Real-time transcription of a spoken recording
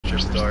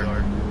start.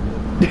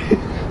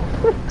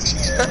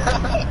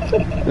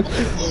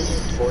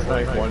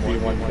 Fortnite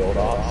 1v1 build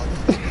off.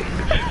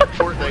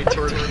 Fortnite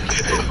tournament.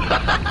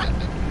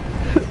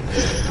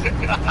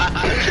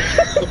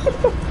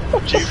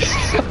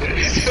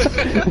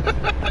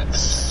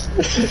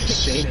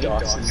 Shane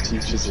Dawson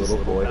teaches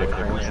little boy to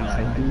crank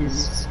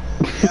 90s.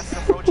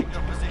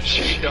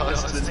 Shane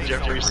Dawson and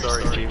Jeffree Star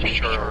and James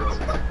Charles.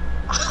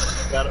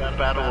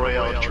 Battle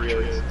Royale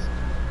trios.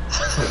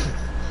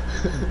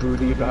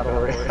 Booty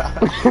battle royale.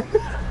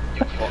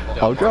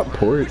 I'll drop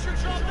port.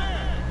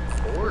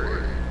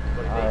 Port?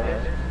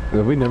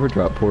 We never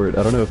drop port.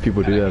 I don't know if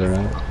people do that or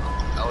not.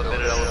 I'll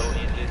admit it,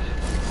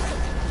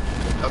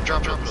 I'll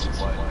drop middle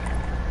supply.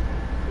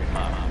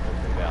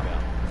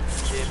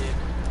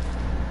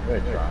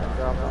 Wait,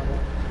 drop on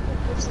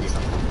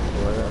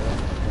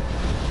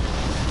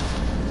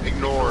it?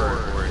 Ignore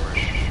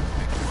orange.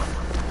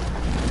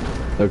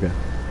 Okay.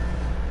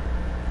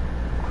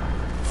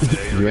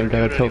 You ain't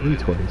gotta tell me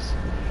twice.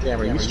 Damn,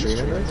 are you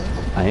streaming this?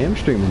 I am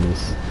streaming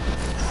this.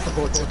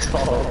 What's it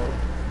called?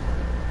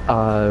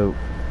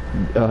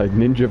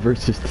 Ninja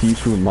vs.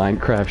 Tfue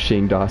Minecraft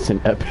Shane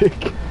Dawson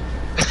Epic.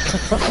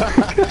 That's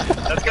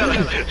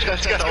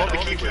got all the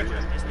keywords.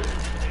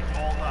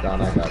 No, I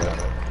got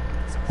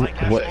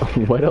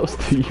it. What else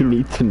do you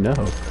need to know? I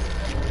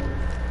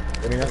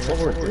mean, that's what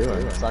we're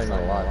doing. It's not even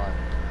a lot.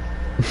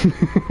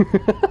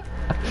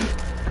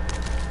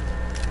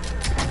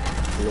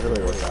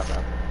 Literally what's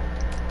happening.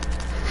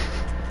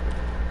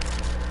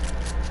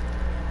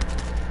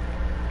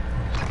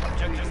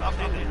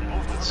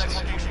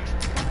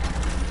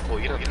 Oh,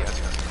 you don't get gas.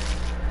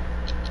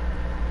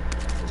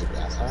 Is it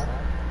gas hat?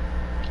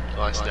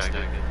 Oh, I stacked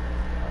it.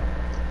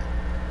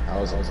 I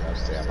was gonna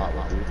say, I'm not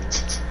with you.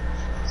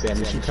 Sam,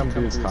 you should come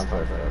do this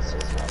contract with us. So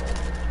it's not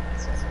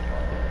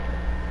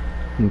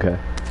Okay.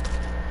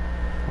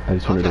 I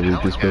just wanted to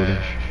leave this building.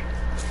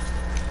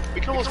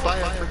 We can almost buy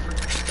it for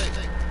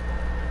thing.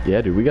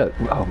 Yeah, dude, we got.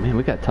 Oh man,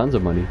 we got tons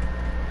of money.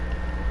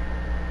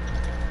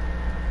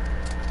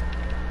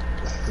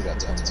 We got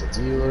tons of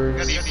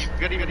dealers. We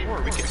got even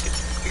more. We can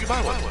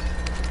buy one.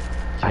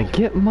 I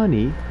get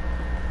money.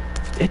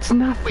 It's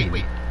nothing.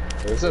 Wait.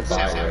 There's a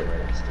buy right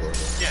next door.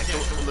 Yeah,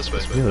 come this way.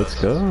 Yeah, let's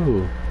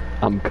go.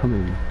 I'm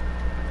coming.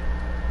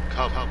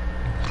 Come.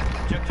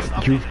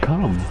 You've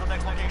come.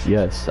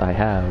 Yes, I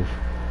have.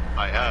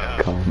 I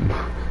have. Come.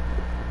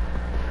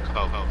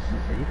 Come. Are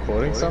you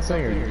quoting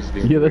something, or are you just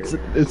being Yeah, weird?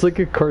 it's like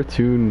a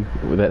cartoon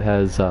that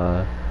has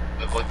Like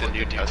the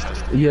New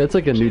Testament. yeah, it's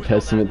like a New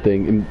Testament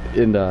thing,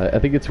 and I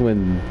think it's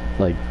when,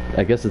 like,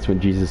 I guess it's when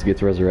Jesus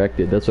gets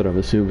resurrected. That's what I'm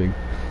assuming.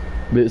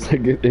 But it's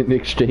like an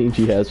exchange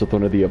he has with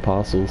one of the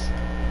apostles.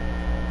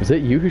 Was that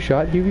you who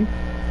shot Hughie?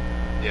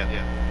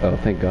 Yeah. Oh,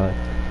 thank God.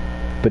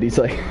 But he's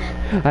like,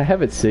 I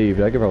have it saved.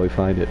 I could probably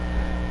find it.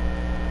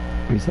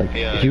 He's like,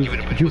 Yeah, you've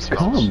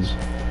come.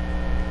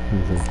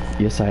 He's like,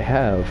 yes, I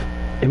have.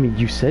 I mean,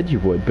 you said you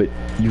would, but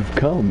you've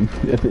come.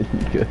 And then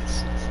he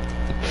goes,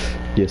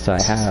 yes,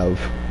 I have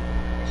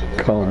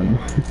come.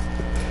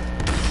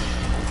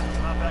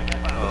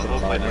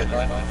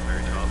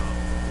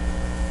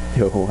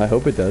 Yo, I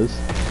hope it does.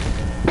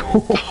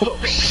 Oh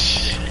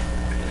shit.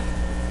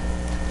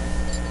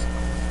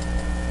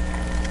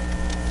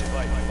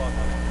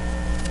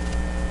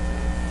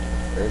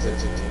 There's a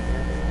team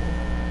here.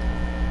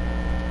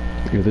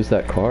 Yo, there's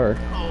that car.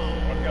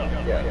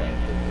 Yeah.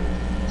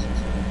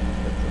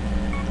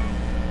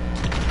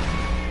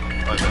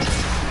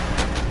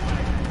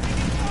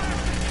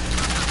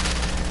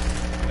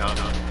 No.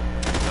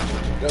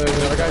 There's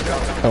another guy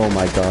down. Oh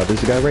my God,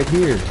 there's a guy right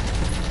here.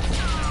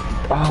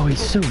 Oh, he's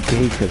so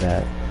gay for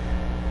that.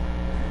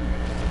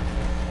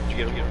 Did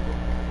you get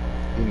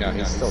him? No,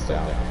 he's still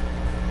down. You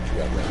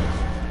got that.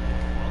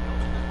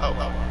 Oh.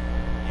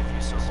 If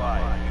you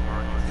survive, you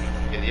earn your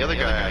freedom. Yeah, the other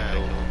guy I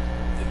killed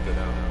didn't go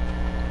down.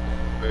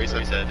 Where he's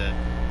dead. Yeah.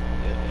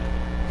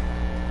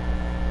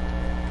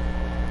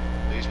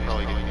 He's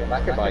probably gonna get.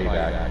 I could buy you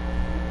back.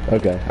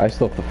 Okay, I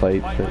still have to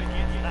fight. But...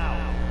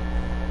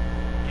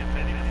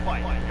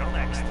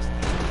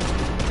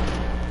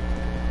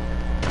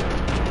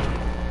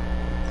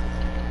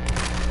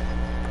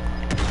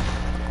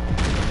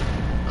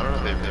 I don't know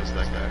if they missed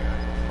that guy.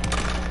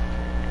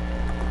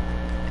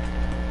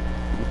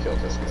 You killed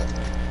this guy.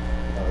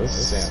 Oh, this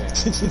is Sam.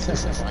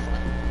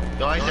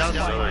 No, I downed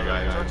the other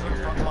guy.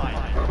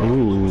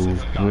 Ooh, I'm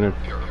gonna.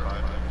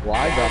 Well,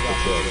 I got the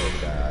kill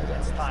this guy.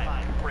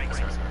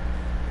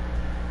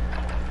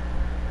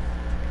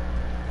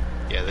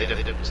 Yeah, they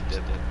did.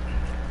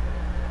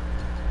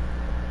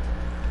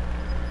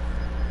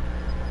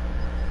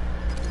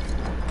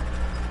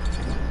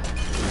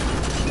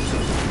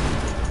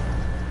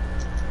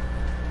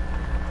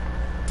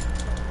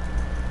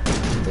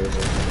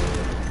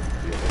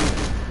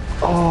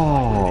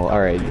 Oh, all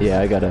right.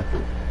 Yeah, I gotta.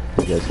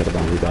 You guys gotta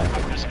buy me back.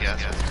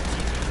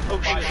 Oh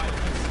shit.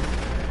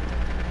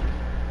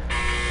 I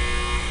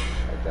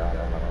got it.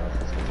 I don't know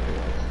if it's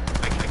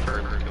gonna I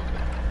killed him.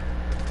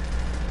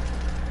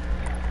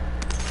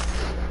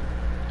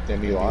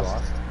 Damn, you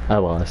lost? I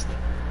lost.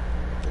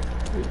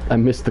 I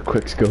missed the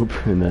quick scope,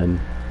 and then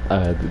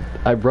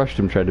I rushed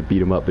him, tried to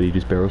beat him up, but he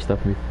just barrel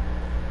stuffed me.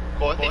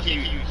 Well, I think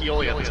he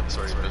only had the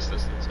story for this, so.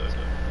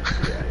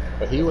 Yeah,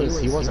 but he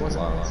wasn't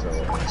alone, so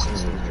as soon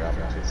as he was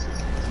dropping to his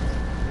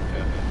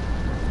Yeah.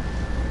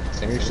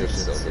 Sammy ship's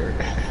still here.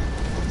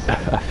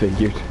 I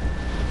figured.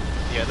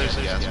 Yeah, there's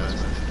a gas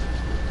mask.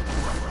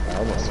 I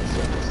almost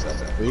said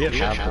that. We didn't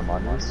have them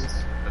on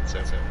us. That's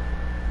it.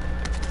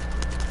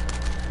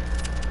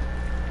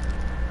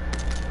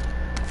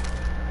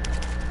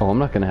 Oh, I'm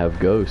not gonna have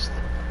Ghost.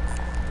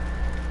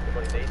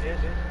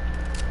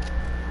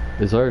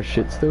 Is our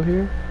shit still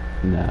here?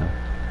 Nah.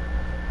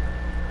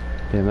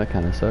 Damn, that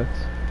kind of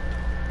sucks.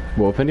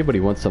 Well, if anybody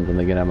wants something,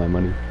 they can have my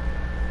money.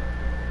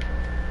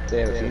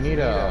 Damn, if you need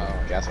a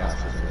gas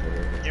mask,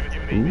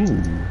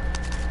 Ooh.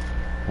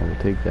 I will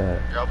take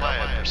that. Here, I'll buy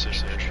a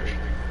precision entry.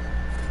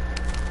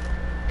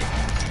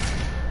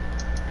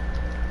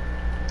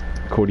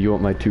 Cole, do you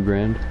want my $2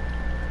 grand?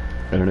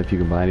 I don't know if you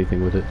can buy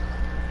anything with it.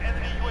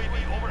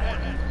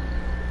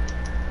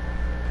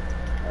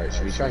 Alright,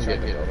 should we try and get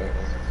in the building?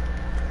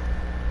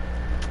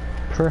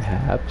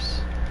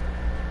 Perhaps.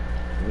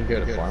 We can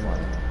go to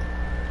farmland.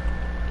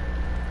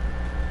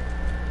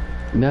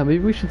 Nah,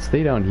 maybe we should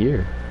stay down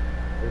here.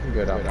 We can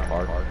go down to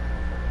park.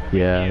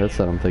 Yeah, that's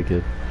what I'm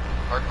thinking.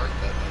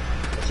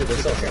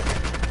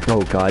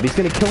 Oh god, he's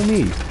gonna kill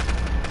me!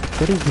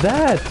 What is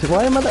that?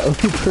 Why am I the only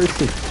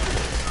person?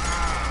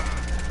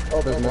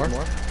 Oh, there's more?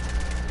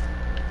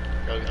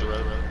 Gotta get the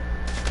road.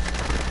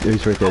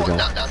 He's right there, John.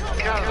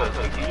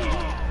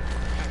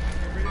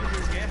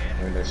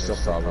 I mean, there's still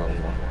probably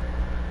one.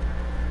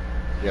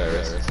 Yeah,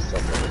 there is. Still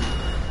probably.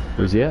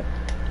 Where's he at?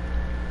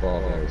 Well,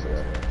 there's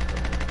a...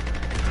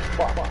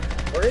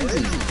 Where is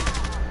he?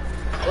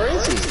 Where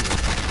is he?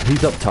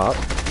 He's up top.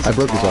 I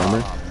broke his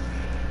armor.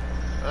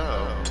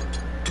 Oh.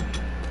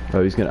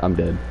 Oh, he's gonna... I'm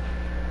dead.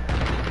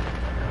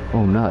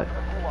 Oh, nut.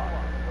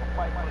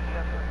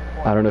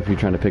 I don't know if you're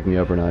trying to pick me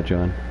up or not,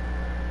 John.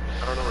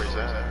 I don't know where he's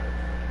at.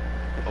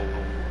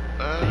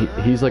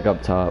 Oh. He's like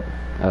up top.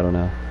 I don't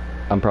know.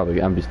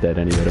 I'm just dead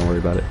anyway, don't worry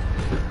about it.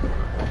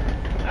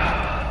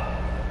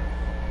 That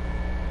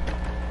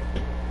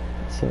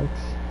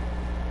sucks.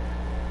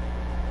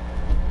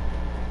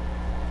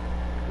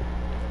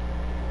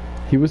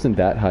 He wasn't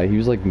that high, he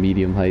was like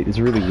medium height. It's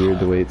really weird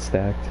the way it's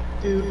stacked.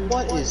 Dude,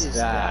 what is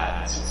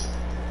that?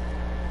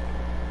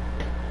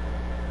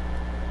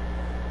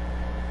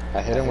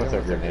 I hit him with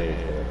a grenade.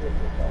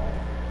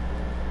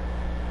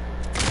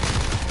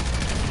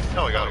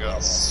 Oh, we got it.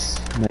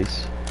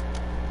 Nice.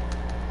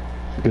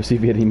 Go see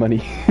if you had any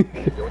money.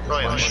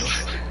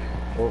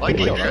 Like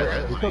we it, killed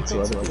right? we killed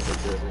 2 other people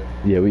too.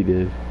 Yeah, we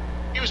did.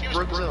 He was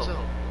broke as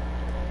hell.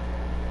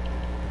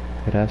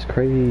 That's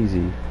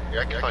crazy.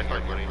 Yeah, I can find my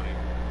money.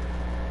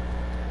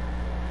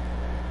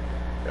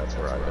 That's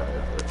where I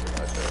died.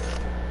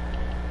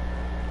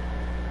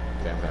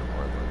 Damn, that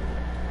more than...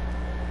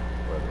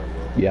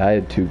 Yeah, I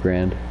had $2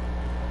 grand.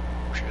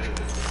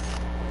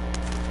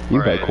 You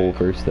buy Alright. coal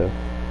first, though.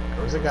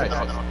 There was a guy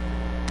down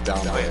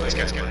Oh, yeah, this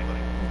guy's getting money.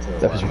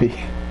 That was me.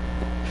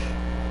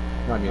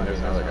 No, I mean, there's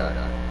another guy.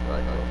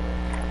 Like,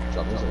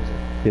 jump in.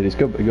 Yeah, just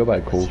go buy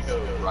coal.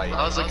 I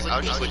was just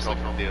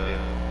looking up the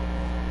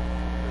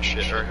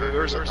shit. Or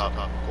who's our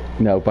top?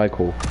 No, buy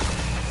coal.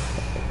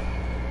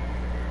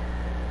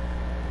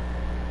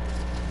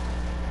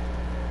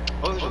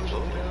 Oh, there's a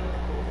float.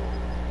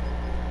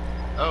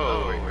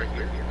 Oh, right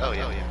here. Oh,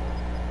 yeah.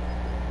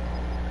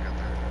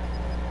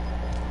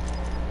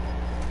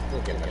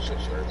 Look at that shit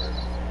shirts.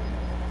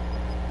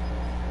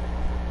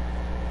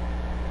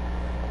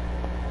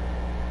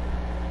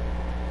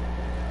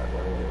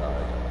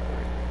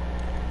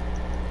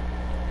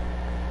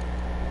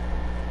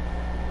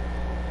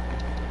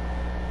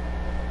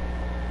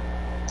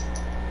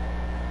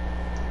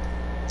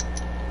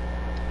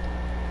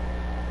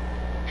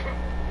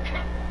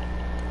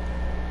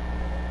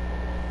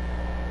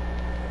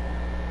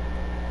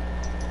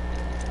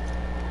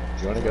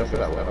 Do you want to go for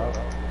that web out?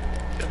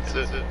 That's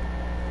it.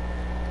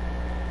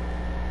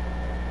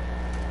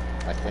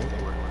 I think.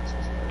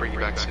 Bring you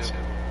back soon.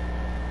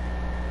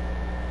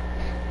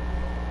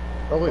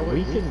 Oh wait,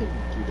 we can do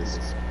this.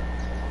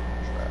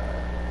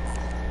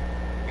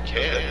 We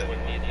can.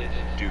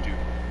 Do.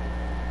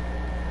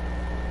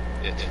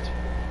 It.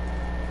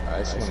 I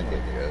just want to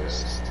get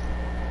Ghost.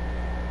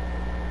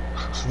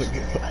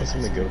 I just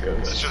want to go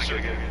Ghost. Let's just go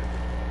get it.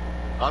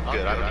 I'm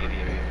good. I don't need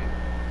you.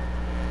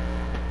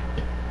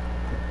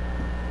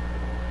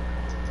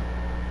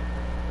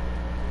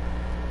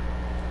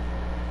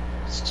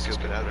 Let's just go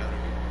get out of here.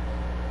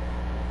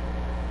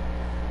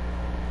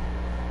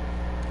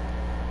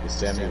 Is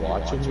Sammy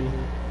watching me?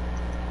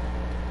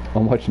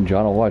 I'm watching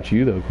John, I'll watch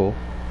you though, Cole.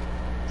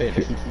 They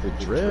keep the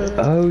drip.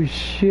 Oh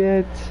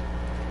shit!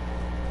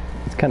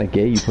 It's kind of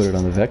gay you put it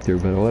on the vector,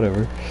 but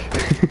whatever.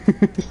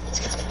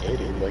 It's kind of gay,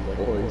 like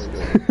boys.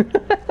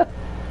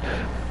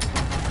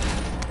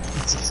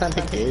 It's kind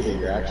of gay that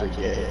you're actually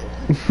gay.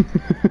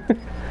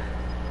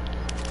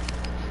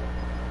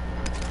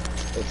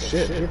 Oh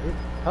shit.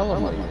 Hell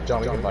of money.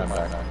 John, we can buy him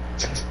back.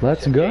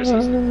 Let's go. There's a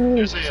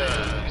Uzi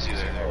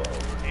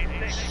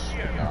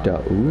there. Da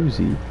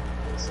Uzi.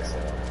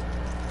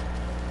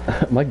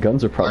 My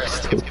guns are probably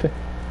Alright, still there.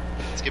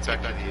 Let's get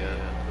back to the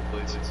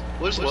place.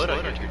 Well, there's a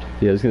loadout here too.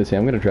 Yeah, I was gonna say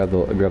I'm gonna grab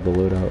the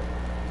loadout.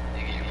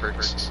 You get your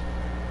perks.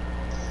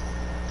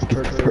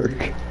 Get the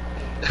perk.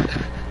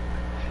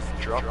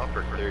 Drop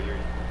perk there.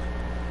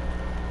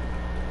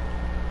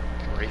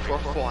 Ready for a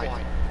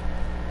flight.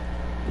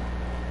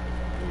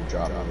 You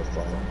drop on the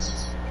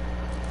phones.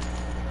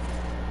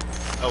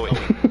 Oh wait.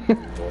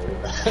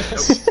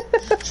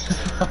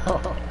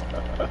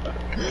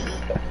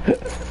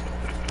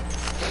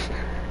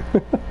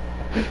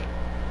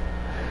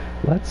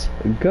 Let's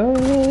go.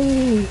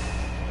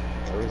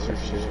 Where's your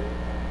shit?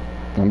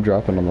 I'm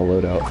dropping on the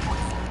loadout.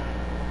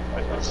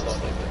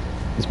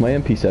 Is my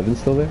MP7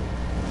 still there?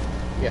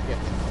 Yeah.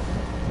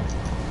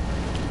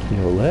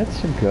 Yo,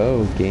 let's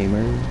go,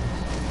 gamers.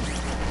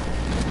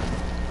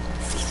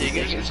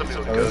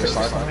 There's a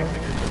car coming?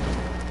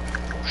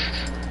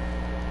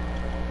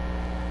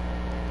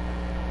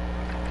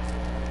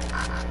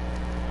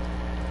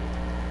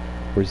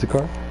 Where's the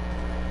car?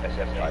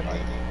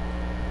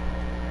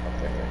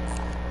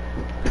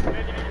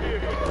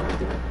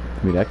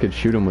 I mean, I could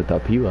shoot him with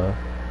that pila.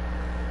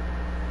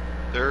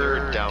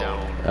 They're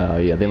down.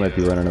 Yeah, they might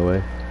be running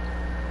away.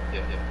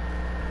 Yeah.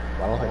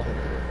 I don't think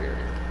they're here.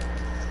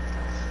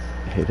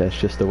 Hey, that's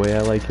just the way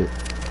I like it.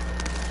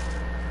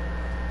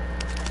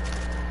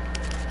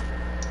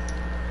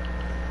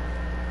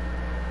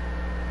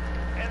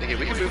 Okay,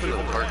 we can move into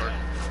the park.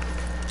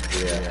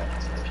 Yeah.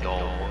 If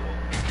y'all want.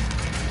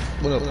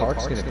 Well, the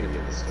park's gonna be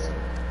in this game.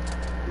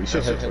 We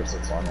should head towards the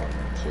farmland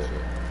and shit.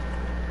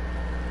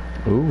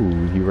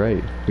 Ooh, you're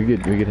right. We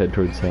could head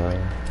towards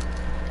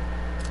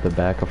the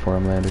back of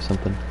farmland or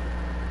something.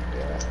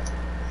 Yeah.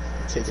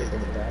 Take it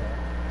from the back.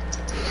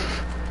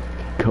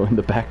 Go in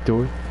the back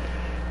door.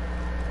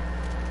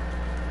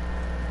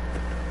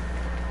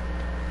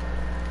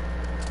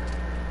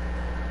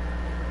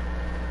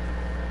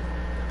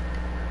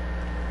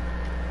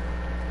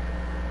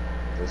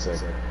 There's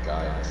a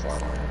guy in the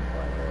farmland.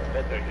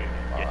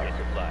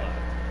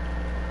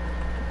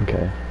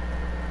 Okay.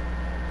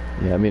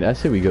 Yeah, I mean, I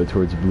say we go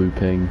towards Blue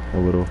Ping a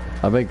little.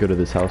 I might go to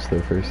this house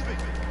though first.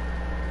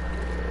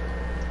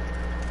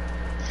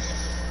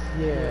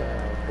 Yeah,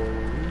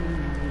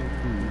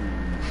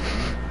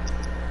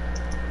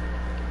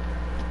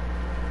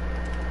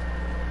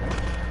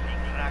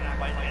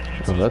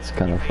 Oh, that's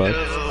kind of fun.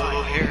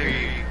 Hello,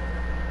 Harry.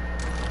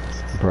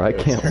 Bro, I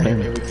can't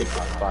Maybe land. we could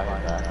buy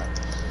him back.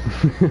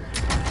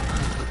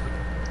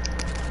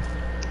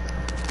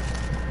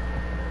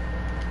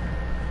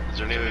 Is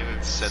there any way we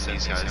can send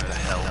these guys to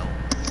hell?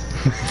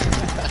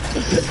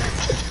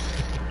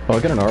 Oh, I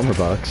got an armor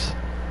box.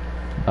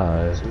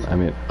 I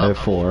mean, I have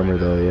full armor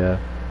though, yeah.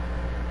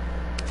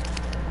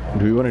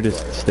 Do we want to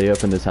just stay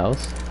up in this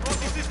house?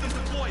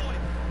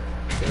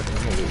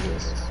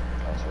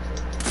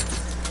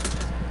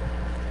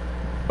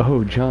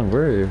 Oh, John,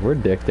 we're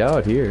decked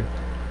out here.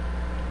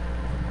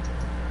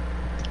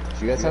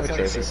 Do you guys have a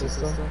trophy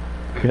system?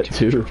 We got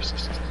two.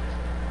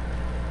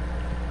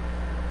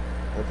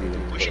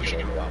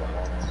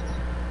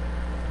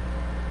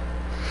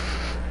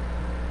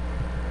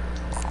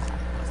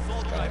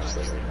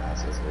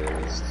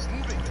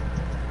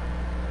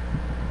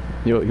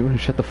 Yo, you want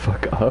to shut the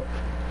fuck up?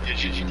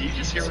 Did you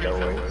just hear what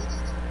I said?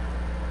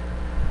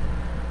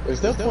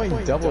 There's no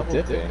point double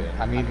dipping.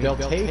 I mean, they'll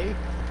take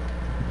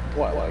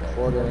what, like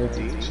 4 grenades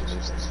each?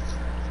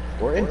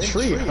 We're in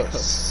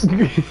trios.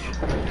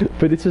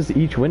 But it's just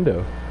each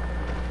window.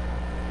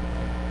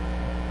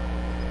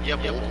 Yep.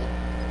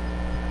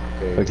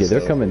 Okay,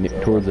 they're coming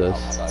towards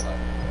us.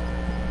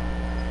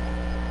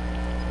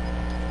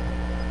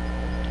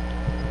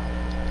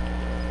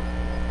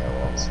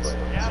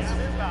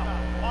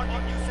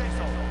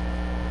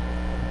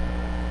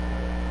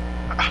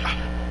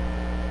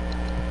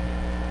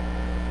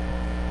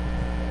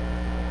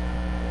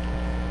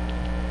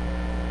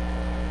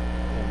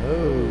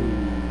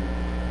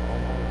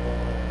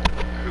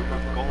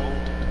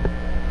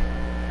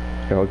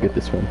 Here, I'll get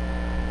this one.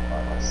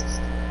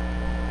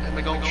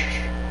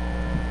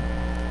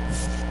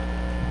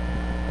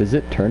 Does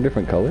it turn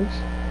different colors?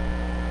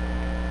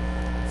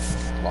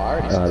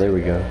 Ah, there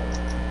we go.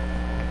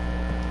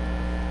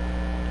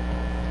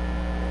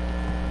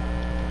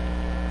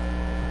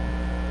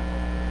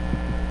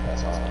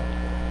 That's hot.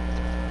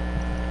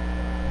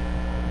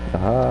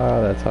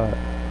 Ah, that's hot.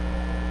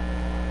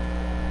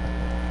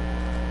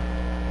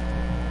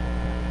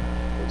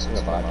 We're just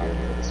gonna buy here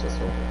for this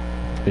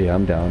one. Yeah,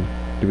 I'm down.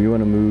 Do we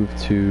want to move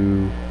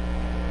to,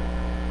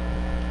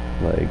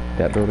 like,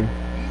 that building?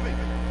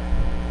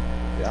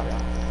 Yeah.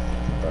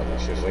 But we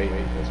should wait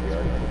because we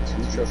already put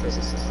 2 trophy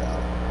systems down.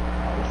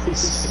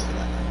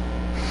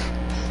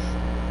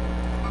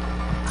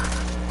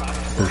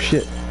 Oh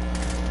shit.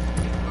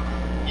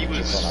 He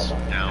was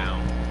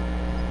down.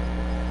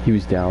 He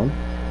was down?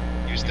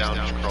 He was down,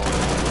 just crawling.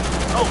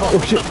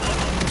 Oh shit!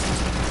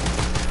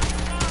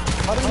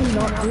 How did we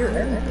not hear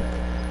anything?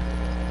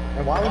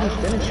 And why would he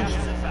finish it?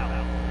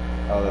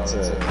 Oh, that's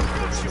a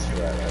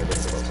threat.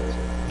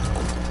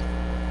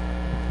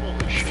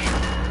 Holy shit.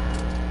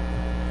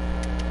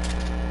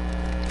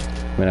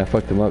 Man, I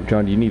fucked him up.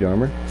 John, do you need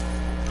armor?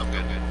 I'm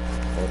good.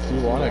 Well, if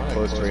you want a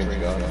close range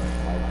gun,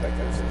 I'll back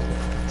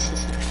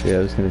it. Yeah, I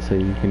was gonna say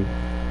you can.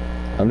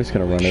 I'm just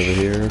gonna run over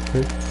here real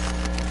quick.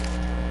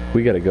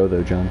 We gotta go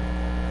though, John.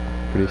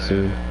 Pretty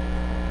soon.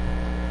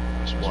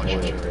 Just watch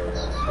it.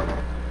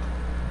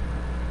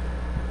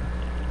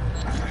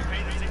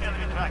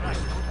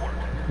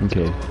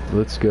 Okay,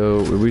 let's go.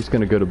 Are we just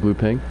gonna go to blue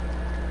ping?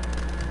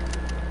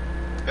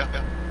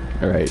 Yeah.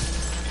 Alright.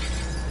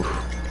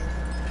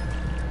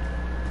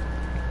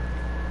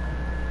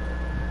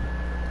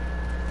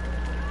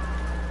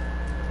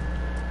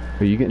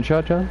 Are you getting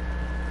shot, John?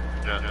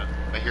 No.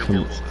 I hear Some-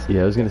 bullets.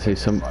 yeah, I was gonna say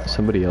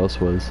somebody else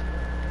was.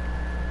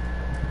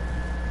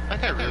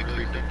 That guy really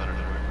creeped up. I don't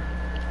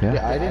know.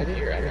 Yeah, I didn't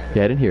hear anything.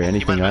 Yeah, I didn't hear He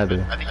anything might have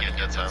either. been- I think he had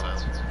dead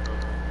silence.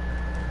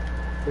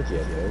 I think he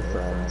had no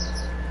friends.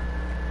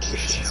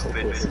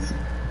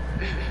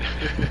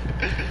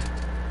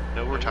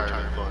 No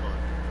retirement fund.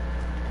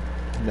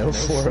 No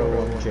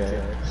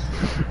 401k.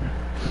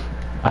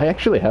 I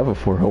actually have a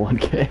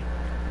 401k.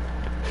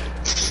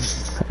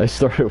 I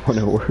started when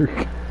I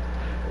work.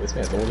 This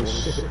man's old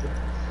as shit.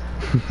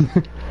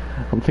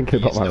 I'm thinking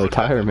about He's my no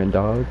retirement,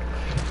 dog.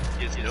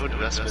 He has no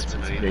investments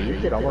in Yeah, anything. you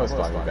could almost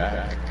buy me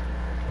back.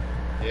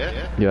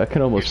 Yeah? Yeah, I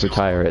can almost You're so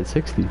retire at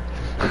 60.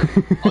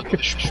 I'll get the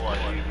shit out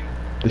of you.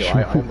 The Yo, I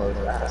shrimp. almost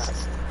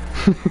asked.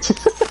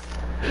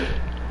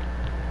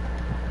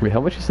 Wait, how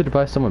much is it to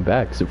buy someone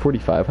back? Is it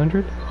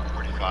 4,500?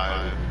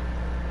 45.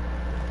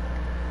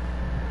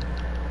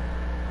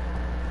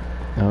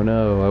 Oh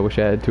no, I wish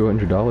I had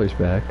 $200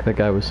 back. That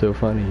guy was so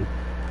funny.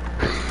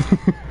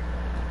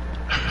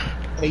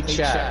 Hey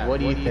chat, what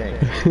do you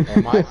think?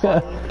 Am I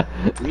funny?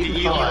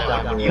 Leave a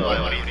comment down Eli,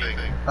 below. what do you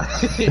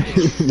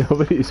think?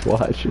 Nobody's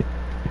watching.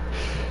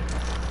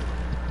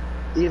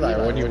 Eli,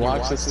 when you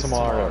watch this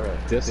tomorrow,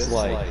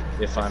 dislike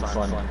if I'm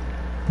funny.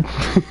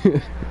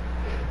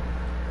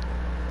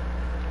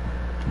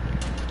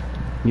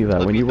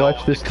 Eli, when you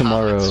watch this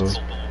tomorrow,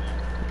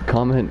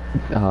 comment,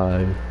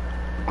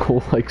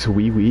 Cole likes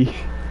wee wee.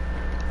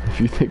 If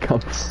you think I'm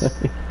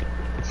funny.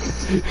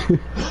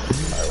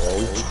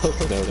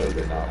 No,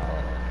 they're not funny.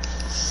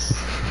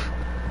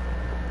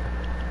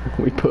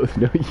 We both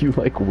know you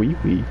like wee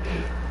wee.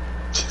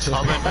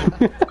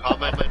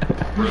 Comment,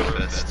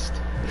 rapist.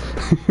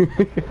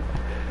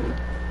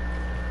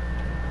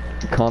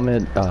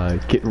 Comment,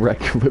 get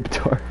wrecked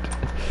libtard.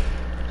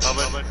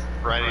 Comment,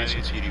 Fridays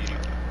with TDP.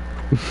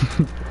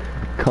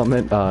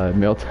 Comment,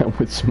 mail time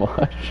with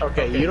Smosh.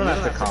 Okay, you don't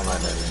have to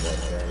comment anymore.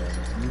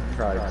 You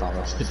probably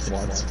commented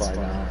once by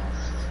now.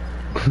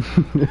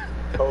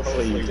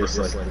 Hopefully you just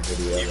like the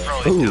You video.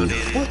 probably Ooh.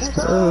 donated.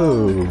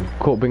 Oh,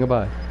 cool, bring it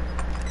by.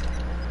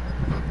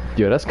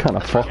 Yo, that's kind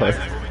of far.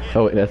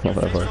 Oh wait, that's not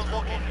that far.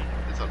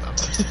 It's not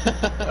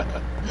that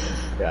bad.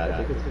 Yeah,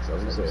 I think it's just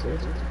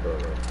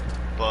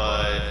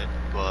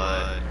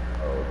But,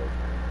 oh,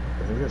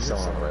 I think it's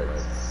someone right.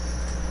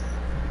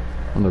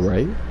 On the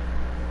right?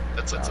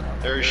 that's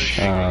they're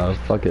shooting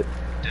Fuck it.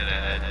 dead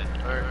end.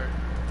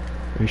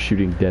 They're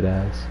shooting dead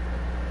ass.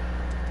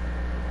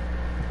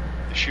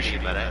 They're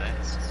shooting dead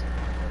ass.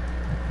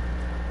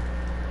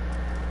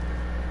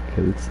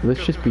 Okay,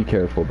 let's just be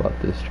careful about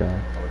this, John.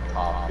 I would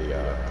pop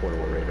the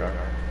portable radar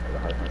or the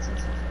heartbeat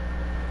sensor.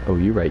 Oh,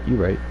 you right, you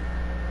right.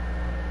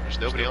 There's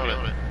nobody on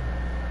it.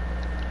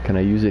 Can I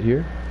use it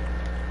here?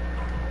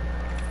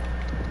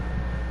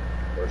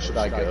 Where should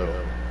I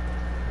go?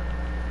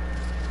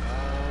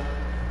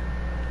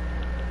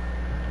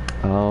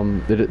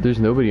 There's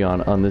nobody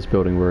on this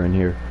building we're in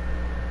here,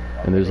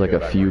 and there's like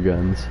a few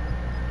guns.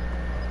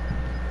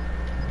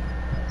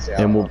 See,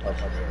 And we'll- I don't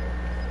know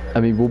if I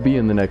mean, we'll be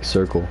in the next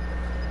circle.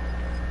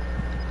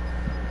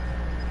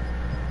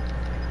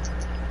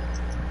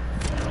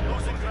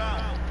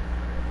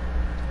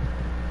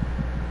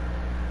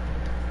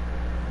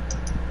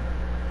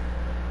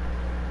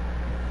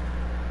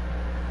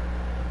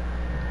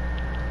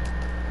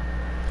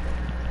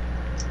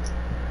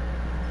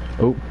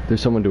 Oh,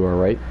 there's someone to our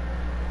right,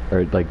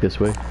 or like this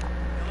way.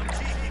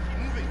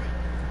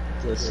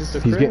 It's just a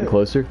He's getting crib.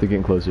 closer. They're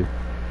getting closer.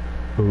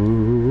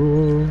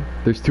 Ooh,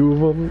 there's two of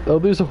them. Oh,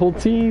 there's a whole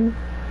team.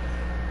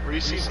 Where do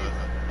you see them?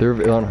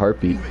 They're on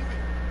heartbeat.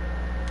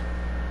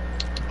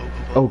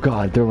 Oh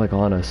god, they're like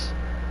on us.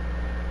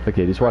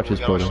 Okay, just watch this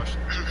building.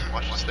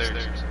 Watch the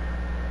stairs.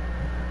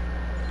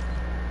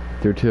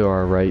 They're to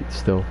our right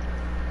still.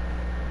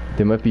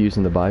 They might be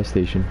using the buy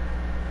station.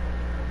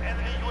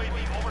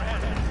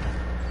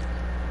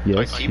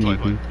 Yes, Team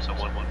wipe you,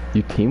 someone.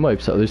 you team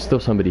wipes. So there's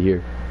still somebody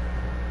here.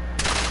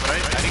 But I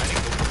think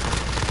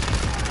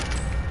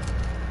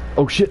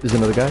Oh shit, there's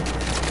another guy.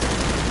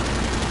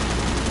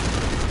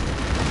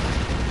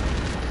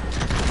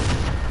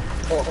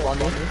 Oh, on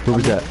me. Where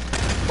was that?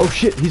 Oh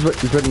shit, he's right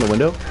in the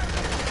window.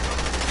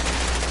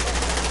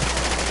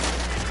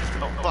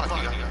 oh fuck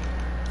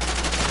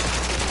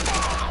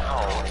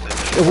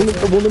you.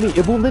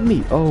 It won't let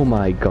me. Oh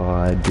my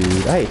god,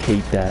 dude. I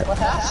hate that. What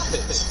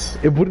happened?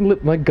 It wouldn't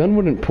let, my gun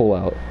wouldn't pull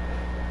out.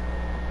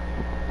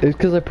 It's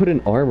because I put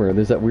in armor,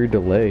 there's that weird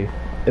delay.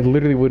 It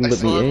literally wouldn't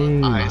let me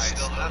aim. I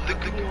still have the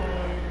gun.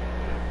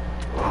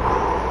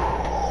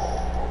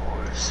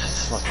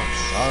 This fucking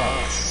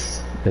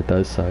sucks. That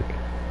does suck.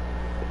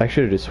 I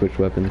should have just switched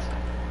weapons.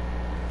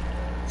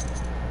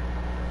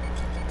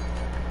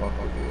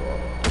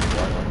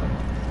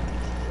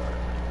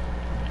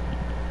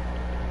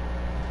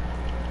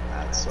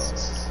 That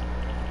sucks.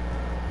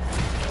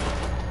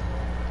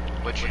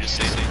 What'd you just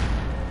say?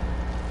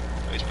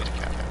 Oh, he's supposed to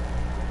cap.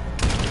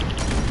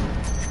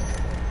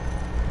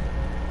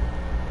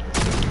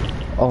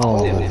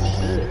 Oh,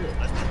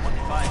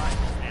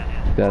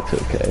 that's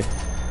okay.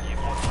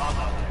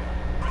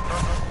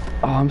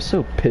 Oh, I'm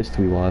so pissed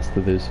we lost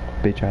to this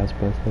bitch ass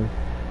buster.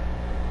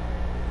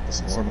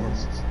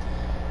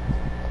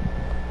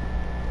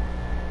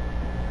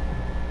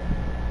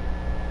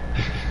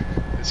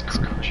 This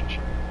crush.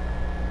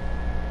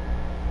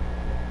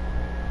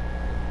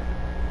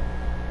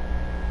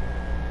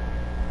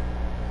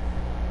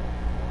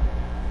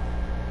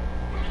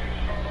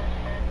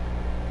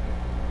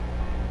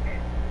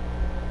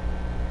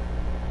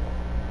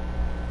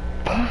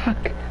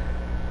 Fuck.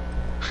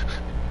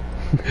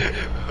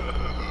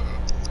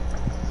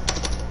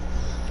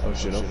 Oh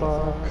shit, oh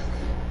fuck.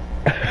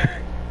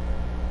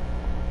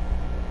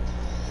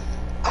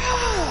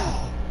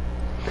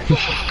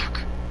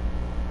 Fuck.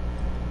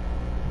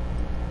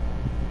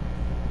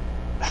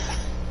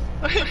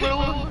 I hit my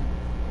lung.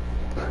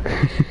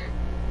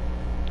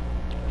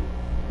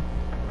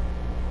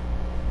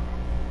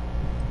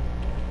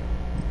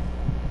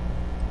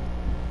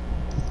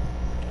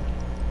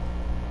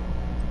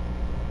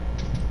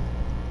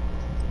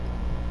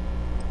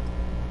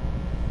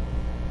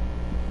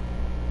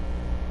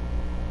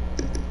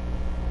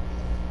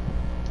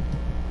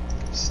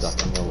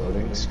 Stuck in the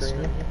loading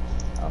screen.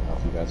 I don't know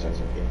if you guys are in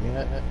the game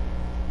yet.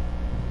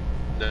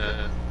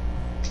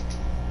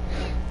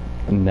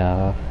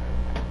 Nah.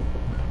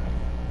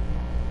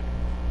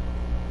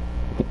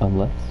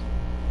 Unless.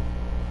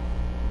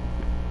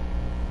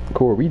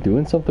 Cool, are we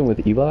doing something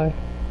with Eli?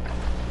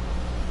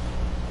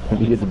 When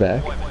he gets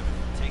back?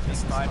 Take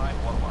this time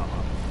to warm up.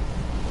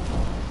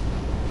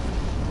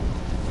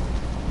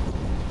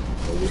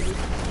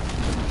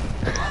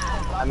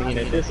 I mean,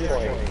 at this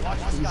point,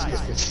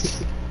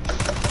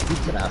 he's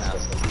gonna ask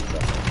us to do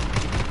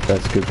something.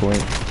 That's a good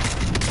point.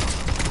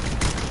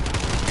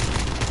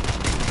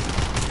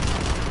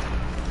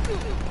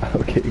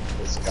 Okay.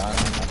 This gun,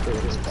 after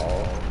it was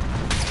called,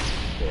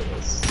 it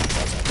was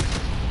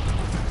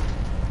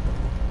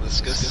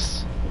Let's go.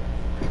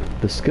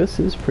 The Scus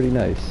is pretty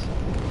nice.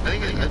 I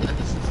think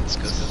this is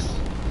disgusting.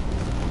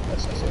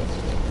 that's just it.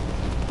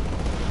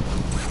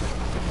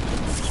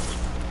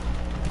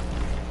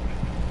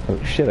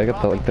 Oh shit, I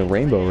got the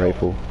rainbow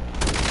rifle.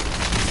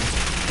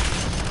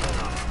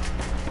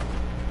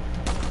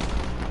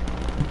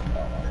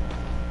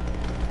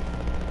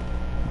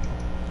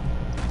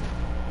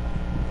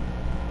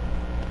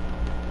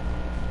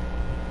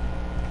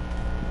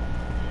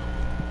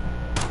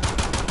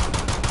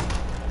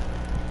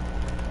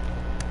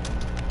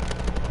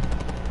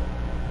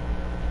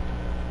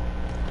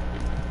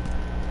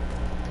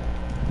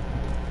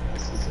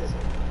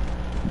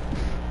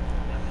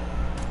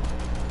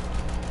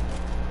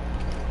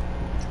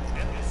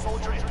 Enemy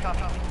soldier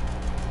incoming.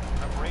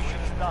 Preparation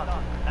is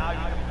done. Now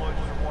you deploy to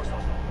the war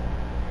zone.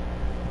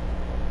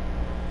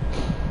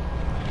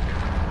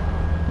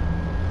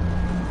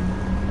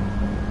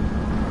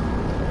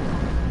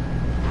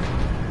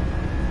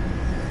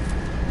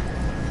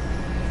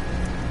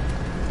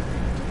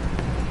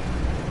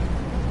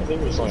 I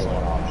think there's only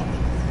one option.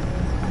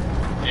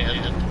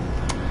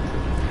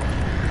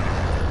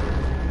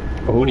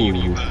 Oh. What do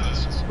you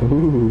propose?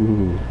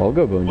 Ooh, I'll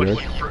go What do boneyard.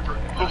 you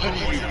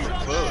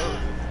propose?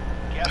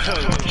 Get to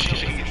the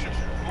position. Move to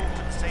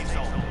the safe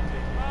zone.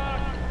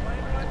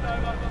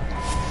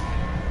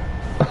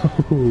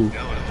 Ooh,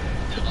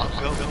 I'll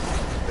go.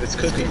 This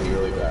could be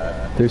really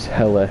bad. there's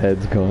hella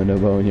heads going to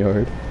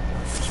boneyard.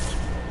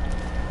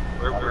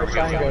 Where are we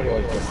Try and go going? to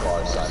like the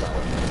far side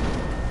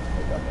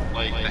of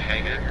Like the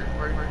hangar?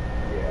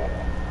 Yeah.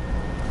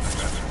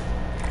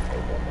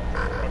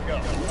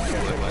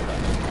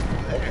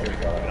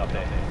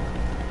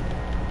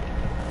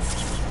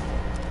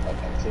 I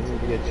continue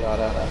to get shot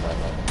at. I'm like,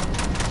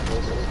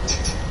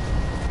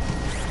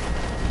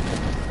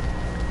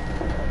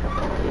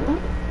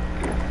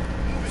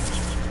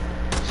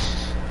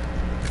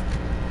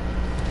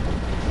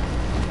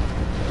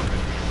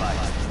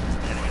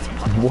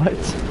 What?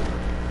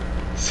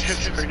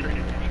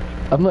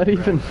 I'm not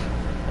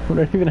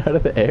even out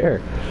of the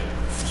air.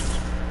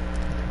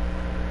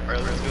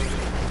 Alright, let's go.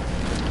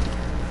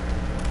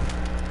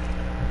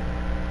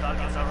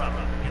 Targets are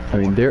up. I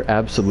mean, they're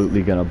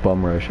absolutely gonna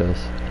bum rush us.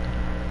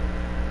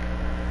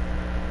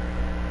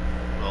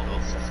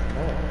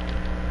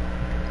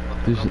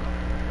 There's... I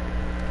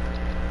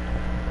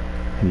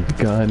need a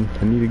gun.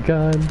 I need a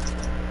gun.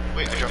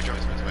 Wait, I dropped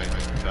my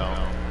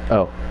fell.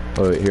 Oh,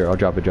 wait, here, I'll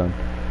drop it, John.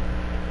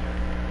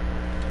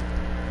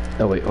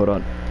 Oh wait, hold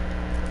on.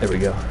 There we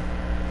go.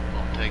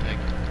 I'll take it.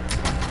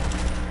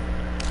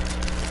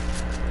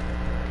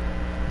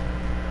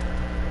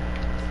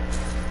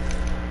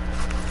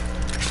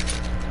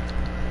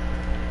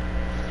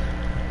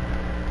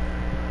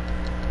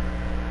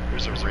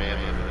 There's a ram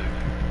over there.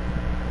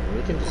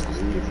 We can just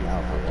leave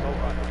now for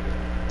one.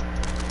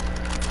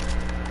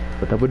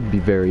 But that wouldn't be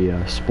very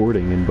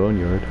sporting in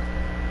Boneyard.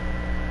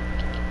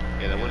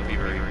 Yeah, that wouldn't be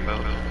very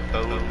bone-y.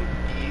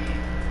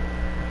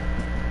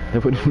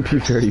 That wouldn't be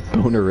very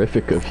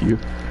bonerific of you.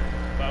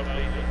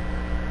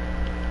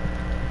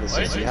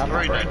 Why is it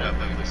right now?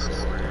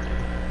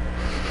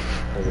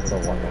 Because it's a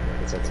one.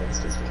 It's like it's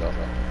just stuff.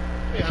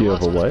 If you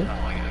have a what?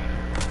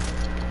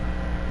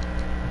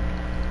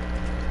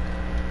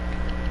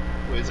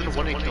 Wait, is it a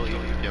 1-hit kill?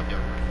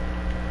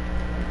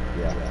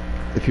 Yeah.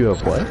 If you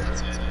have what?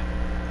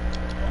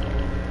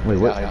 Wait,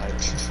 what? Yeah,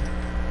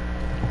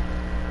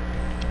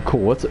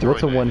 Cool, what's a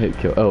one-hit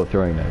kill? Oh,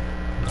 throwing knife.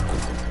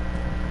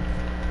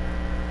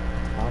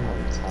 How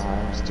many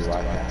times do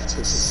I have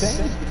to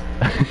say?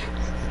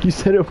 You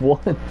said it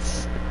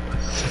once.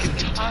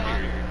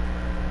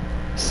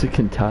 Sick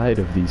and tired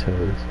of these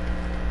hoes.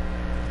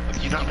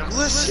 You not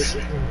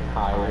listen.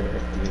 Tired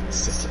of being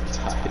sick and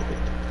tired.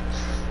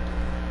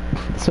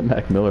 It's a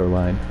Mac Miller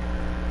line.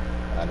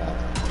 I know.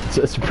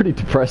 It's a pretty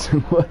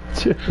depressing one,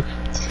 too.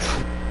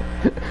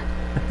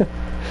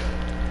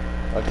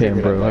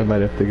 Damn, bro, I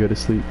might have to go to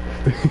sleep.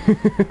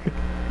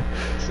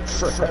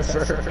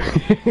 Forever.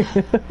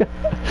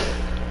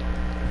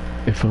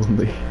 If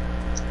only.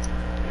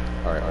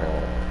 Alright,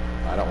 well,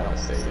 I don't want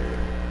to stay here.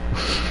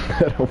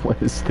 I don't want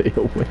to stay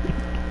awake.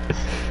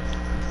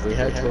 We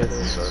head towards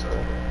the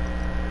circle.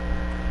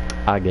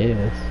 I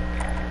guess.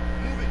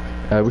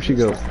 We should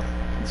go.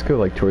 Let's go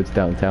like towards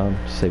downtown.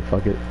 Just say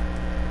fuck it.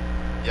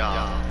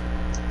 Yeah.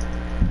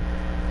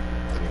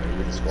 Are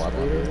you the squad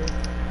leader?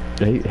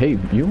 Hey,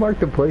 you marked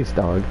the place,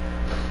 dog.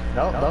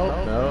 No.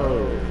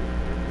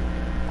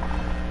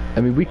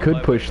 I mean, we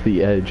could push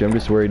the edge. I'm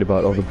just worried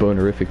about all the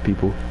bonerific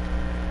people.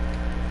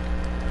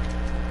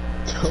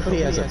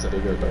 Nobody has a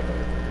bigger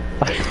boner.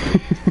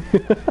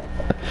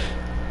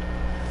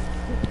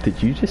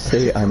 Did you just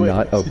say I'm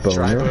not a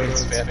boner?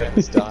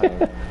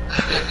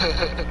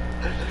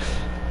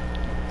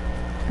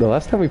 The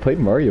last time we played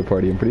Mario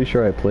Party, I'm pretty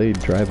sure I played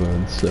Dry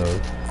Bones, so...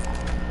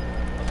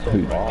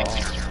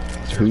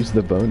 Who's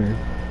the boner?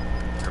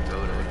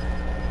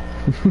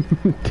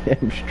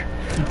 Damn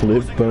straight.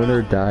 Live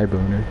boner, die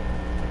boner.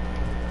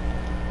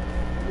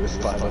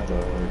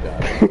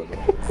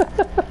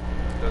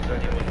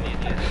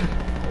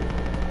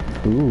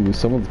 Ooh,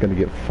 someone's gonna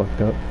get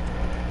fucked up.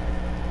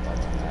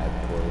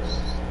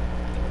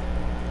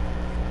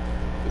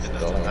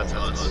 That's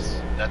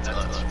us. That's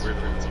us. We're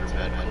the ones that are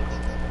bad ones.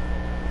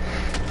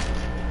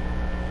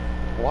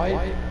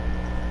 Why?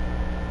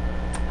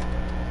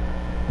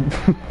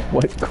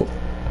 What? Cool.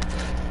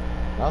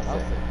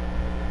 Nothing.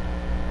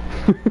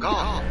 Go!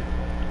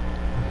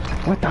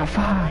 What the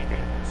fuck?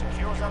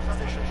 Secure that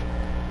position.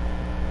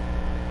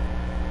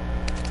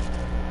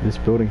 This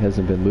building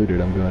hasn't been looted.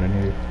 I'm going in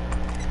here.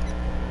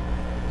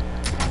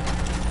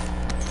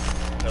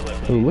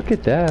 Oh, look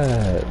at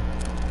that.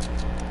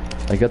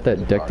 I got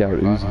that decked out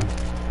Uzi.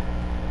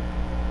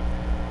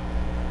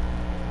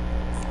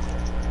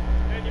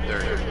 There you go.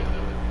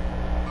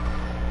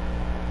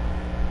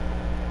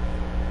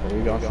 Are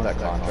we going for that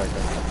contract?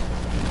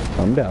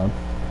 I'm down.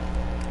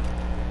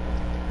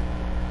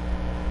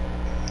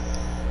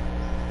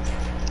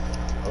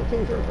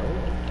 Okay, bro.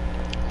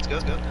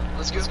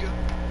 Let's go.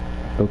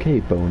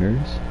 Okay,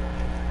 boners.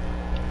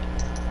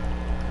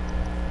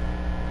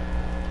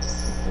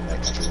 The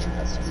next stream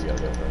has to be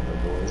other than the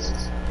boys.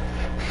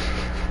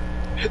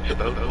 The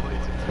boat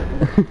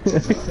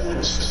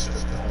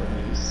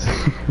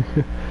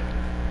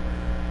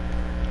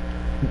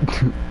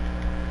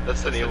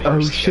That's the name of our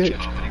Oh sketch shit!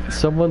 comedy.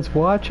 Someone's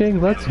watching.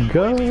 Let's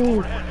go.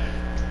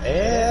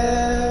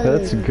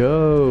 Let's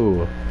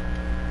go.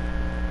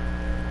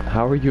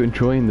 How are you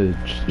enjoying the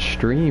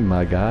stream,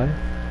 my guy?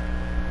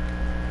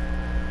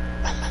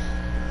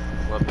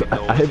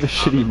 I have a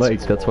shitty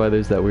mic. That's why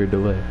there's that weird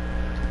delay.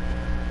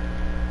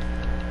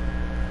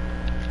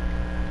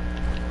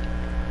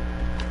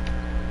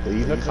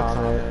 Leave a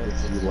comment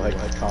if you like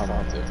the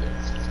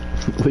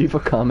comment. Leave a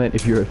comment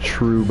if you're a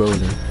true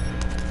boner.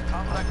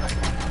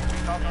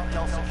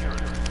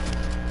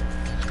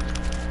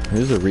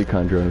 There's a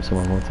recon drone if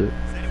someone wants it.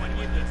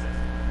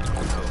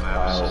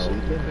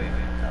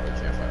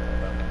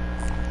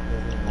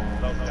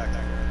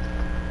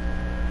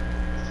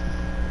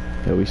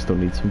 Yeah, we still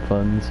need some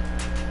funds.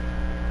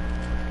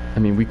 I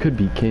mean, we could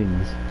be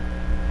kings.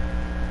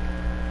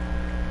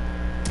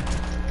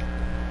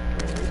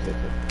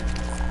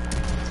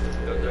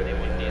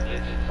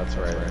 That's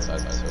right inside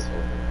the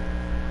circle.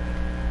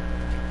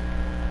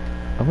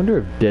 I wonder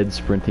if dead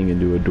sprinting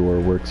into a door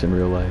works in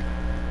real life.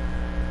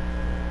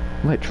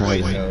 I might try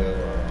Wait, one.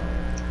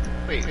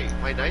 wait,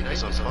 my knife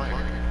is on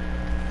fire.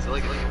 Is it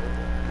like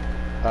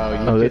Oh,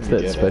 Oh, that's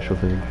that special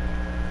thing.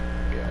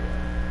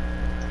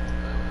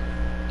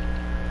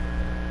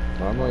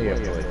 Normally you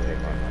have to like take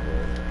my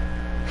number.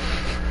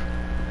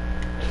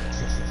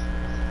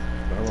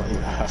 Normally you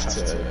have to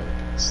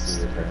steal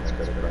your parents'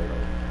 credit card.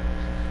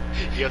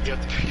 You have to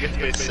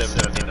pay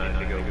 $7.99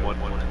 to go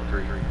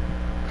 113.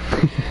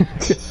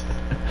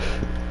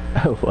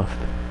 I love that.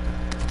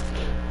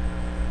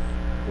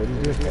 What do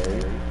you do,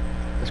 Harry?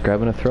 Just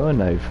grabbing a throwing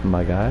knife,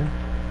 my guy.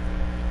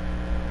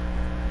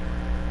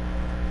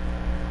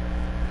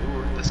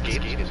 Ooh, this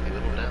game is a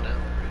little down now.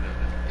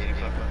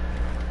 85.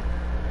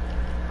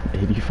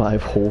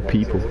 85 whole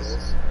people.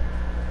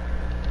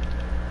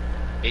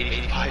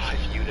 85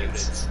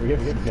 units. We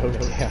have no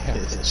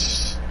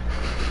damage.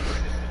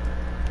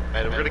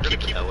 And we're gonna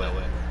keep that way.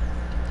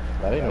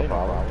 That ain't no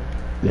problem.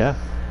 Yeah.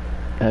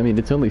 I mean,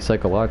 it's only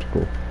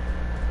psychological.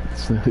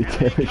 It's really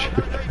damage.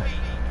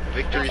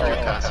 Victory through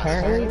passes.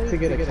 Apparently, to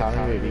get a counter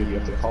AD, you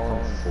have to call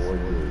in 4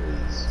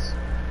 UAVs.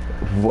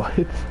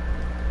 What?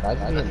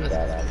 Imagine being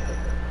bad at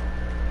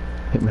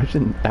it.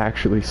 Imagine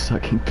actually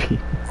sucking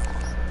penis.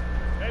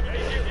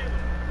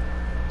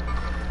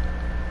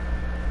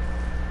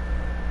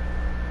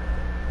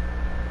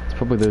 It's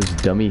probably those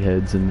dummy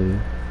heads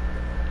in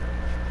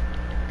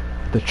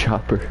the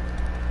chopper.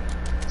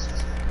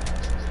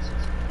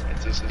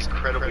 It's this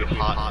incredibly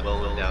hot,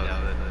 well down.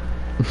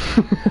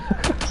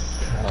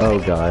 Oh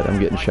god, I'm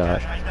getting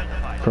shot.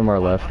 From our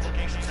left.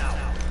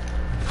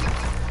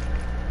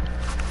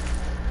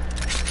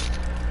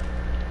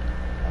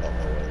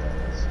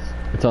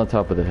 It's on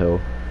top of the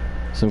hill.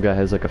 Some guy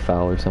has like a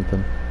foul or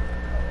something.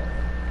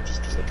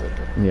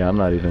 Yeah, I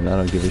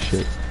don't give a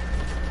shit.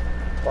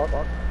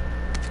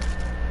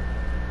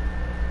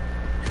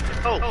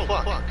 Oh,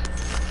 fuck.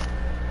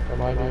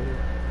 Am I doing?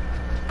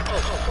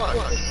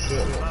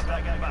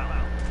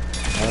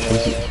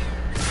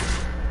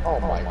 Oh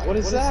my, what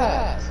is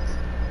that?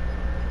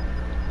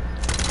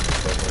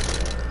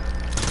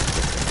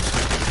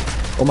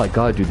 Oh my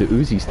god, dude, the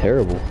Uzi's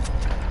terrible.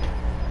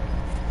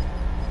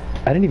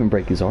 I didn't even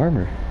break his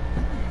armor.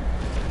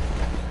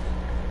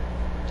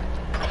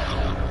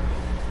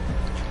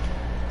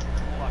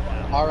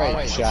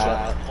 Alright,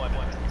 chat.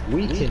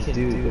 We can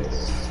do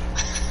this.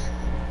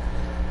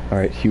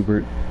 Alright,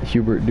 Hubert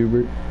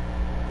Dubert.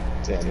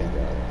 Damn it.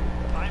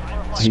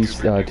 He's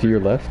to your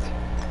left.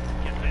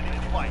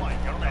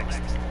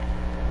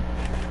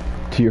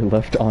 To your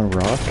left on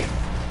rock.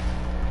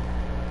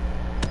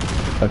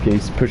 Okay,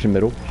 he's pushing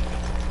middle.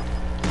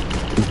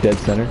 He's dead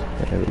center.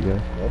 There we go.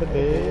 Let a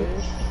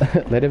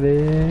bitch. Let a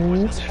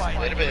bitch.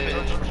 Wait a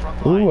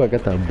minute. Ooh, I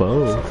got that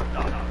bow.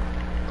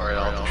 Alright,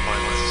 I'll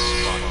find my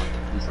spot.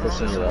 He's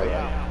pushing you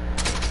right.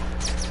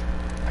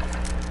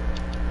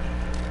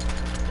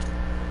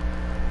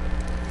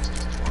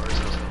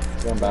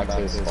 Going back to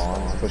his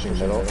spawn. He's pushing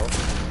middle.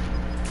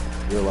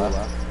 Your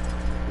left.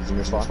 He's in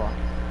your spawn.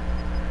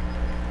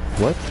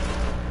 What?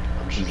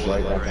 He's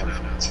right back in.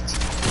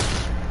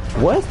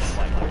 What?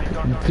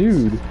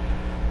 Dude.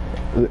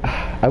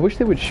 I wish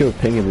they would show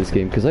ping in this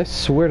game, because I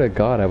swear to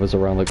god I was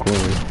around the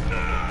corner.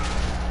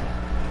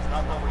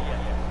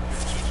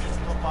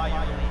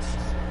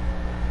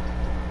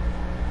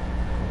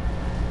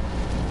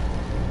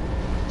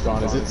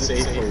 John, is it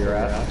safe where you're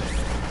at?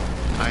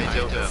 I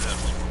don't know.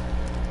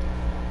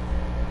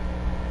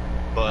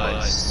 But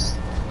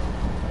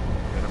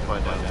I'm gonna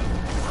find out.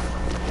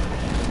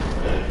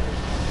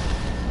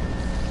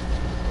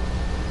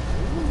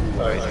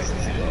 Alright,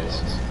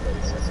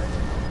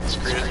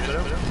 screen is put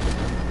up.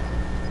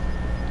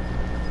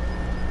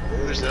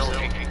 There's an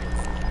LG.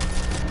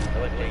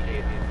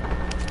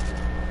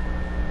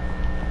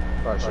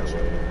 Probably should have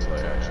waited until I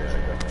actually had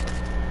to go.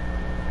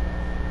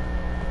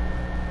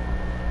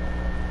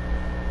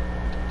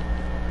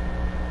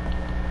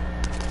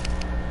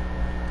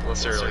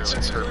 Unless there are like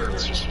some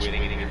perverts just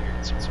waiting in here.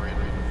 Some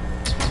random.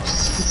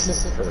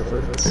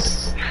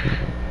 Perverts.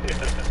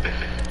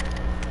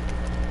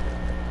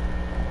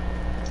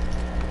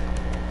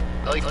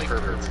 I like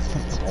perverts.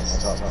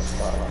 Let's talk about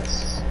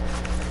violence.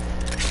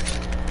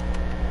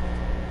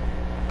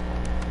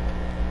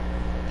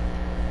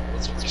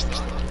 What's first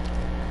thought?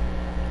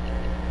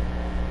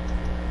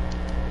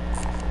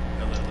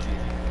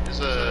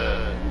 There's a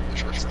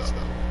short stuff.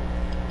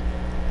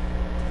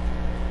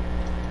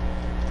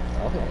 I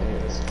don't think any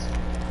of this is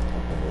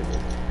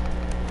unbelievable.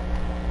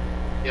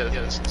 Yeah,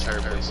 this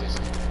entire place is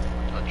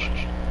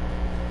untouched.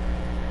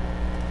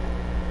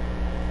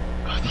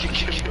 Oh, you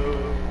can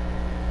go.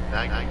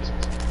 Magnums.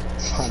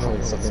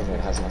 Finally, something that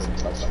hasn't been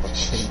touched by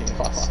Shane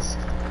Dawson.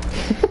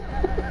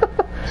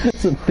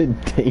 Something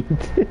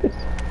tainted.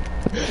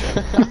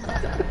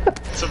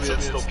 Something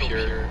that's still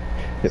pure.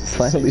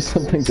 Finally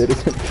something that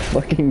isn't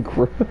fucking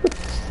gross.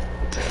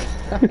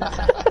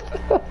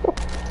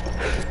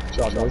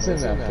 John, what's in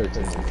that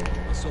 13?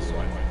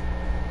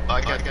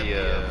 I got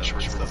the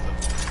short stuff though.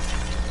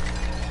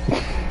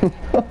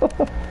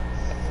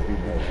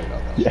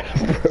 Yeah,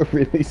 bro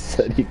really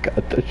said he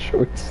got the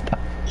short stuff.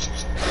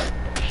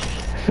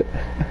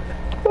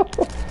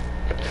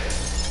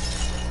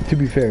 To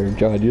be fair,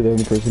 John, you're the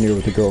only person here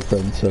with a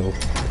girlfriend, so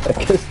I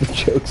guess the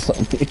joke's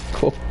on me.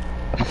 Cool.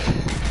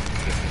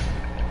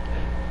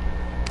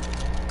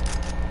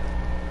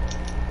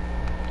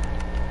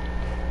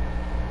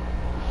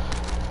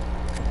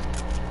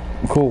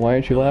 Cool, why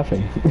aren't you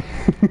laughing? You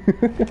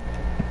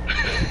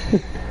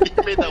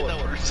made that one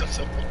worse.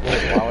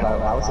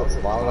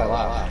 Why would I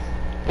laugh?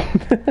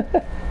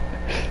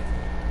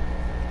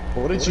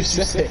 What did you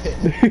say?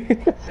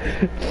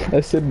 I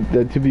said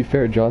that to be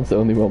fair, John's the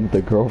only one with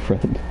a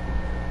girlfriend.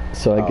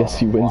 So I guess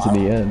he wins in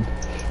the end.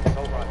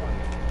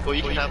 Well,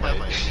 you can have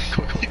my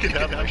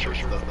short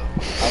stuff.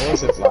 I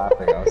wasn't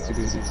laughing, I was too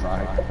busy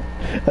crying.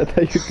 I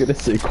thought you were gonna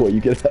say, cool,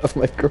 you get out of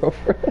my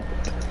girlfriend.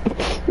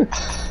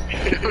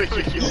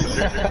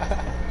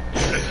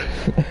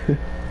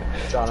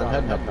 John, I'm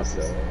heading up this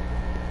though.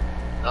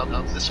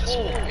 This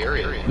whole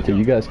area. Okay,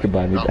 you guys can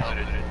buy me back.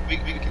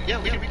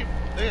 Yeah, we can.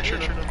 Oh, yeah, sure. I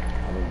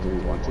mean, do we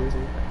want to?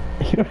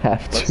 You don't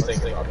have Let's to.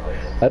 think about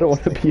this. I don't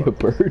want to be a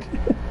bird.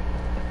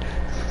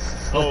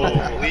 Oh,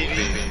 believe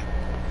me.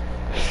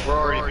 We're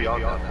already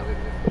beyond that.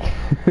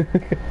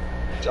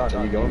 John,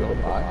 are you going to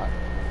buy?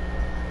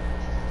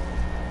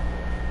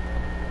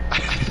 I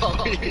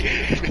thought we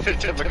made a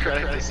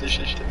democratic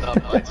decision to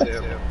not buy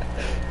Sam.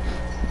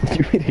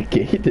 You made a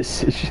gay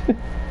decision.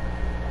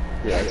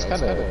 Yeah, it's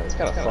kind of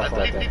fucked up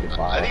that you can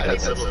buy. I think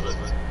that's it.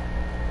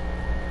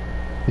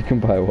 You can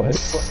buy what?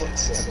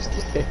 Sam's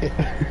gay.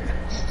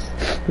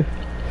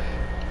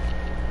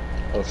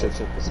 Oh shit,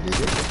 was it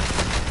easy?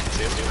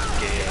 Sam's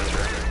gay ass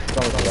right.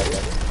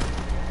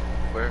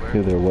 Where?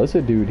 Yeah, there was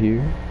a dude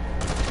here.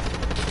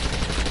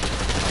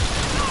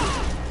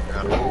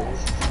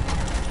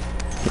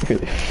 You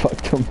really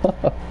fucked him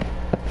up.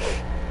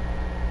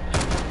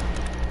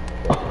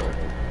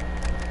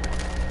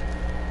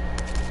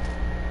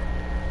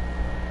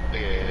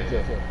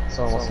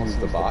 Someone wants to use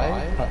the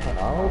buy?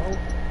 No?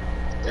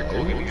 You're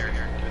cool, give me your, give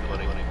me the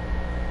money.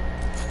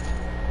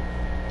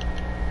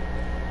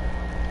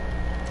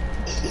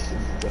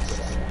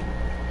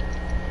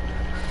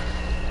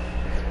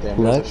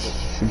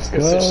 Let's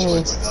go.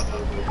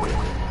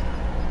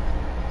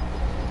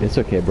 It's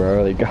okay, bro. I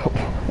already got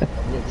one.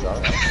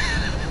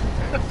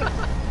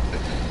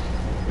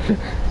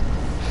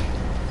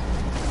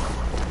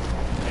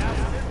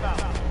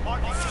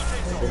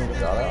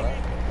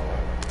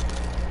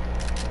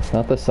 It's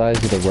not the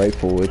size of the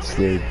rifle, it's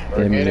the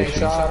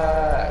ammunition.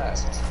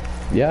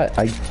 Yeah,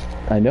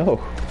 I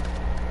know.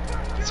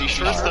 See,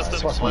 sure stuff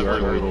that's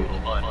clever,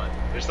 but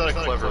there's not a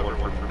clever one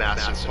for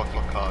massive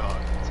fucking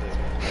cock.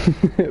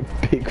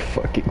 Big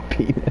fucking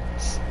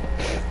penis.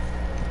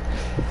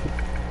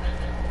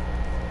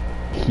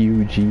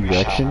 Huge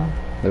erection?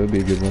 That would be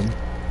a good one.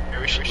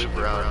 Maybe we should loop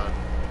around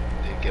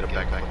and get a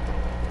backpack.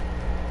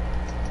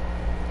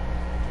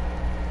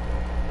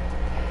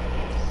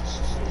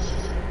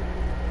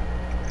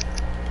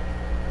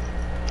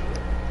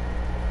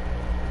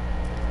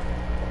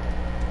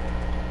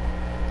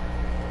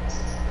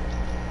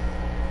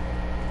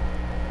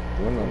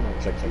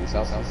 Check these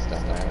houses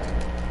down there.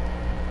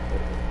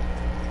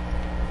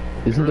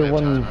 Isn't there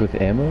one with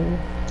ammo?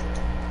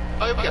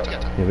 Oh, yeah, we got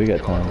time. Yeah, we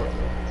got time.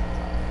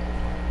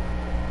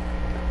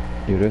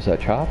 Dude, there's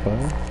that chopper.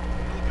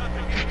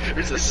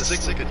 There's a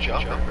 6-second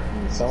chopper.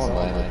 Someone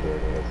landed there.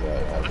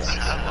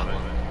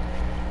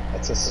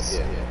 That's a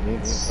yeah. It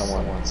needs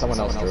someone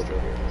else drove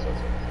it here.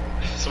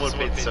 Someone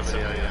paid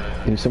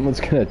 79. Dude,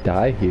 someone's gonna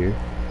die here.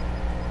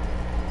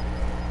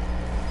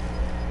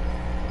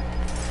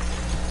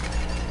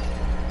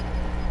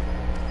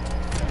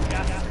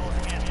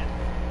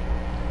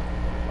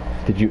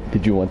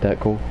 Did you want that,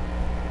 Cole?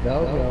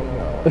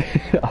 No.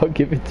 I'll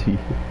give it to you.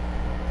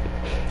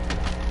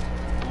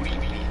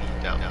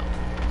 Down.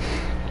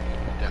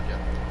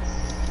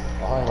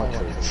 Oh, I like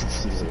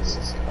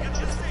Jesus.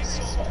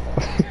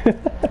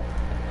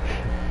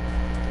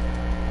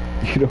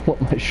 You don't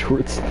want my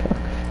short stuff?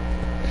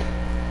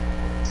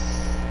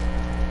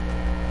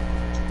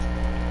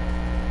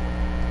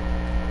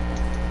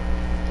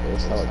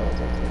 That's how it goes.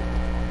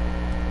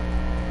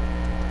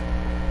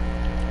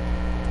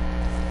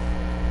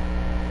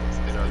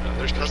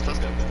 There's custom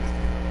stuff.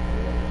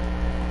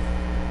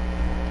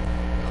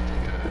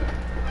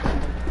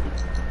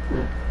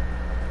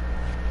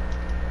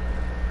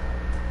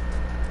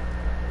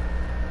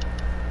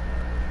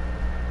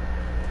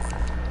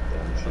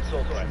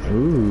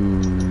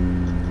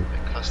 Ooh.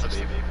 Custom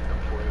baby.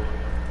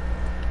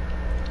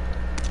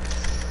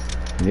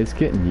 It's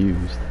getting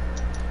used.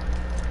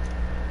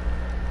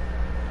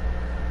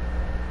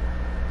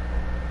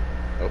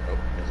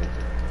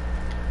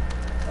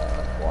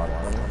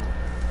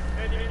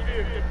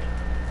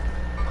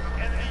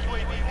 Enemy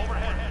UAV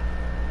overhead.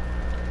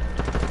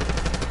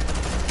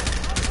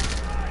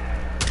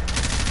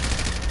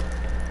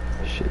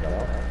 Shit.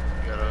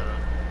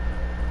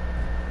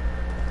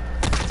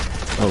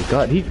 Oh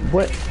god,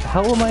 what?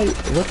 How am I?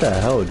 What the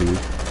hell, dude?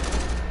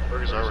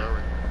 Where's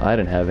armor? I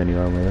didn't have any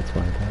armor, that's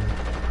why I died.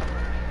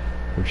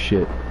 Oh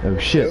shit. Oh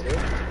shit.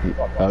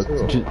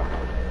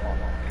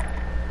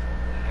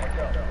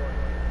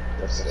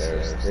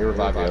 Upstairs. They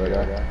revived the other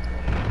guy.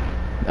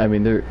 I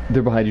mean,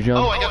 they're behind you, John.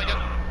 Oh, I got it.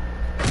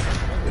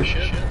 Oh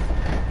shit.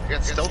 I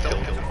got stealth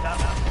killed.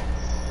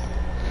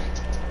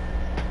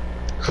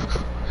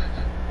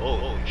 Oh,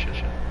 holy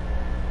shit.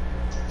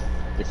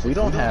 If we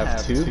don't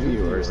have 2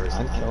 viewers,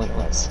 I'm killing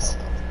myself.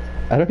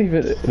 I don't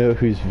even know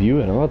who's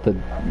viewing. I'm about to.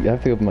 I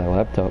have to open my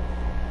laptop.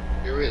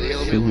 You're really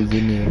See who's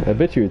in there. I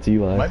bet you it's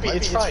Eli.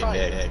 It's probably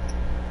Nick.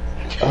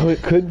 Oh,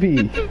 it could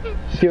be.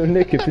 Yo,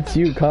 Nick, if it's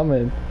you,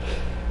 comment.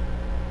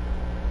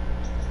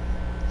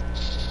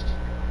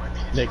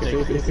 Nick,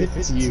 if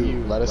it's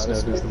you, let us know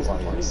who's the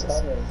funniest.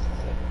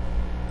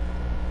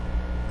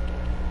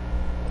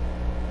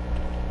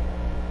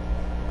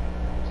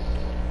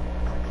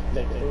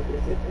 Nick,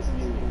 if it's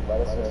you,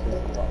 let us know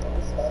who's the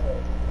funniest.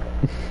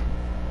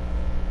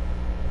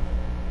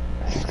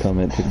 I just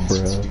commented,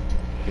 bro.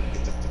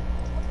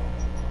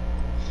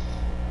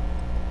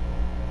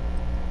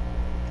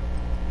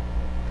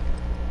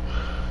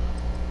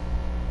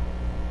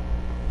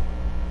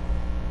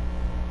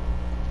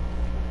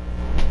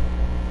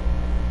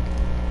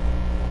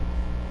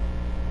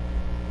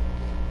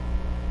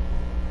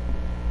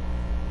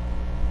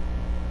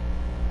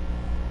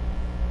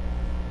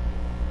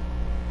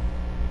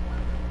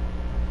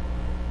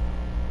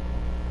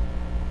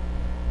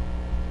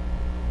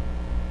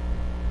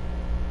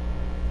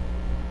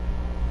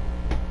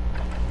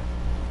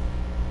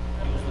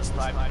 Use this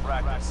time to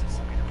practice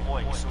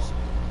deploying soon.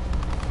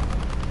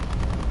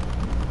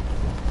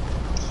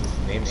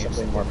 Name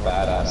something more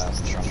badass than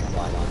Trump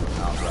flying on the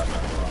mountain right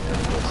now.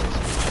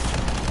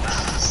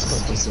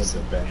 Something so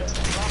bad.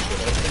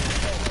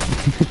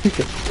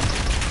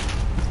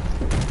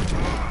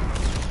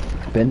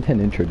 Ben 10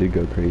 intro did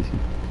go crazy.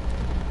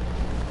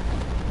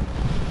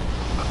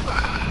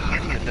 I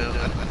don't even know. I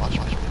don't watch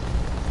much.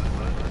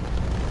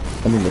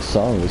 I mean, the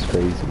song was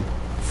crazy.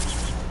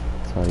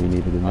 That's all you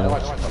needed to know.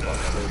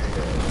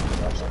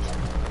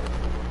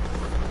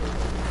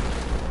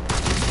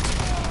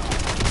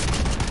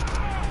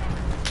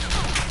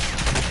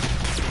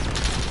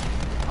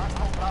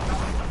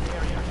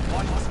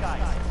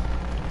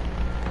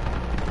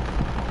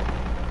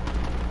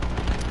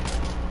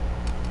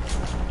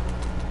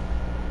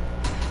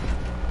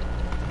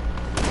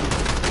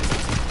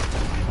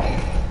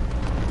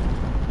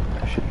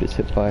 I should just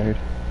hit fired.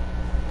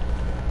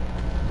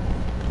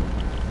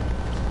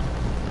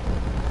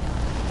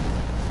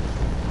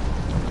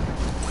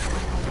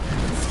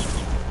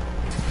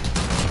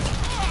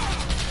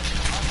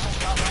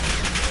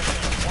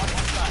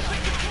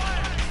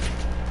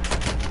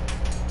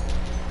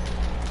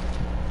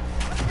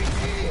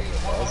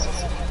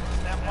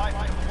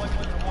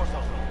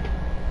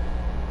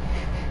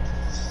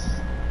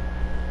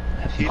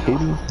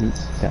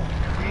 Yeah.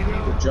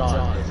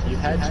 John, if you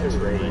had to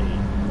rate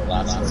The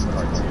Last of Us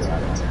Part 2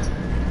 out of 10.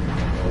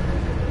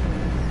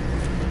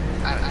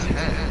 Out of 10.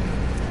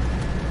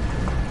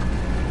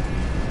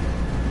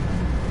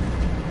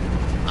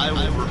 I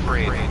will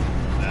refrain.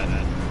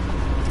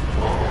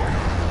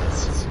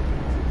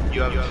 You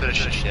haven't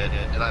finished it yet,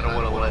 and I don't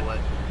want to let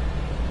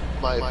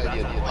my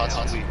opinion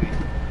possibly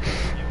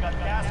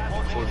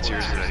influence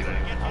yours in any way.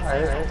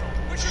 Alright.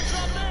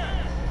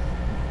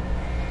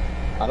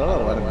 I don't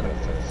know when I'm gonna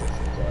finish it.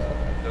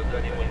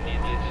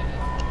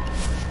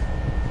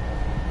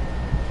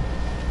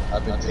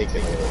 I've been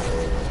taking it.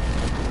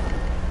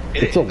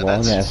 It's a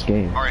long ass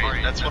game.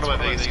 Alright, that's one of my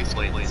biggest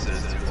complaints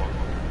is too long.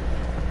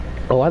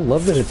 Oh, I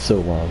love that it's so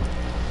long.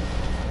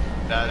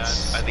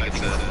 That's, I think it's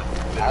a...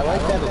 I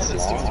like that it's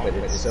long, but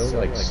it's so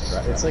like,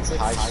 it's like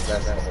high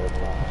stress the whole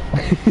time.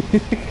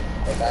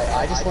 Like,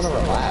 I just want to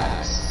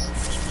relax.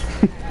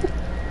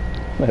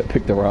 I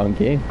picked the wrong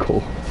game.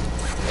 Cool.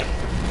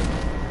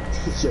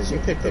 Yeah, you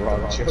picked the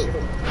wrong joke.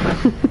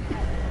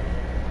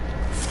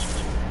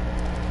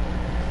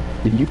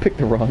 You picked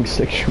the wrong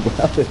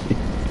sexuality.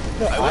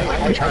 No,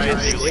 I tried to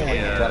understand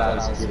like what I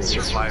was getting.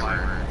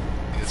 Survivor.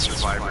 It's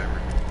Survivor.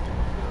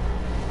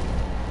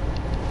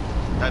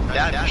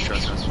 That is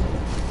stressful.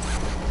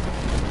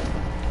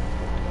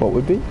 What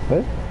would be?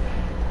 What?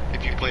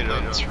 If you played it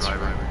on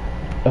Survivor.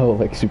 Oh,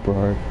 like super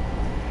hard.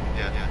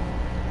 Yeah.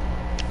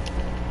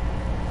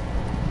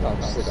 I'm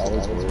just like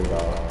always worried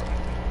about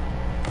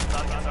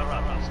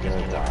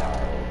gonna die.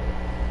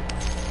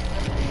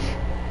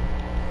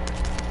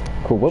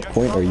 Cool, what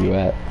point are you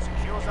at?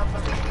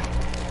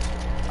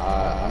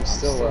 I'm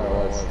still where I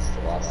was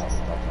the last time.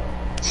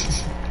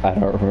 I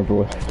don't remember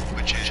what.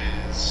 Which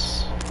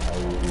is...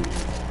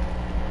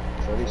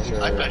 I'm pretty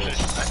sure I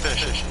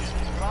finished it.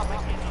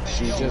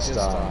 she just,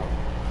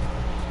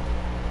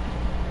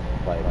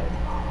 like,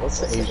 what's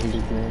the Asian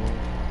dude's name?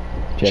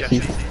 Jesse?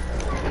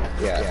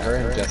 Yeah, her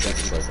and Jesse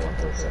just like went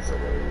their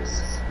separate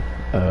ways.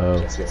 Oh.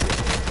 Jesse has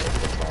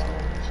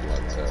she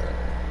likes her.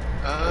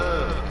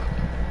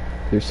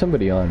 There's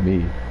somebody on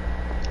me.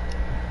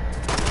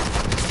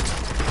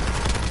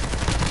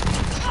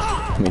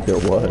 I mean, there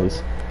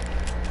was.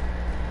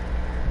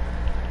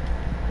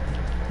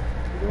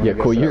 Yeah,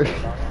 cool, you're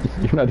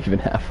not even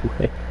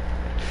halfway.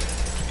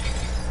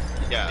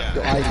 Yeah.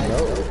 I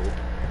know.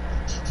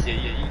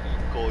 Yeah,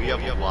 Cole, you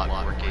have a lot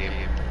more game.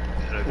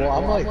 Well,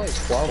 I'm like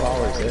 12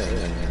 hours in,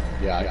 and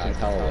yeah, I can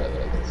tell that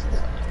like, it's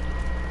not.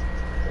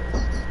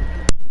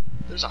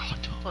 There's a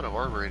ton of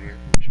armor in here.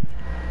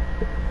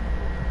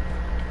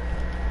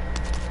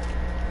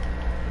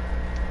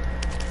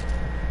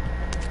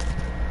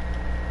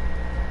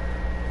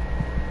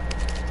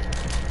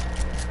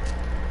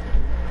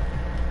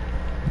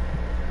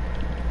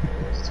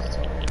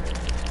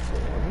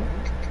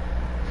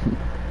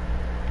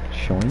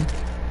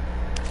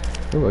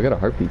 Oh, I got a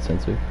heartbeat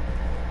sensor.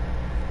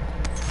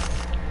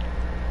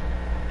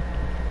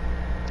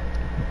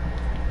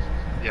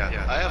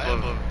 Yeah, I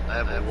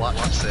have a lot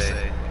to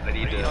say. I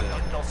need to.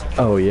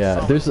 Oh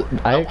yeah, there's.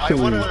 I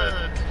actually.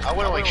 I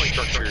wanna like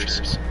structure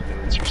some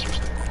notes or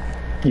something.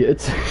 Yeah,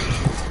 it's.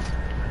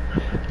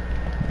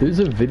 There's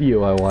a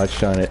video I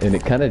watched on it, and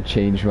it kind of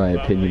changed my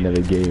opinion of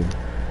the game,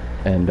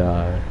 and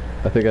I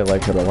think I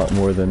liked it a lot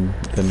more than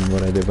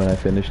what I did when I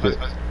finished it.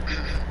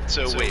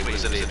 So wait,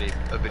 was it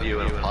a video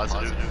in a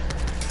positive?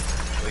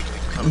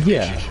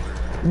 Yeah,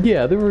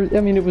 yeah. There were.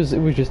 I mean, it was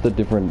just a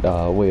different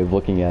way of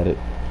looking at it,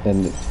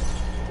 and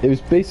it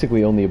was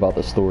basically only about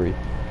the story.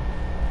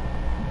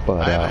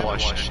 But I haven't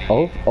watched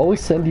I'll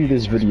send you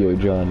this video,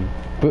 John.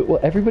 But well,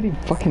 everybody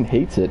fucking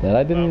hates it, and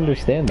I didn't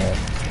understand that.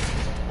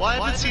 Well, I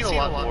haven't seen a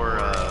lot more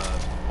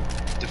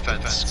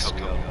defense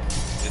coming up in the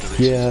recent.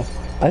 Yeah,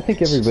 I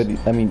think everybody.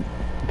 I mean,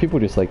 people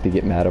just like to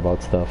get mad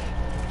about stuff.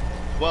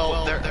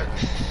 Well,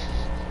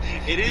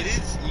 it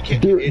is. You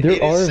can't.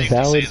 There are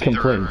valid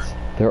complaints.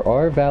 There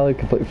are valid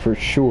complaints for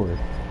sure,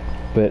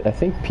 but I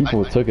think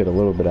people took it a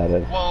little bit out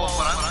of it. Well,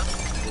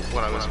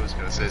 what I was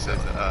going to say is that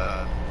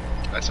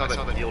I saw that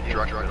Neil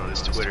Druckmann on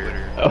his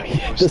Twitter. Oh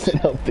yeah, it doesn't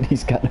help that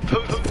he's got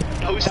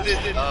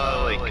posted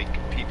like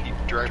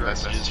direct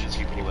messages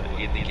from people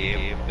in the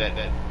game that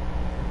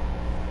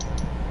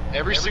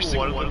every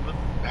single one of them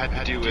had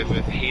to do with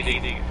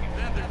hating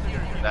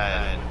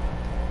that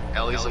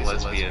Ellie's a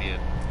lesbian,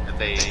 and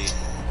they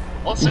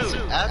also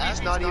Abby's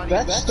not even.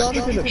 That's not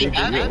even a big deal.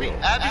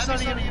 Abby's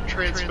not even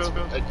trans.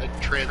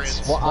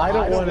 Well, I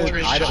don't want to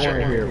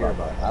hear about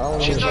that. I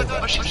don't.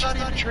 She's not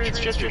even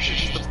transgender.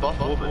 She's just a buff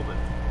woman.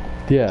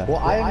 Yeah. Well,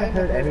 I haven't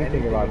heard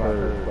anything about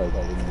her.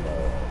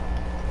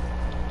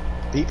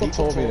 People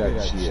told me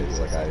that she is.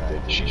 Like I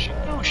did.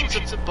 No,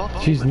 she's a buff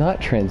woman. She's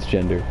not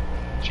transgender.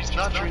 She's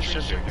not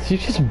transgender.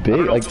 She's just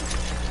big. Like.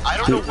 I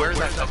don't know where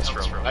that comes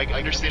from. I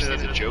understand it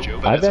as a joke,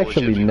 but I've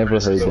actually never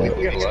heard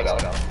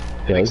that.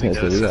 Yeah, I was gonna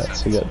say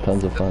we got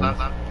tons of fun.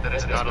 That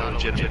is not a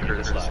legitimate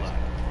criticism.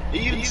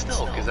 Even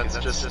still, because that's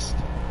just.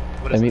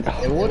 I mean,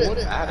 it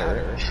wouldn't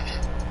matter.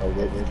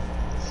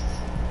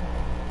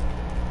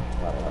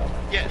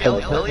 Yeah,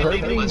 Ellie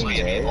being a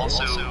lesbian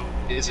also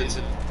isn't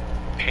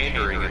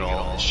pandering at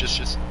all. It's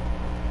just.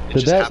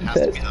 But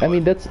I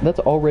mean, that's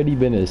already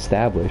been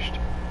established.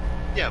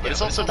 Yeah, but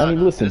it's also. I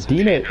mean, listen,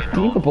 Dina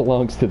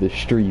belongs to the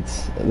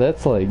streets.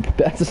 That's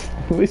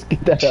let's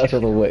get that out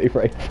of the way,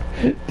 right?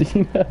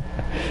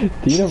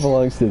 Dina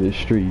belongs to the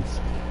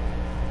streets.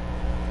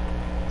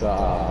 The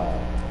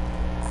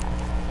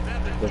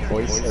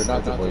voice, or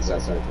not the voice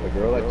actor, the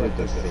girl that did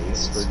the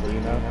face for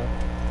Dina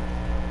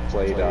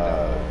played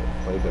the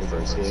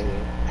first game.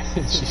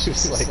 She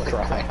was like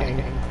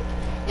crying.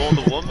 Well,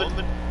 the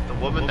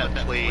woman that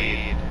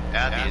played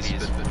Abby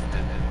has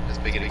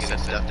been getting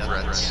sent death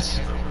threats.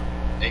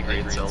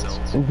 Angry incels.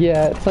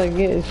 Yeah, it's like,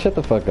 shut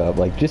the fuck up.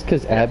 Like, just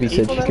because Abby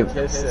said she could.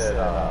 Her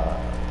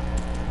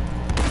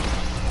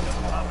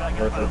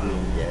for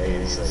being gay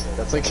is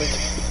like,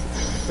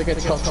 that's like a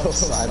telltale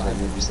sign that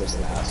you're just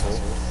an asshole.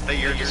 That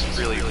you're just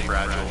really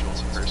fragile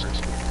as a person.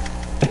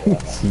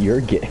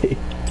 You're gay.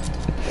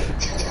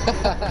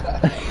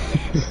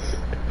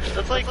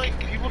 That's like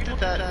people did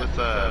that with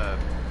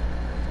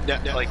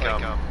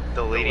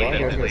the lady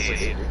that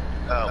played.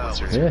 What's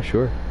her name? Yeah,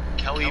 sure.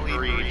 Kelly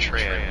Marie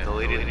Tran, the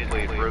lady that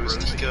played Rose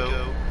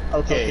Tico.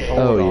 Okay.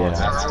 Oh yeah.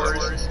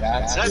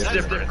 That's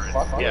different.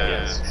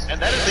 Yeah.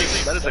 And that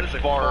is a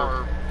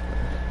far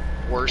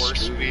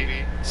worse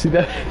movie. See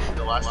that?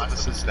 The Last of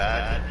Us is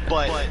bad,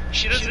 but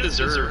she doesn't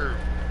deserve.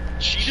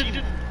 She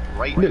didn't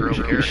write her own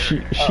character.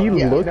 She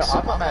looks.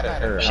 I'm not mad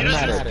at her. She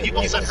doesn't.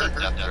 People send her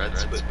death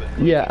threats, but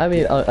Yeah, I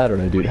mean, I don't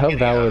know, dude. How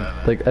valid?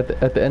 Like at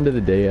the end of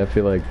the day, I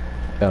feel like.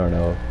 I don't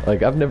know.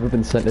 Like, I've never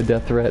been sent a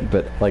death threat,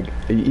 but, like,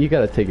 you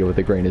gotta take it with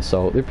a grain of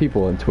salt. There are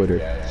people on Twitter.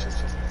 Yeah, it's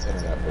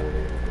internet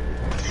bullying.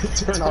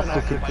 Turn off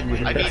the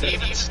computer. I mean,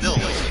 even still,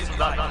 like, it's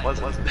not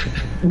pleasant.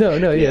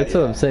 No, yeah, that's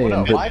what I'm saying.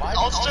 Well, but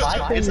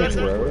my thing with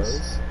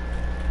Rose,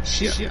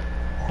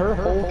 her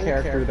whole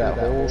character, that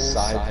whole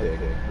side thing,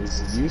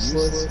 was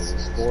useless, it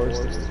was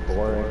forced, it was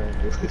boring,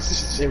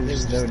 there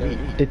was just no need.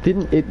 It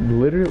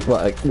literally,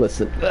 like,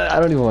 listen, I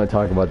don't even want to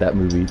talk about that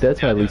movie.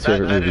 That's my least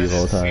favorite movie of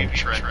all time.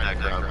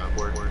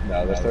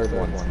 No, the third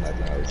one's not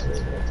my least favorite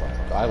of all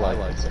time. I like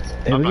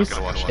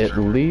it. At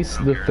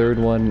least the third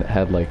one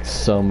had, like,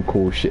 some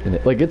cool shit in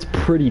it. Like, it's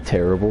pretty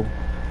terrible.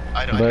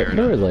 But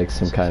there was, like,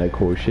 some kind of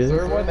cool shit. The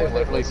third one, they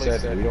literally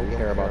said, we don't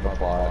care about the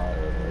plot.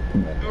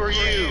 Who are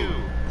you?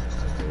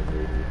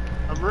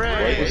 I'm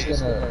Ray.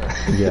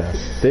 Yeah,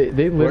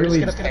 they literally.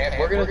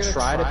 We're gonna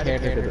try to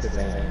pander to the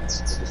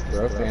fans. Just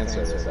throw fan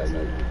service at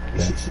you.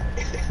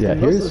 Yeah,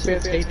 Most of the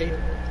fans hate it.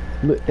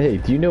 Hey,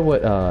 do you know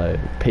what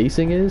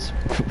pacing is?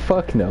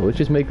 Fuck no. Let's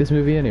just make this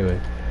movie anyway.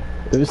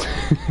 It was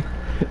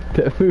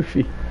that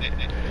movie.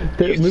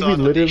 That movie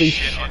literally.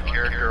 Shit on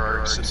character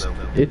arcs in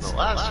the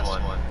last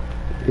one.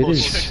 It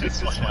is.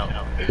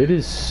 It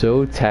is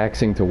so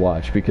taxing to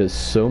watch because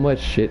so much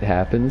shit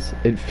happens.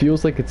 It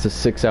feels like it's a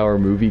 6-hour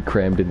movie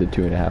crammed into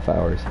 2.5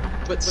 hours.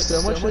 But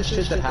so much of the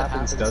shit that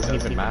happens doesn't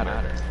even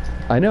matter.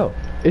 I know.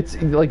 It's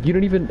like you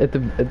don't even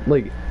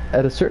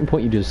at a certain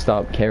point you just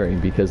stop caring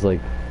because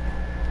like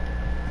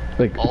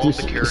All there's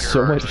the character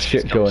so much arcs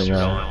shit just going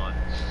comes on.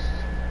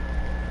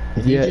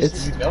 Yeah,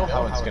 it's you know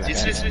how it's gonna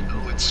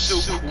end. It's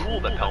so cool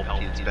that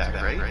Palpatine's back,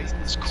 right?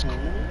 It's cool.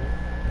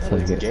 it's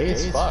like Gay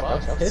as fuck.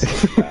 I'm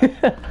pissed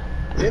at that.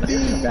 Him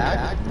being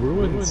back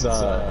ruins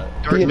the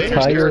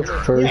entire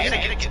first.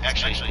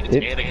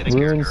 It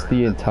ruins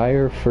the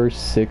entire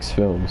first 6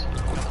 films.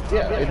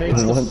 Yeah, it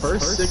makes the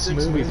first 6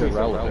 movies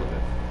irrelevant.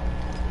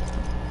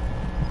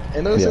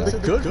 And those are the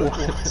good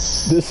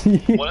ones.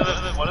 one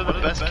of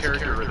the best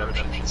character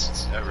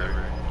redemptions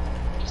ever.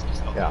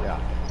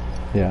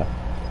 Yeah.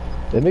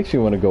 It makes me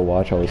want to go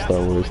watch all the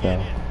Star Wars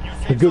now.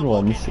 The good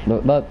ones. No,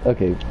 not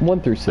okay.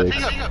 1 through 6. I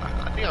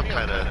think I'm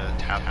kind of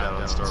tapped out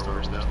on Star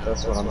Wars now.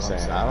 That's what I'm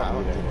saying. I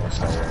don't need any more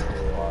Star Wars for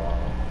a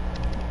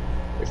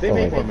while. If they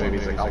make more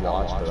movies, like, I'll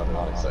watch, but I'm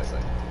not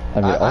excited.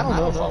 I mean, I don't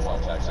know if I'll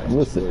watch actually.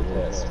 Listen,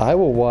 I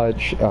will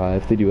watch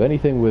if they do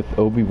anything with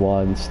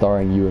Obi-Wan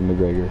starring Ewan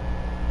McGregor.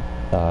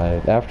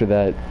 After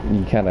that,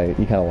 you kind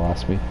of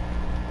lost me.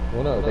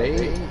 Well, no,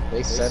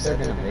 they said they're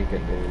gonna make a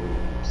new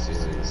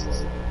series.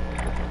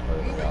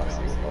 Like,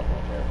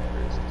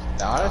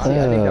 now, honestly,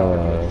 I think that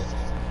would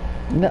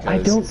be. No, I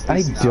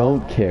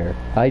don't care.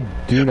 I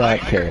do not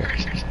care.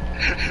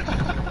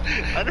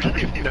 I don't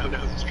even know if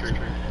this is true,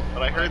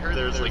 but I heard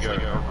there's like a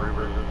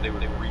rumor that they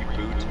would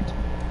reboot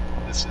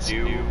this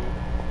new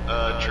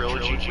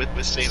trilogy with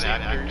the same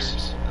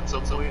actors at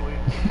some point.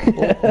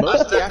 Well,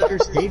 most of the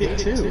actors hate it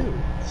too.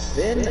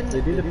 Finn,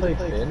 the dude that played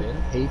Finn,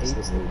 hates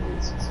this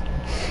movie.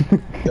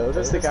 So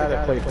does the guy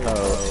that played Poe,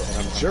 and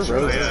I'm sure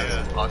Rose.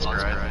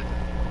 Oscar.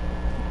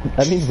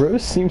 I mean,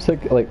 Rose seems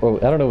like well,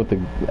 I don't know what the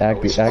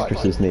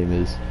actress's name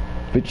is,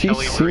 but she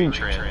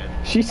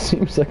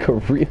seems like a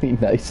really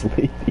nice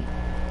lady.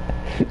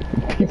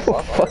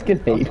 People fucking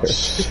hate her.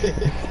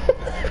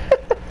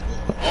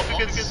 All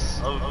because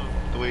of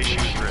the way she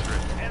was written.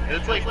 And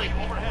it's like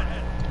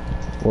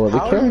well, the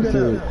how are you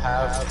character. gonna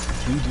have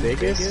the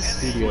biggest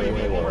studio in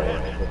the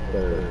world with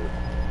the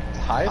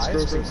highest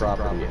grossing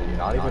property and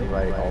not even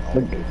write all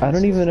Like, I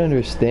don't even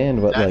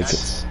understand what like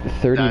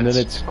 30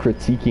 minutes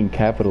critiquing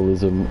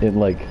capitalism in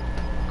like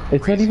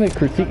it's not even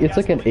critique, it's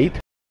like an ape.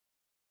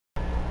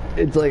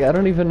 It's like I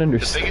don't even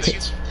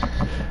understand.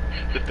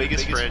 The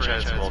biggest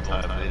franchise of all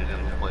time they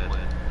didn't plan.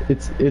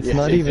 It's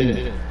not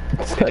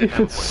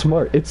even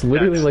smart. It's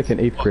literally like an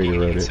 8th grader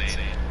wrote it.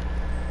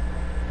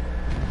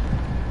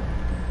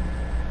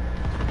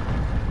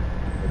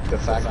 The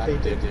fact that they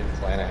didn't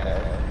plan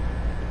ahead.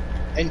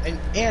 And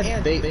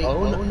they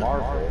own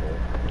Marvel,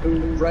 who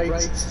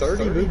writes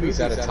 30 movies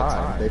at a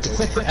time. They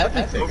plan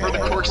everything over the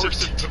course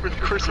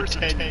of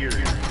 10 years.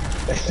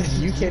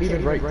 You can't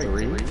even write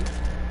 3?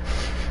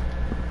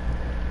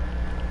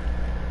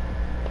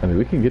 I mean,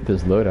 we can get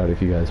this loadout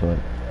if you guys want.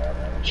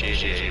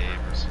 J.J.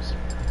 Abrams.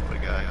 What a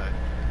guy.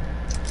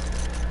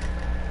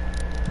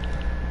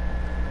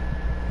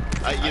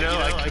 I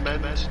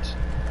commend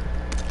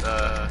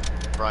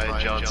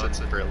Ryan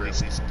Johnson for at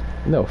least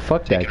No,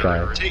 fuck that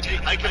guy.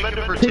 I commend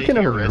him for Taking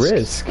a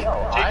risk.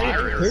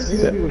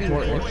 His movie was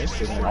more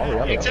interesting than all the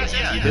other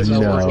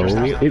ones.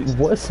 No, it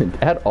wasn't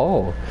at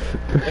all.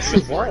 Yes,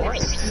 it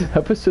was.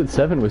 Episode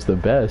 7 was the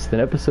best,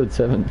 and Episode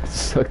 7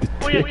 sucked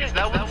Oh yeah,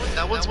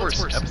 that one's more.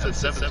 Episode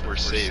 7 is more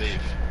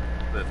safe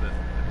than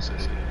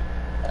Episode 8.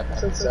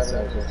 Episode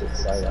 7 was just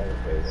exciting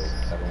because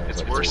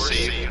it's more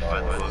safe to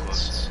find the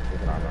books.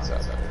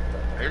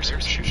 I hear some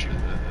shooting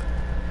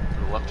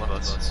to the left of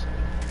us.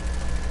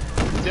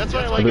 See, that's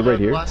what I like about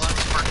here? last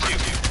part 2.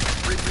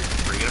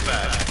 Bringing it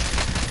back.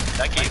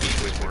 That game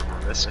is way more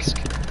of a risk.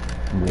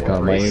 Oh my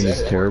god, my aim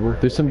is terrible.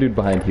 There's some dude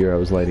behind here I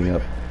was lighting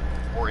up.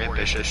 More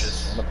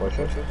ambitious. I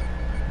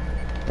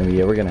mean,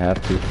 yeah, we're gonna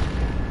have to.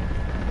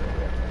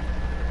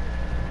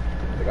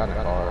 They got in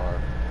a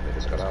car. They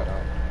just got out.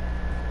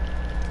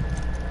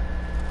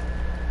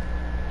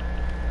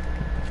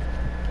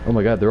 Oh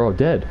my god, they're all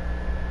dead.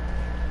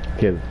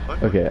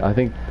 Okay, I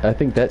think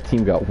that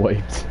team got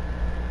wiped.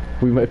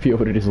 We might be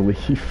able to just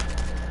leave.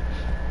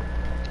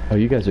 Oh,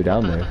 you guys are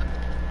down there.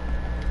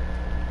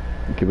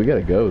 Okay, we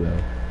gotta go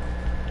though.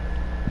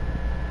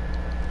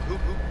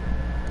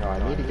 No,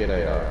 I need to get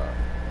a.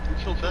 Who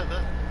killed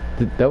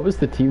that? That was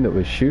the team that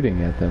was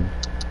shooting at them.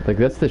 Like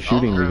that's the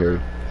shooting we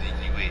heard.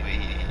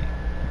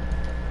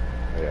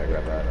 Oh, yeah, I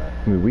got that.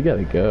 I mean, we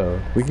gotta go.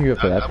 We can go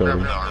for that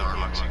building.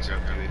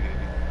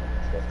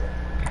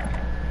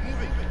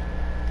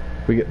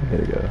 We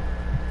gotta go.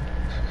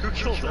 Who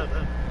killed that?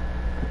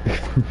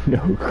 No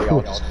They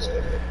all clue. just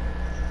quit.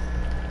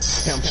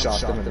 Sam shot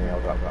them and they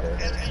all got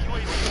pissed.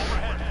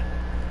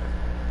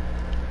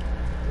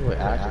 What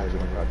actually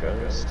doing about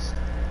ghosts?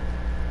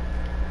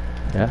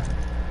 Yeah,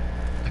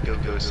 I go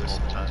ghosts all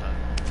the time.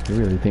 he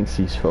really thinks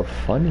he's so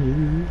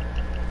funny.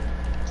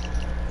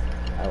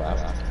 I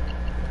laughed.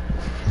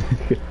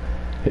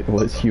 It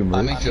was humor.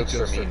 I make jokes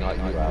for me, not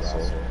you,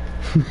 asshole.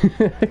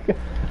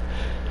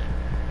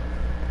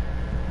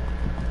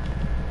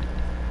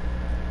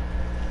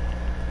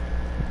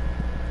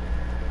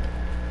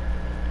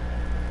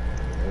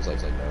 There's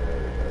like no way.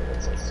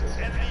 That's like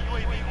Enemy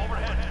UAV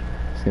overhead.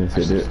 I was gonna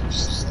say, dude.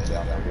 just lay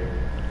down here.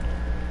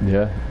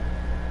 Yeah.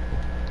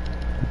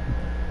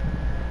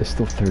 There's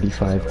still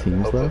 35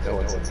 teams Hopefully left. no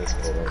one's in this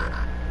building.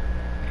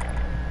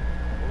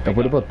 And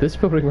what about this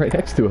building right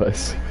next to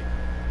us?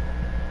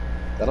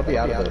 That'll be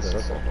out of the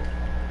circle.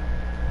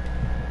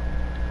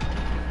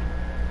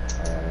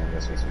 I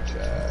guess we should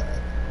check.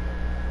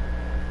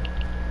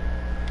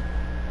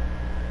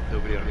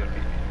 Nobody on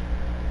feet.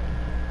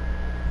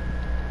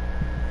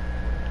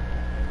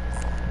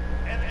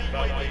 Enemy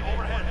UAV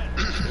overhead.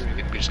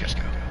 We just gotta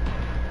go.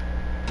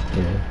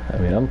 Yeah, I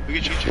mean, We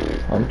get you.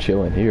 I'm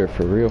chilling here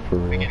for real, for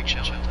We real. getting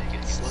chill. Take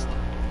it slow.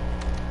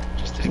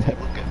 Just take a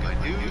look at my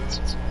dudes.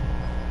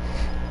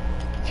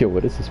 Yo,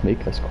 what does this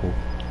make us cool?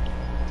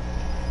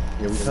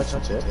 Yeah, we touch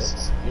on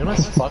tips. You know,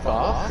 fuck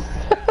off.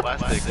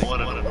 Plastic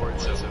won an award,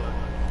 so.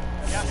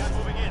 Gas is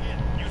moving in.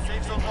 New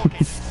safe zone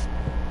located.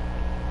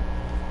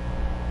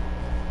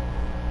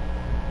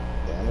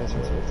 Damn, that's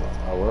really far.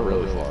 Oh, we're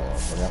really far.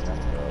 We're gonna have to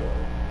go.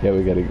 Yeah,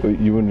 we gotta.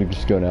 You want to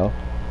just go now?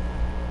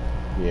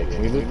 Yeah,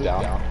 can we loop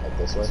down like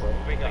this way?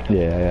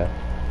 Yeah.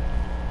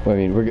 Well, I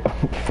mean, we're.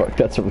 Fuck,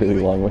 that's a really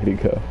long way to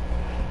go.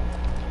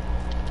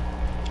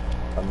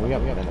 We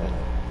got a minute.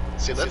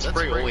 See, that's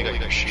spray only got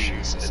your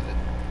shoes. And,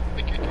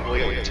 like, you only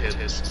got your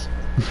tips.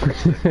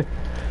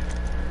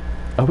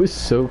 I was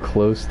so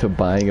close to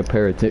buying a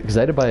pair of because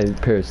I had to buy a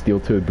pair of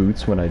steel-toed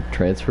boots when I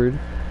transferred.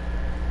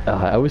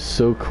 I was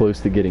so close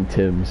to getting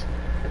Tim's.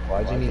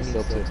 Why'd you need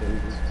steel-toed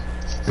boots?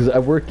 Because I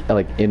work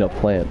like in a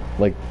plant,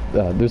 like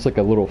there's like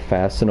a little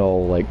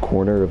Fastenal like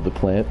corner of the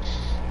plant,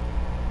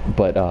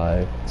 but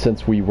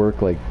since we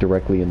work like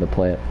directly in the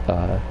plant,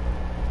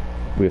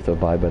 we have to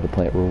abide by the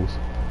plant rules,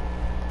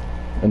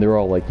 and they're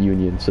all like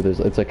union, so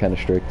it's like kind of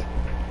strict.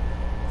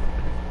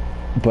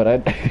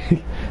 But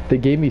they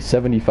gave me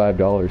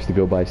 $75 to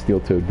go buy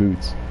steel-toed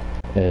boots,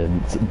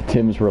 and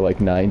Tim's were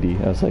like 90.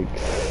 I was like,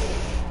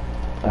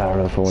 I don't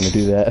know if I want to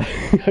do that.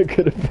 I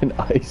could have been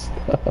iced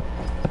up.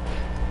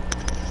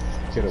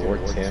 Could have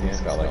worked Tim's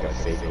got like a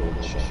fake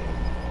old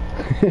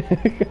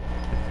chain.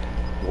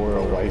 Wore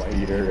a white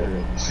beater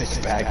and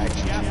like baggy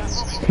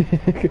jeans.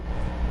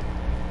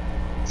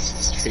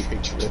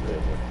 Straight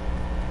dripping.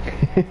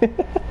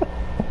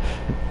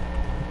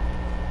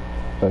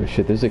 Oh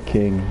shit, there's a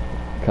king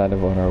kind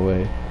of on our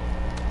way.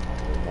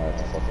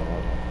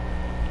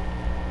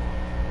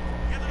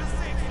 Get to the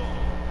safe zone.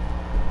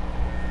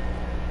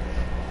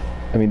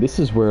 I mean, this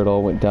is where it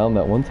all went down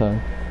that one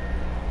time.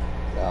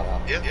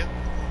 Yeah. Yeah.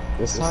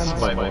 This time This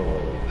is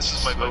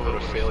my moment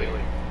of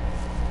failure.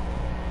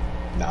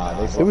 Nah,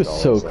 they It was fucked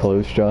all so us up.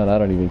 close, John, I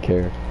don't even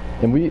care.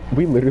 And we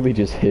literally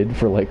just hid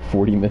for like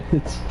 40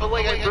 minutes. But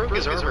like, I broke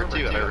his armor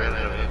too, and I ran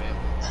out of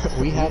ammo.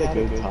 We had a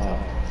good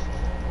time.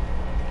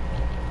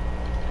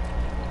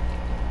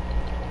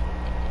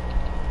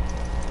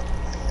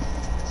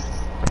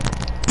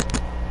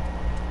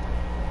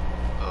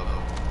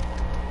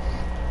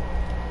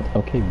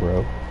 Okay,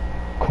 bro.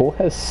 Cole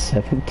has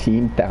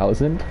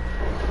 17,000?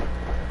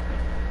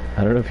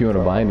 I don't know if you want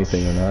to buy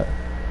anything or not.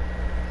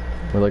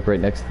 We're like right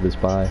next to this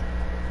buy.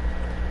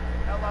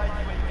 Allied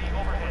UAV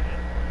overhead.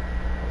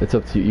 It's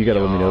up to you. You gotta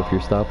let me know if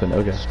you're stopping.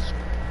 Okay.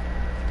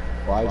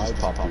 Well, I just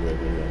popped UAV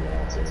and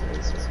now it's in the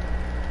basement.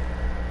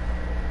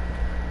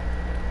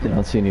 I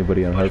don't see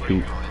anybody on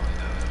Heartbeat.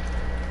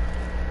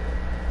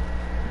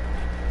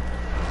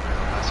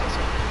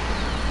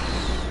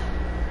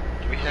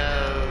 Do we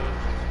have...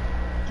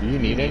 Do you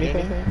need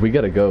anything? We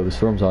gotta go. The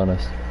storm's on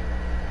us.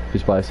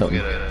 Just buy We'll something.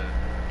 get a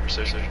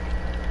precision.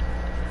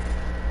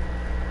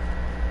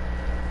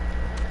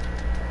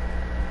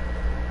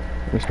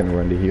 We're just gonna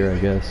run to here, I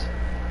guess.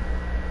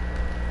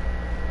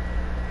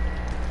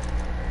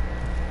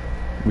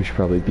 We should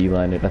probably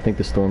beeline it. I think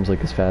the storm's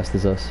like as fast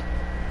as us.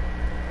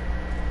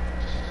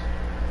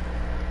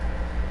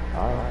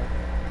 Alright.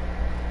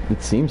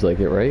 It seems like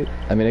it, right?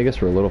 I mean, I guess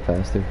we're a little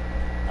faster.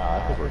 I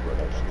think we're good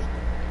actually.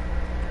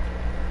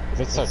 If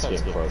it starts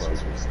getting close, we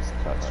can just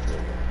cut straight.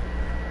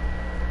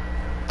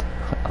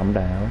 I'm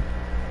down.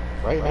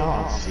 Right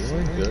now, I'm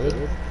feeling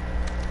good.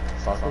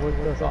 Fucking with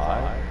the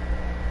vibe.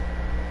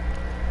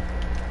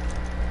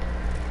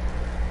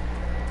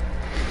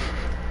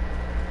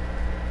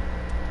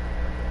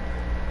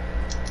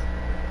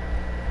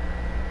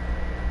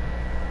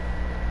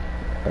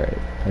 Alright.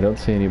 I don't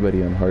see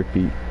anybody on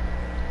Heartbeat.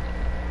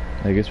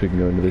 I guess we can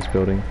go into this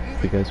building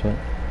if you guys want.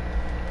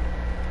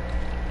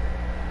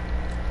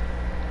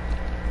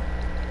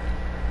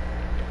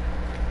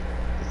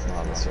 It's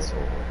not a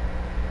circle.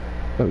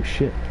 Oh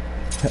shit.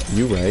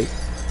 You right.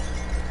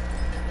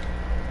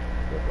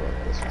 We'll go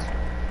like this one.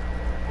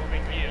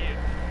 Moving here.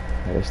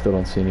 I still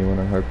don't see anyone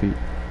on Heartbeat.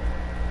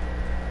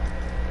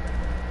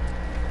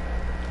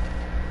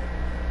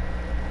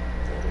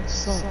 Building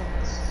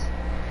sucks.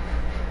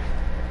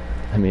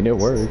 I mean, it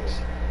works.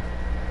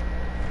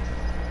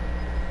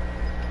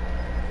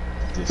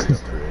 Disco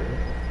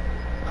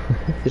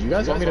creative. Do you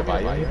guys want me to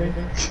buy you anything?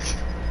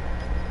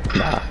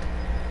 Nah,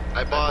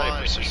 I bought a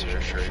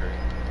precision shirt.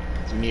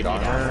 Do you need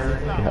armor?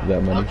 you have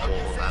that money. I'm full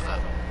of that.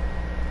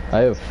 I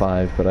have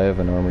 5, but I have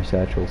an armor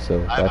satchel,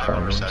 so I have that's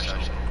armor fine. satchel.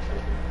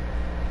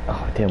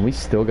 Oh damn, we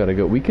still gotta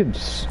go. We could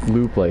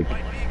loop like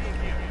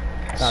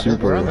Nah,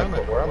 super. we're on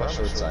the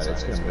short side.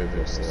 It's gonna move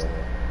real slow.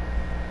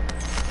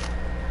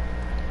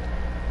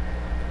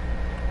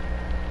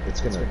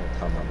 It's gonna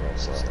come on real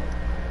slow.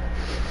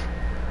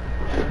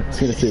 I was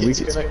gonna say we It's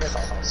could. gonna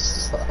come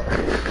slow.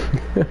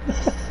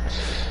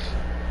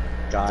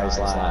 Guys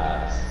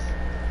laugh.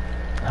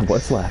 I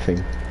was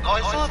laughing. Oh,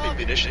 I still have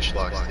ammunition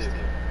blocks too.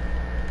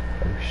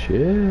 Oh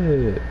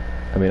shit.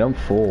 I mean, I'm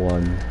full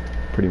on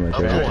pretty much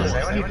Okay. everything. Does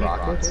anyone need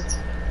rockets?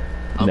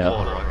 I'm No.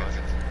 full of rockets.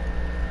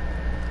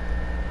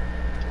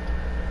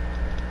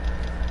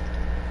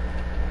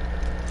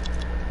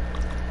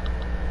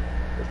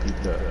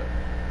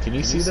 Can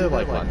you see the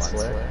lens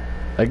flare?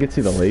 I could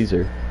see the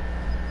laser.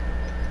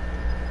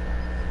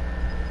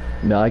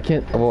 No, I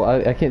can't. Well,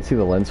 I can't see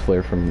the lens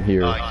flare from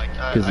here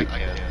because I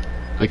can.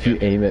 if you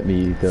aim at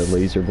me, the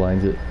laser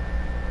blinds it.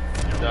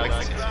 No, I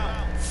can see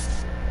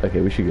it.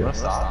 Okay, we should go.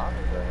 Stop.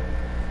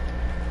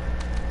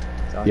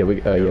 Yeah, we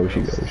should go. We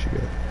should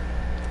go.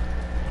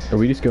 Are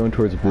we just going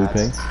towards blue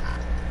ping?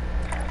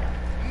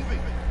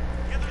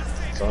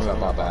 Someone got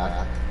my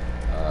back.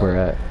 Where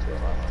at?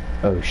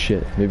 Oh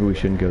shit, maybe we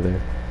shouldn't go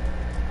there.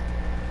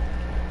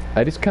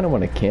 I just kind of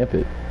want to camp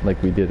it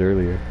like we did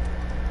earlier.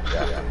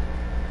 Yeah.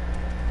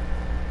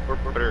 We're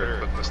better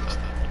equipped this time.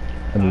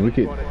 I mean, we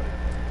could.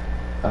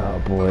 Oh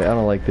boy, I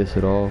don't like this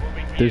at all.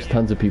 There's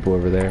tons of people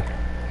over there.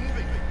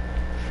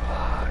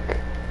 Fuck.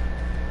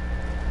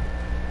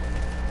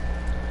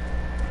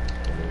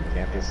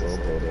 Camp this little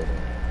building.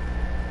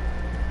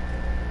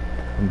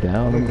 I'm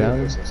down. I'm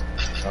down.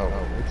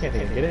 Oh, we can't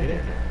even get in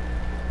here.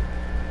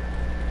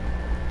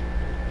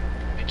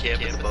 We can't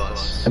get the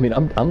bus. I mean,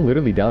 I'm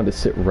literally down to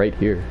sit right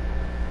here,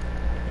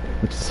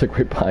 which is like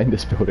right behind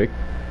this building.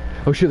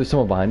 Oh shit, there's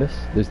someone behind us.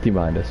 There's a team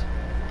behind us.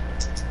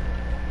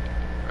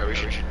 Alright, we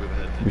should move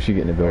ahead. We should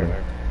get in the building.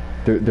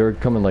 They're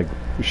coming like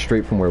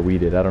straight from where we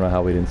did. I don't know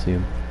how we didn't see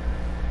them.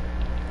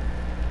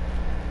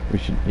 We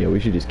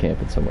should just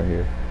camp it somewhere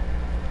here.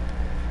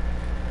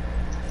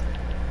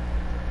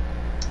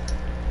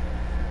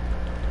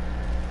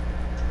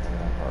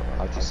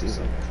 How'd you see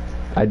them?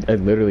 I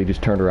literally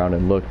just turned around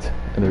and looked,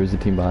 and there was a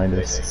team behind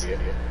us.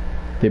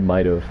 They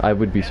might have. I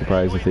would be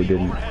surprised if they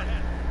didn't.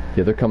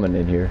 Yeah, they're coming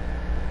in here.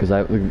 Because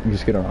you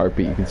just get on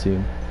heartbeat, you can see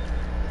them.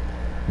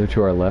 They're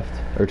to our left,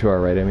 or to our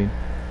right, I mean.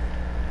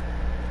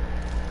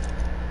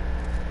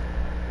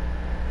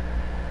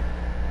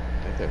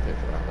 I think they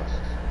picked around us.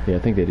 Yeah, I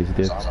think they just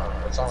did. It's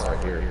on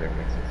right here.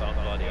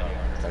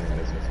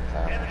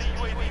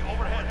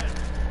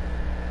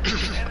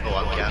 Oh,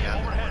 I'm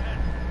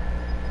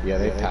capping. Yeah,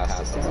 they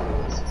passed us.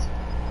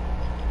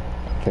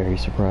 Very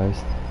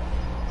surprised.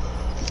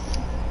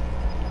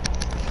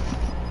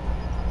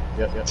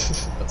 Yep.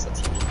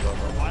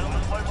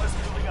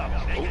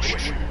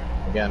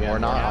 Again, we're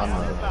not on the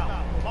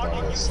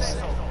other side.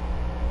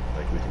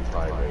 Like, we can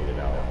probably wait it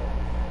out.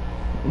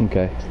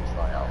 Okay. We can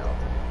try out.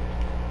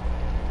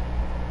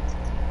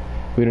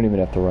 We don't even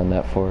have to run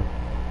that far.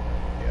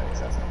 Yeah,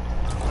 exactly.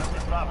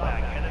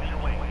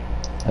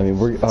 I mean,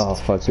 oh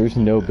fuck, there's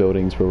no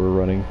buildings where we're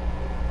running.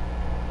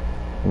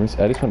 I just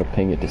want to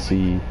ping it to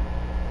see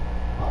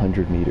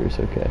 100 meters,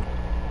 okay.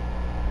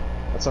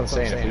 That's what I'm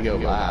saying. If we go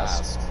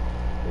last,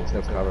 there's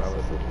no cover for the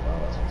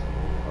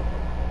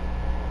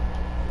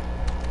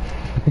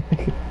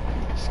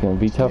It's gonna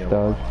be tough,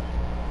 dog.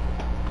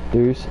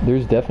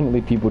 There's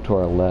definitely people to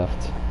our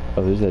left.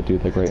 Oh, there's that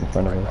dude like right in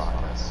front of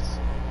us.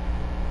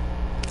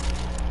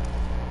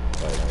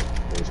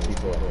 There's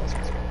people at us.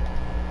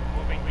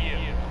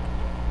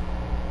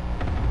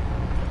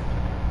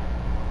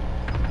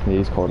 Yeah,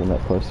 he's caught in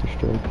that cluster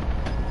strike.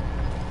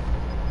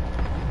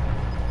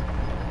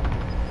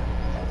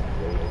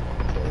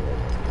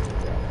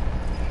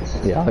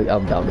 Yeah,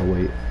 I'm down to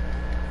wait.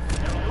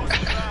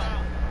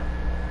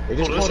 They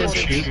just called us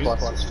shoot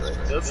cluster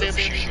strike. Let's say I'm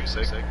shooting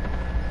sick.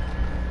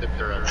 If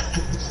they're out.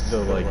 The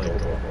like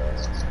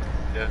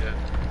Yeah.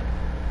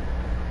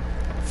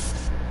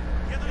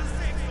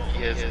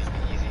 Yes, easy.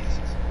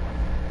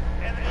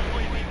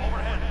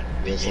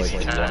 There's like Easy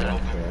one time.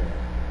 up there.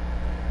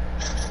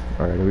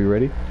 Alright, are we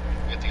ready?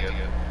 Good to go.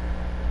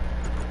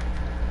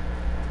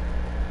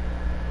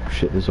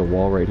 Shit, there's a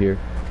wall right here.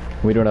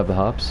 We don't have the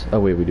hops? Oh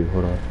wait, we do,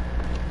 hold on.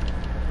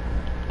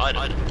 I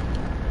know.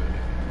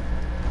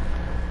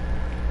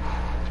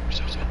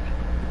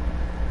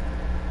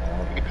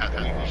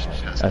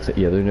 That's it,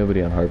 yeah, there's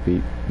nobody on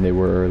heartbeat. And they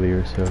were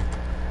earlier, so.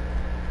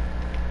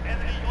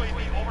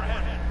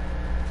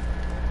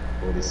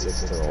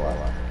 46 to the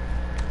left.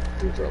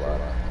 2 to the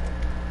left.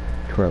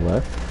 To our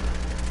left?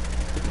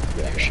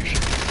 Yeah.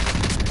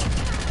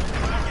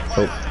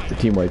 Oh, the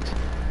team wiped.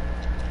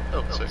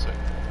 Oh, sick.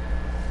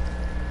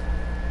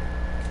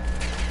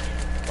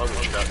 I'll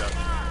go shoot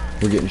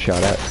out. We're getting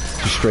shot at.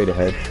 Just straight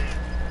ahead.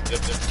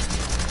 Yep.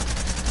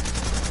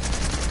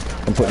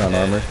 I'm putting on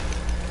armor.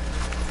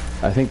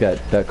 I think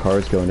that car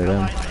is going to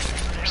them.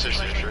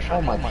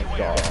 Oh my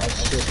god.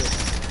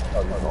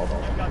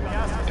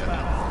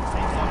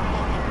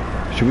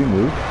 Should we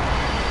move?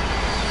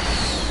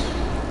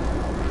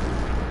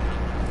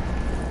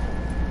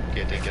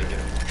 Get it.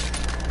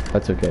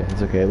 That's okay.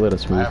 It's okay. Let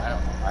us move. I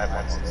have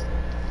one.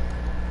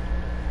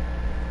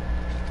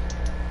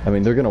 I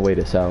mean, they're gonna wait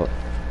us out.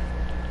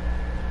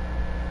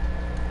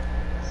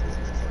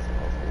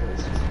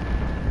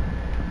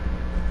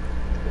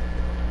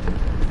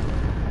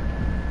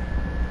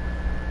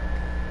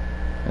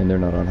 And they're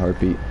not on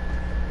heartbeat.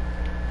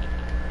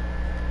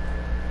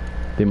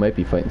 They might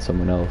be fighting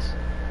someone else.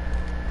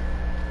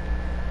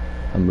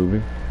 I'm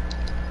moving.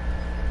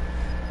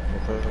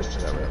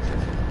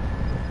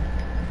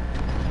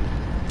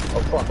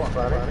 Oh fuck,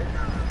 buddy.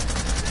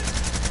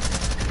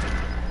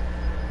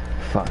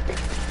 Fuck.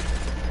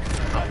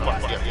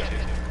 Yeah.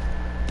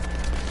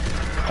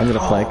 I'm gonna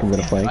flank. I'm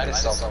gonna flank. I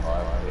just saw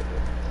someone.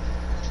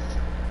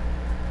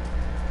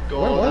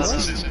 Go What on,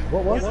 was he?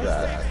 What was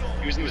that?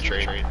 He was in the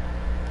train.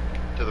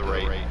 To the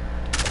right.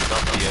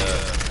 Not the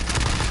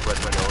red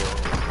window.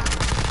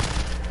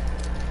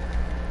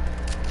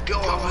 Go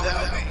on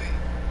without me.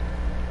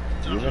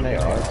 Do you have an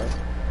AR?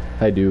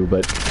 I do,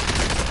 but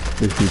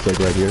this dude's like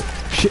right here.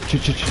 Shit.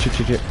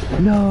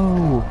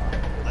 No!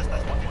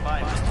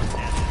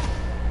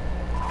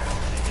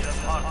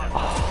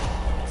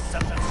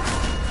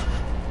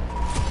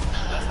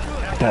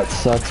 That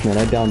sucks, man.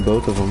 I downed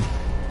both of them.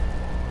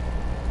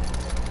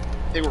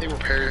 They were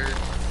prepared.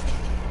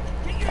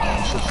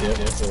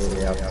 So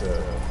we have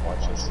to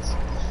watch this.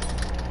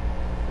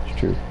 It's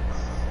true.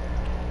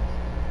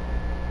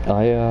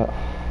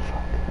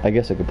 I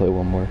guess I could play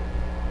one more.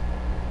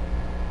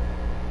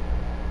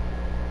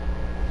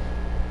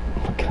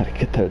 I gotta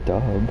get that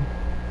dub.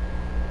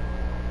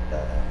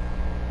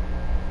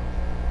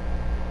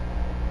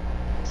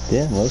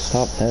 Yeah, most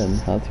top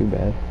 10. Not too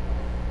bad.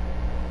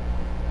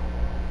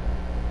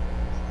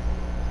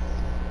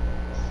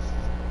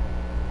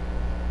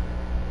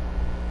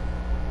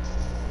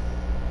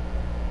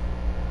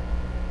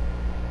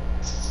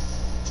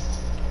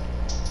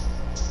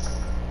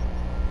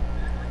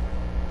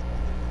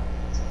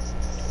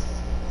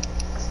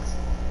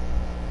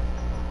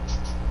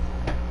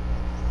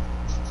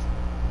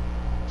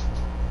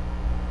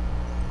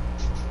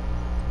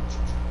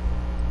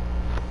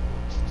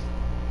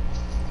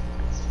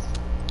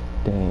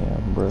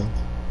 Damn, bro.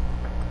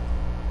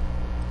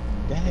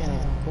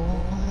 Damn, boy.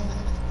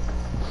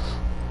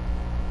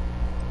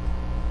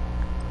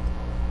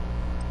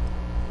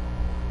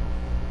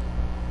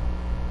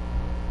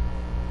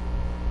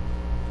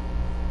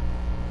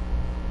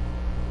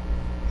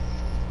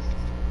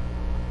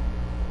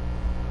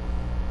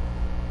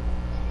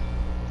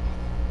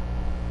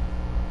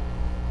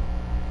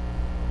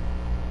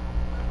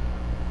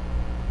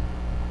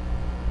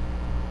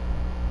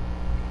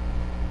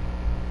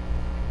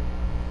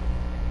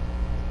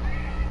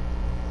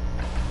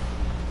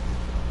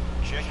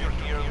 Check your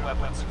gear and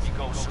weapons. We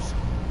go soon.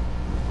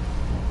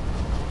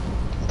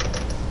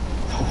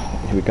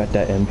 We got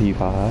that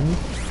MP5.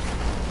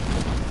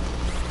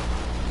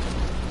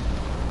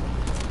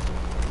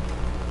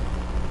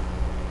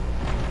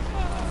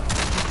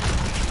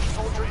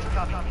 Soldier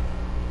incoming.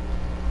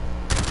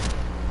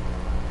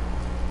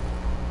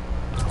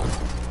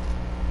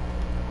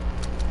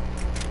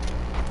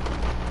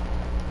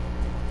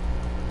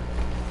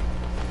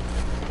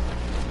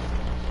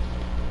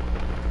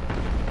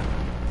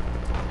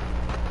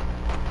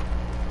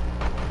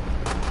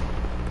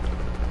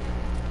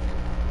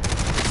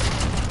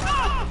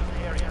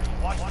 Area.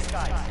 Watch the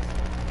skies.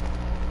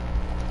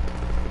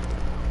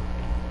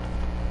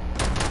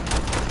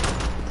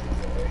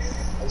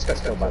 I just got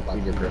killed by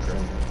Peter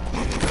Griffin.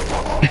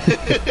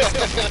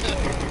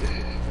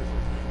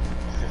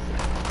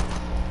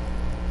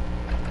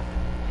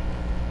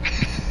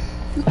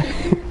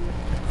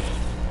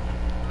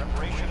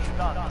 Preparation is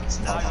done.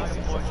 Now you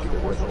deploy to the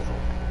war zone.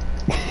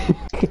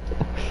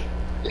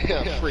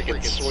 Yeah,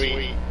 freaking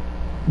sweet.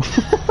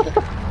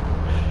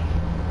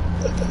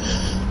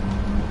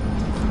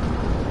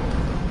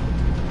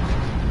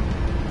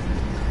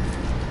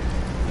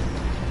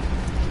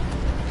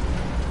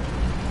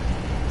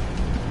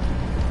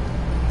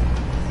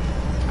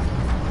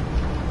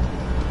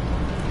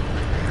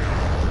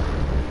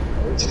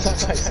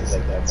 Sometimes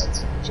like that's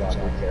John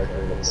Wick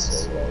character looks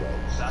so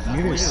like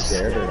you either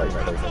scared or like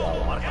freaked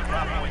out.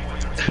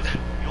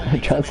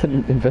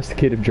 Johnson,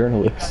 investigative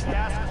journalist.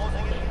 Gas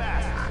closing in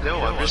fast.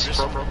 No, I'm just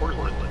from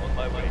Portland.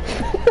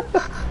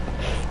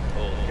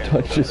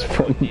 John's just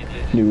from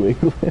New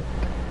England.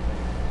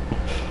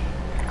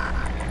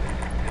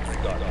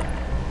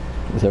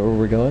 Is that where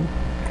we're going?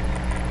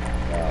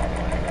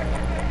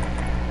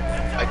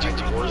 I do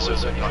the war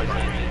zones at night.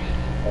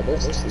 Oh,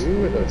 there's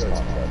two of those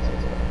contracts.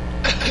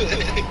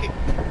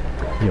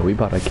 Yeah, we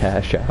about to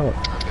cash out.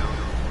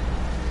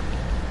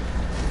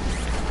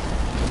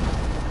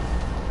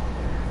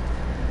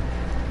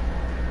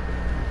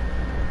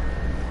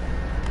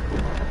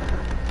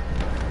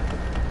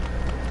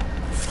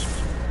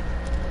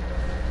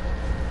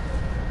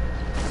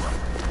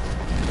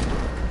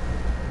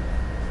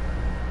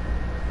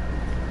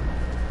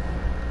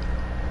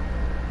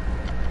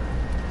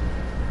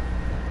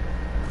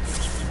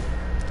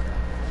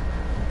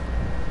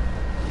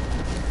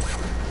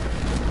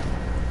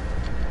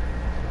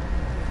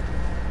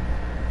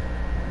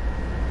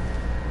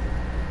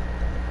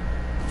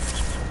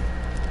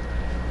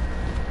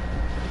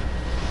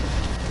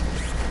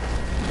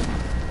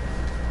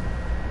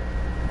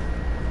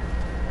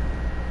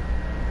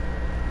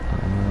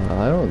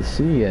 don't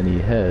see any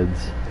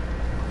heads.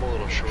 I'm a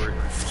little short.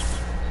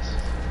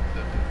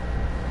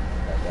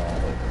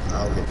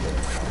 I'll get there.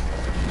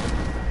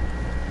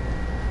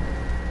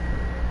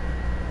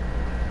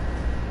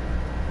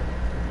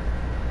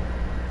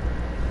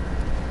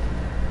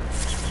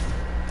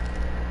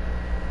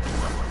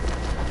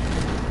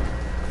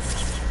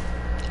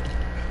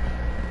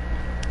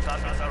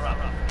 Zombies are up.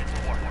 It's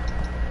war.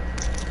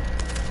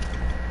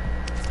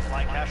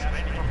 Flying cash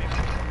ready for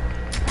people.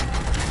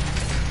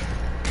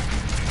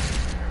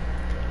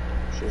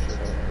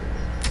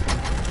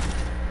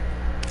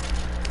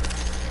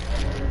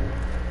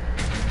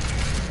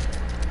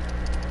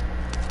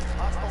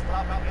 Hostile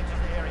dropping into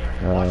the area.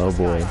 Watch Oh the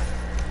boy. skies.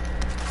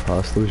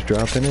 Hostiles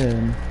dropping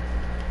in.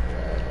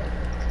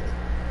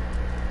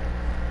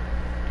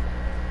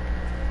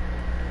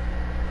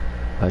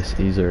 I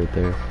see he's right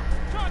there.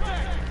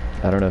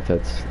 I don't know if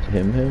that's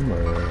him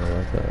or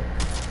what's that.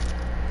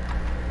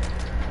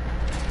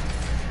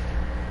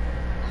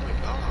 Oh my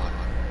god.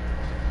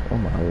 Oh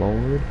my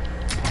lord.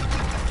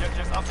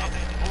 Objectives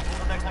updated. Move to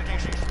the next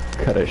location.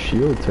 Got a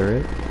shield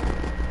turret.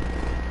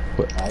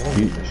 What? I want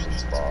You,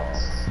 missions,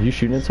 boss. you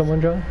shooting at someone,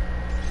 John?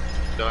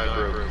 No, I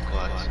broke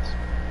glass.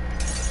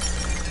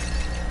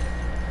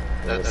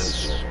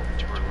 That's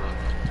turn around.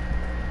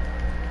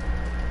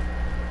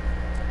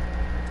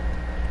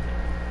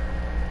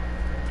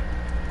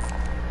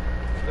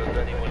 Does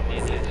anyone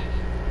need it?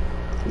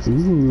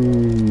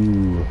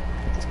 Ooh.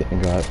 It's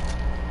getting got.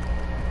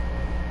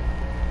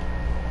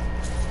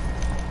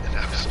 An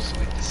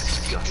absolutely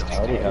disgusting. I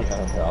already have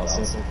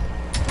 10,000.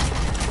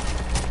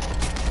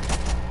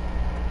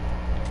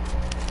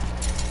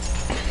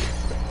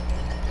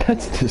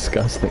 That's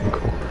disgusting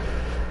cool.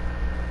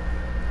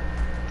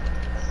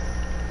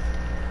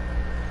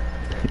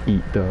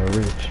 Eat the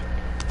rich.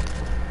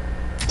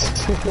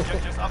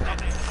 Objectives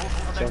updated. Move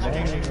to the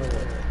next location.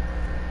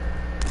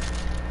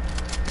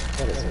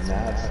 That is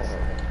mad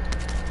hard.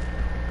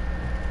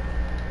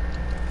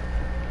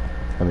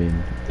 I mean,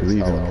 do we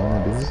even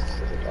want to do it?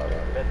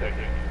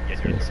 I was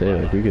gonna say,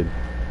 like, we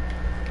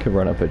could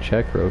run up a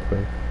check real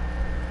quick.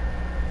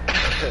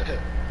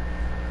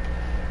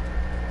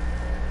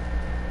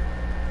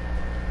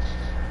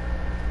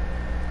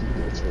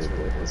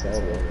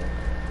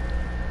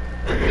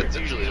 That's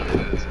usually what it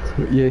is.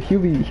 Yeah,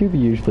 Hubie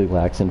usually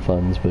lacks in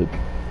funds, but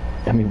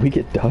I mean, we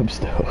get dubs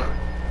though.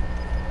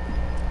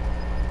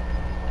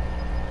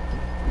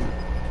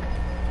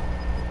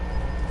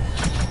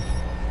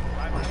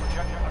 Primary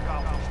objective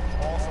accomplished.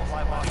 All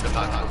supply boxes They're are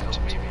not out. coming to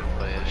me for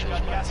financial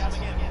Got gas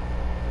coming in.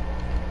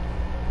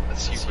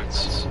 That's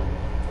humans.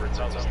 Words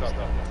on stuff.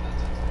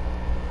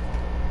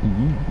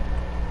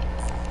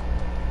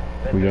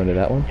 We going to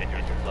that one? Get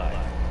your supply.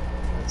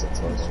 That's a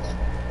close one.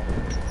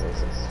 That's a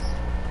close one.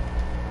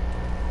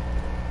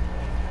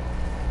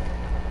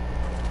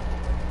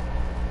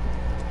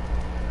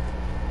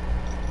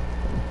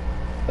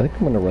 I think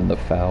I'm gonna run the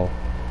foul.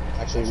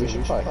 Actually, we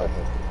should probably have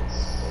this.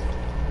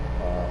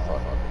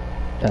 Fuck.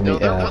 And No, the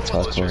they're yeah, one's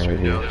top closer. one right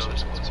No, here. there's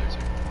one's closer.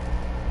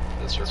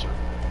 That's right.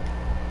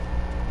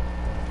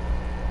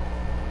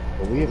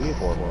 But we have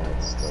 4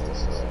 minutes still,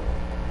 so.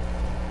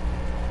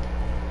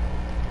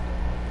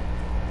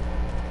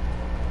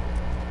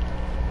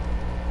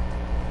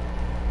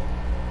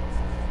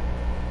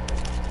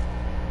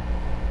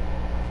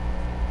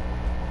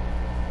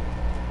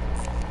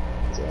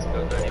 Does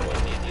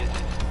anyone need it?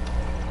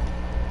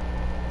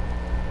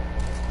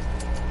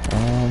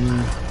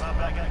 Not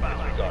back in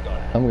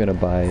bounds. I'm gonna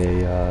buy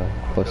a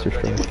cluster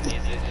strike. Anyone need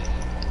it?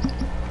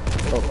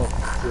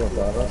 You don't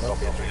got us?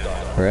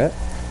 We're at?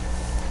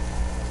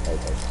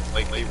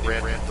 Like they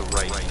ran to the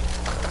right.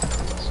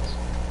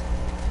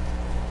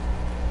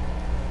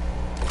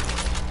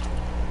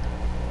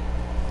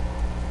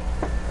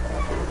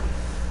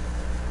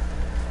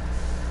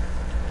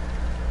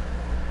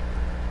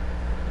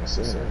 I'm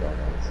assuming they're going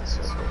out of this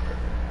circle.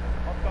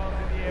 Outbound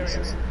in the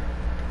area.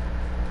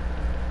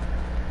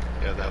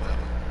 Yeah, that one.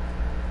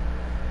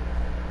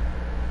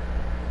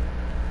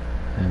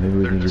 And maybe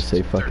we can just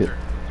say fuck it.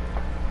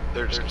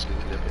 They're just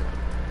gonna dip it.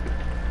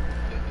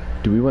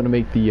 Do we want to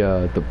make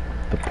the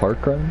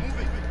park run?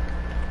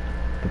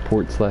 The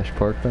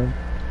port/park run?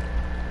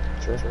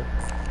 Sure.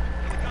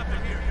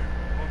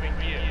 Moving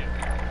here.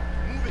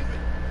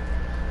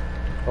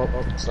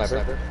 Oh,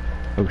 sniper.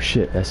 Oh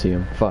shit, I see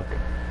him. Fuck.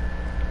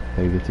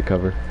 Gotta get to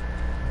cover.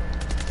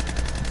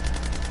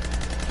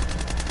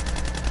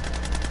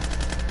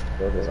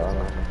 Road is on.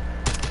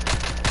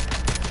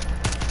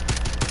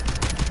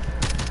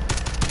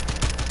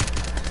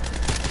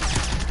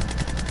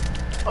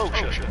 Oh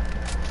shit.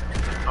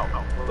 Oh,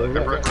 Where's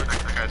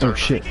that? Oh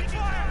shit.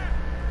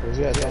 Where's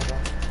he at?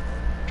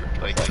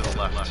 Like to the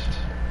left.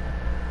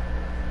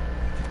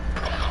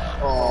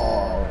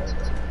 Oh.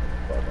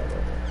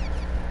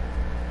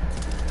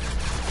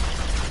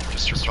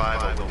 Just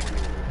survive a little.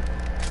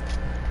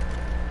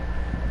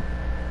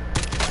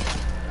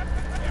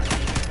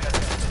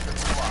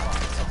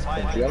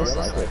 You got a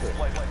sniper.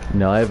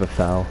 No, I have a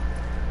foul.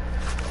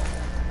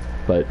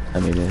 But, I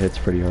mean, it hits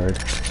pretty hard.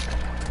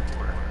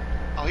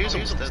 Oh, he's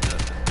almost dead then.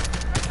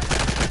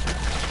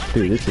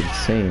 Dude, it's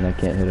insane. I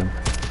can't hit him.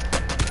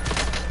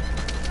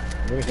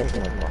 I'm gonna hit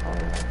him like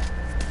behind.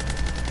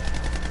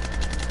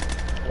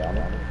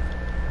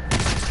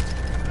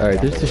 Alright,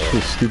 there's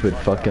this stupid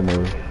fuck in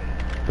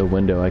the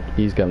window.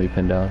 He's got me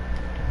pinned down.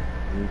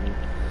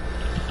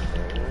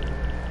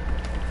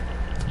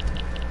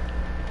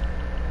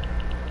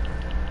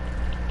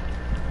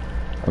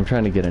 I'm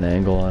trying to get an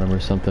angle on him or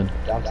something.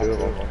 Down 2 of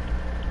them.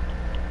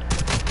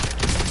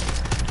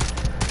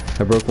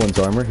 I broke one's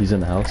armor. He's in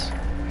the house.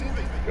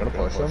 You wanna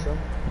push him?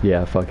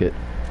 Yeah, fuck it.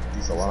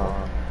 He's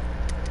alone.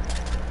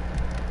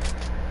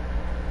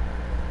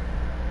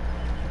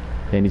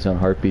 And he's on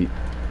heartbeat.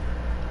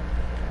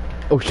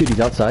 Oh shit, he's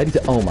outside?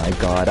 Oh my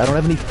god, I don't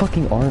have any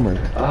fucking armor.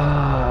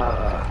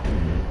 Ah.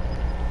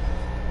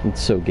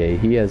 It's so gay.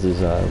 He has his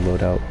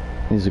loadout.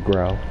 He's a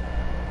growl.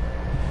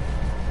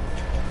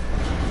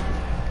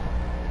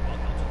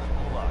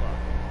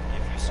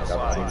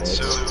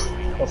 So,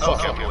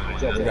 okay.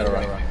 We gotta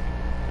run.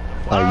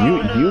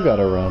 You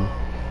gotta run.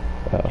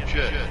 Oh. You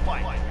should.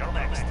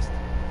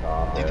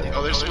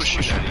 Oh, there's someone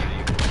shooting at you.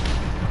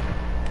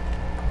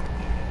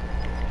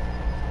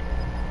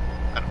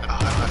 I don't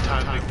have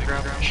time to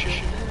grab that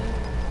shit.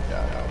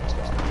 Yeah, it's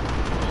gone.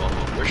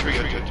 Where should we go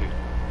to?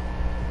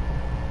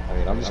 I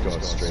mean, I'm just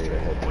going straight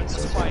ahead.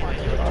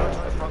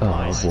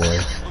 Oh boy.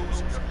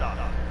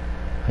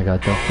 I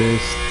got the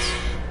fists.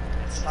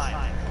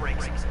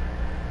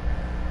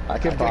 I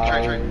can buy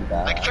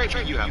that. I can try to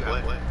treat you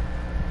halfway.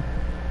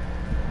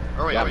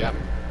 Oh, wait, yeah.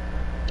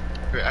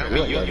 Wait, I don't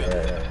mean you.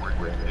 Yeah.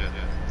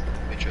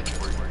 Make sure it's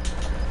working.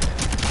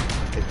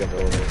 Take up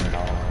over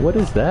What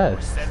is that?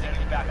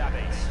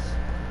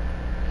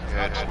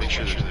 Yeah, just make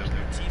sure there's no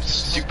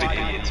stupid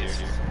idiots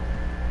here.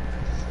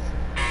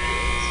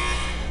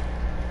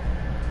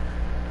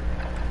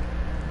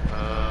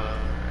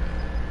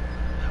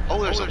 Oh,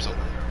 there's something.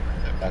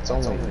 That's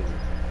only. I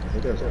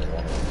think there's only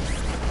one.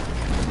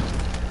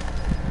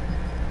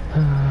 I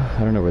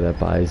don't know where that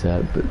buy's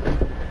at, but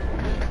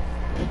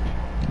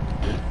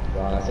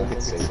John, I think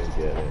it's safe to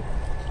get it.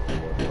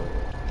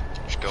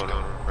 Just going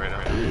on right now.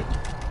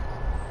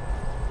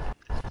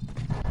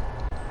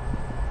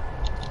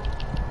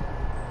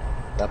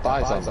 That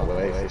buy's on the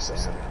way for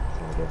Sam. I'm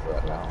gonna go for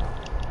that now.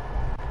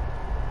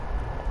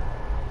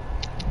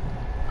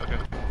 Okay.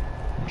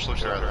 We're just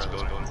looking around this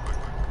building quick.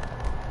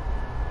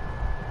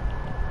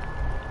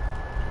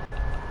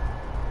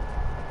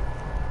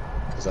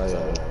 Cause I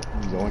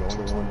yoinked to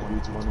one of the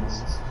dude's ones.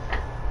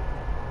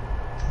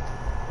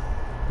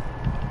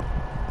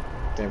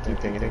 Damn, keep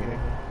pinging it.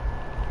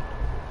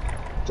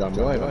 John,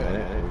 go ahead a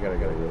minute. We gotta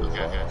go really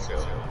far.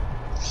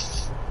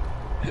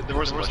 Okay. There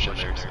wasn't much in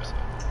there. Okay,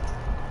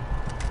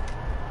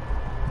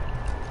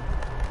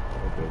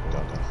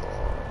 not too far.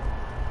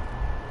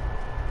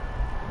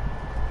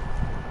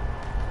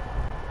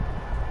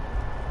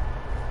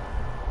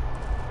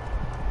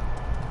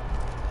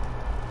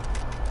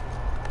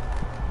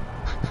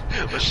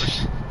 let's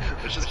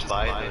just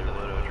buy another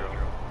loadout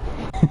drone.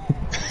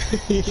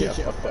 Yeah,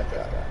 fuck that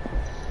guy.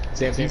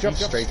 Sam, you jump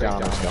straight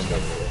down and jump over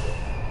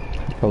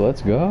it. oh,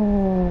 let's go.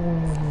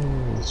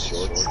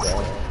 Shorts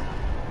go.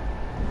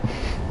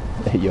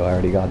 Yo, I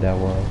already got that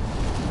one.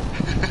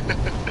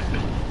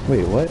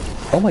 Wait, what?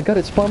 Oh my god,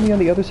 it spawned me on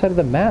the other side of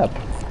the map.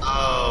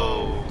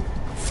 Oh.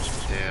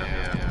 Damn,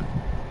 yeah.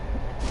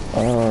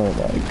 Oh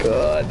my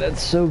god,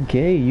 that's so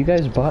gay. You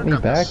guys bought me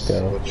back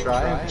though. Well,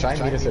 try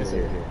and meet us over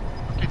here.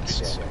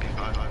 It's okay,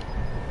 fine.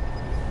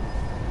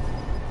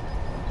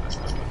 That's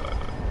not good.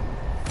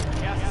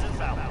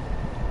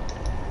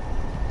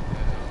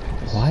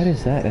 Why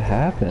does that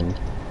happen?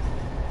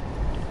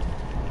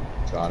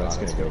 God, it's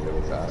gonna go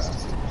really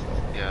fast.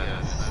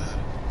 Yeah.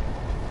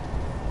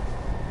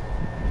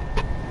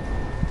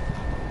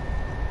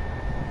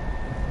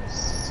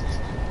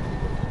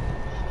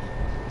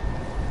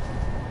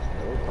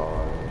 No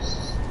cars.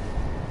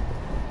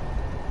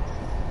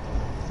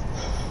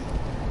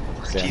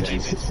 TJ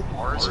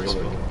Mars or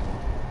something?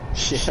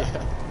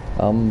 Yeah.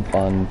 I'm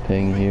on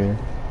ping here.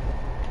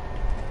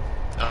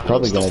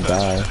 Probably gonna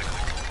die.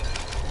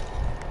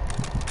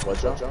 What,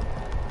 John?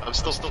 I'm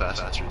still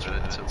faster than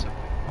it, so it's okay.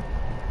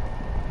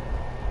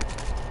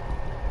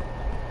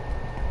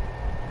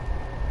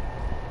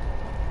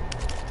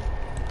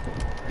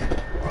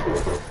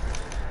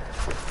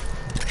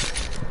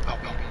 Oh,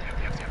 no,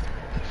 yeah.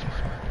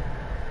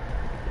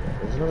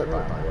 There's another guy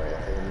on my way. I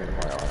think I'm gonna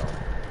buy auto.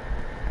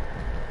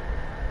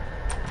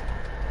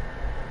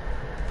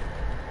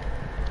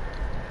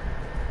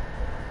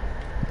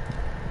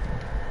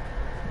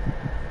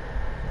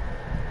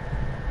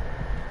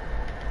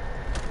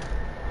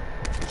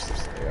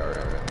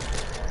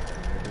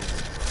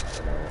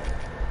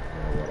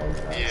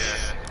 Yeah.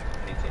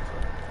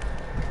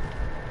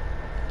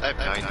 I have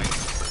 90.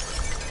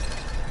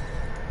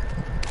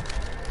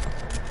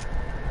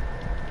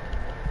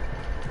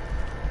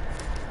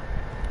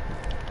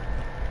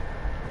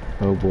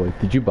 Oh boy,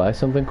 did you buy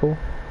something cool?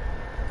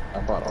 I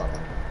bought auto.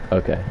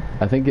 Okay,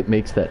 I think it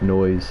makes that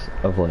noise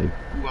of like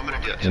Ooh, I'm gonna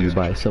get when you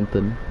buy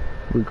something,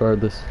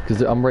 regardless.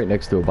 Because I'm right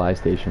next to a buy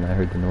station. I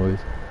heard the noise.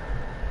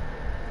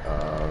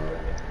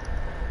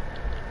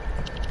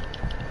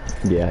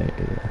 Yeah.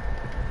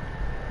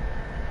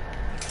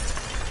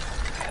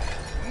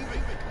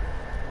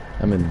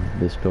 I'm in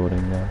this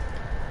building now.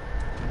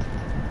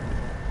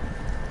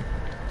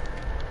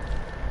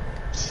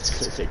 It's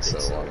gonna take so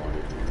long to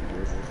get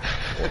through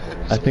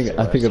this.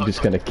 I think I'm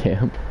just gonna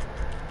camp.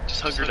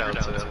 Just hunker down.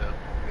 So there.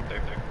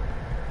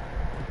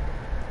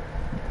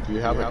 Do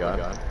you have a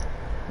gun?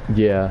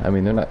 Yeah, I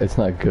mean it's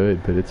not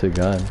good, but it's a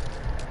gun.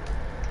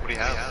 What do you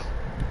have?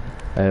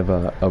 I have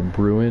a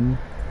Bruin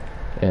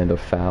and a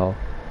FAL.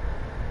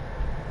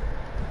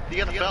 You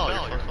got a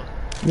FAL. You're fine.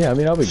 Yeah, I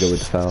mean I'll be good with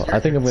the FAL. I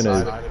think I'm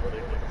gonna.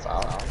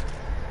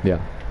 Yeah,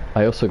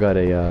 I also got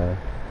a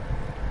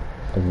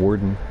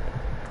Warden.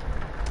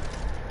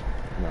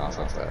 No, it's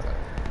not that.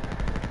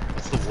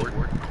 What's the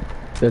Warden?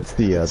 That's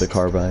the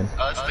carbine.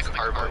 That's the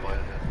carbine one.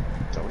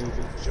 Don't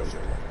even joke.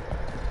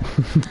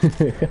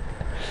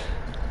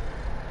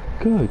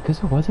 Good, because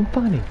it wasn't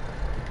funny.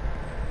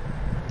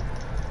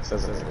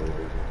 Says it.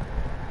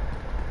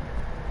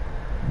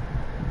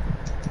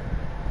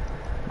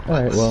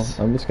 Alright, well,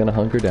 I'm just gonna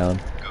hunker down.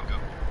 Go.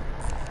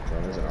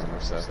 There's an armor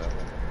set.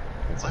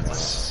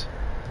 Let's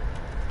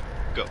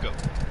go.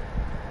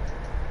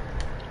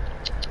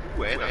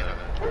 Ooh, and a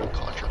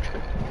contract.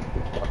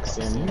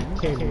 Sam, you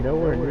came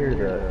nowhere near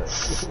the.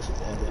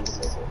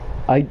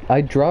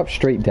 I dropped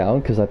straight down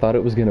because I thought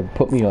it was gonna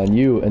put me on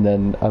you, and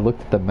then I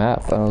looked at the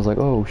map and I was like,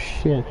 oh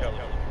shit.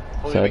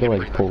 So I had to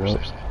like pull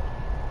up.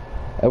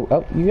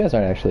 Oh, you guys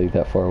aren't actually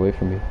that far away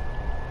from me.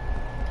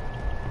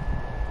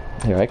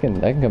 Here, I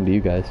can come to you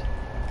guys.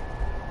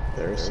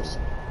 There's.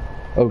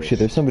 Oh shit,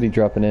 there's somebody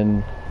dropping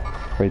in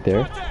right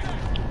there.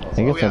 I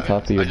think it's on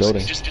top of your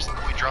building. Just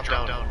we drop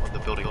down on the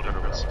building.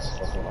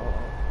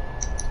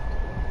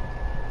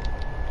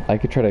 I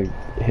could try to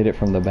hit it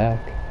from the back.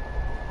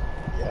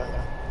 Yeah.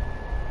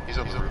 He's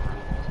on the roof.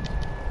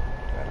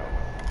 I know.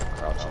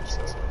 Crouching,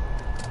 so.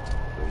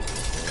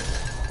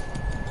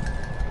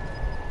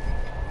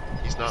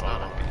 He's not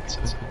on a beat,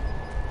 so.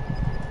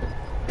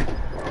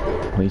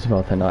 Well, he's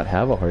about to not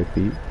have a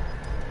heartbeat.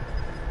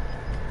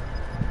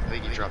 I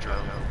think he dropped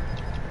down.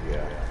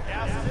 Yeah.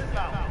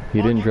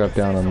 He didn't drop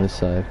down on this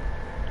side.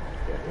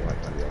 Yeah, he went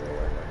the other way.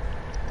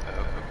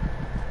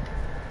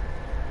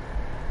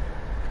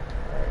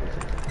 Alright, we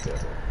can get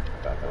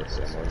back out the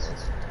same ways.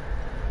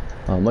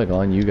 I'm like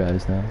on you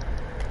guys now.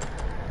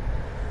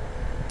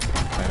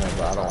 I know,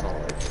 but I don't know,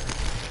 like,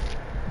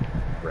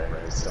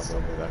 randomly stumble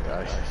into that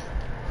guy.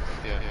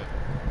 Yeah.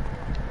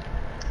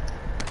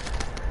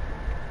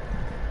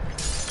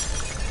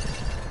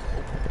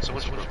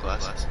 Someone's broke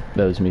glass.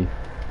 That was me.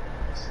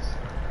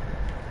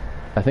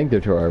 I think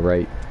they're to our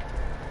right.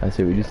 I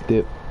say we just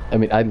dip. I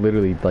mean, I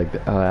literally,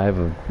 like, I have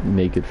a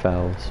naked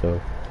foul, so.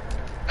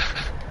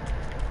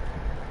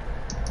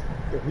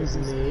 Who's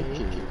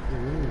naked?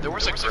 There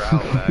was a growl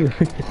back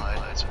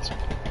behind. I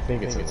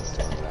think it's in the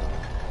storm now.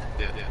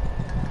 Yeah.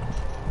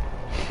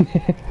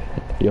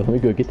 Yo, let me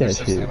go get that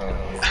shit.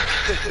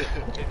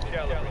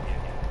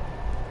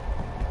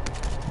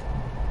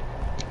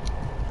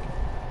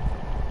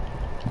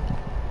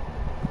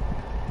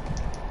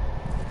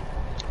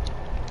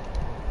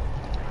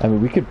 I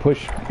mean, we could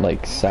push,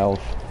 like,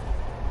 south.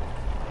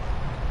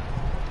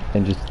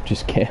 And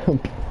just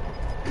camp.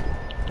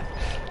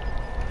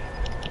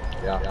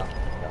 Yeah.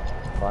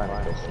 Fine.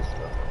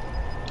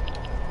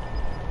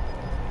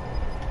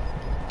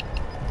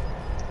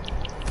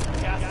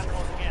 Gas is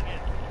closing in.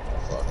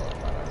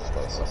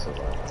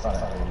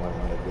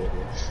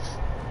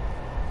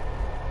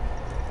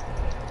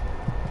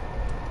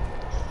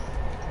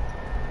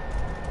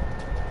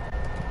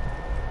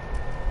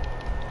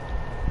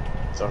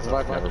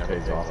 Survive never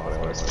pays off, but I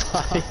always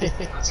buy.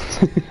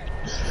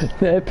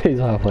 It pays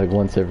off like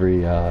once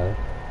every,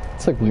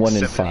 it's like 1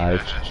 in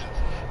 5.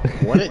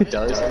 When it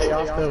does pay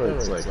off though,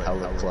 it's like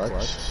hella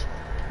clutch.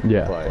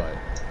 Yeah. But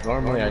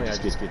normally I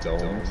just get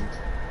domed.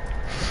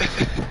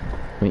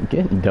 I mean,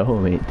 getting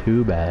dome ain't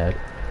too bad.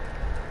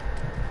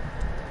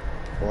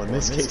 Well, in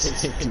this case,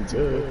 it's ain't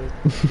good.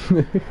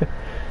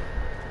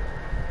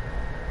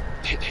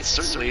 It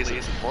certainly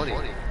isn't funny.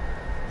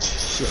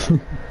 Yeah.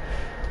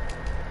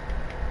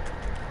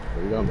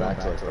 Are we going back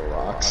to like the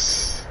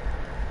rocks?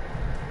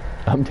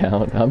 I'm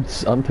down. I'm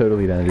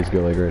totally down to just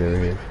go like right over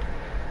here.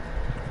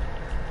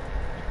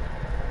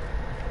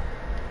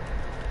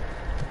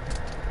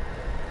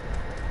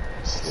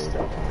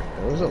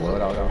 There was a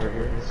loadout over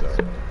here, so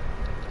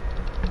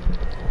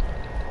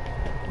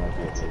might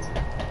be a team.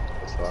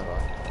 This far.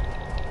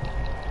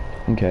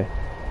 Okay.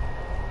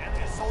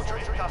 Enemy soldier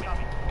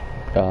incoming.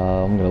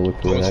 I'm gonna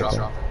look for that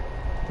guy.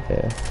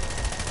 Yeah.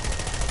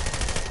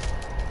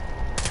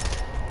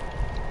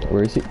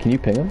 Where is he? Can you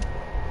ping him?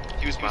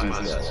 He was behind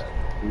us.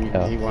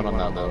 He went on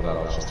that loadout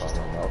I was just talking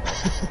about.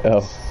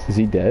 Oh, is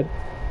he dead?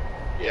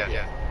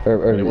 Yeah.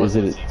 Or is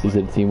it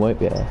a team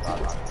wipe? Yeah.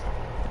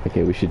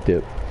 Okay, we should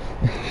dip.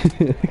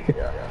 Yeah.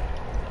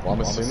 Well,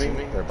 I'm assuming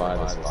they're by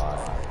the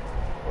spot.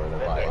 Or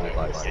they're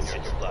by the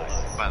station. By.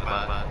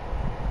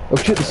 Oh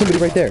shit, there's somebody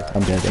right there.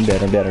 I'm dead.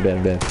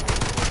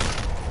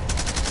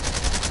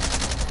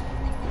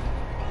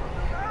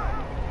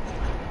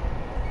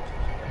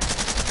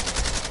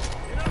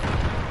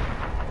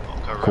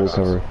 Cool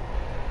cover.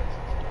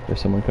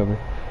 There's someone cover.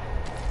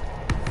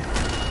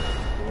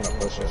 I'm gonna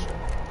push him.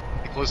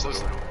 He closed the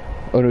door.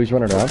 Oh no, he's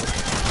running around.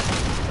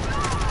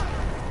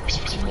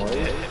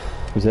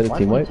 Was that a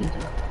team wipe?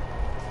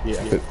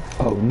 Yeah.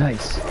 Oh,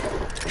 nice.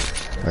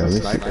 Alright, let me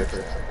see.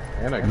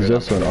 There's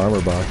also an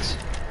armor box.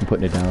 I'm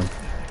putting it down.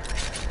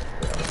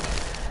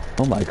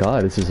 Oh my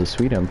god, this is a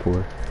sweet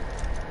M4.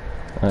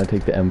 I'm gonna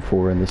take the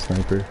M4 and the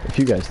sniper, if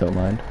you guys don't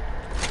mind.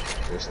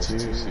 There's two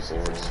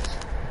C4s.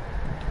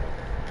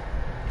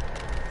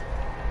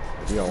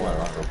 You don't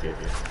want to give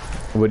you.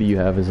 What do you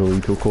have as a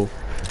lethal, Cole?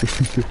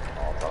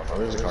 Oh,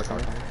 there's a car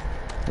coming.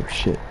 Oh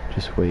shit,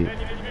 just wait.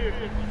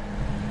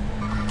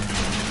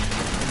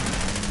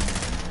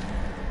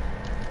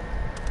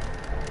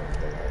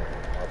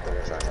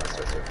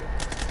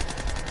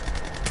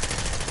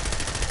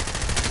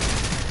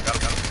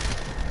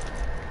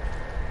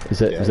 Is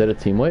that a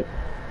team wipe?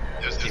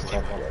 There's a team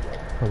wipe.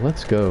 Oh,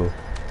 let's go.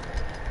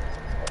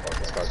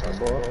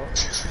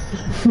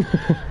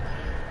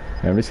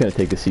 I'm just gonna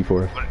take a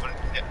C4.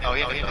 Oh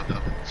yeah.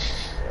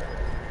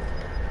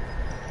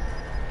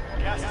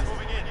 Gas is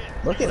moving in.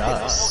 Look at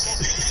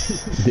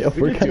us. Yeah,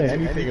 we're kind of.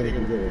 Anything in the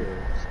good.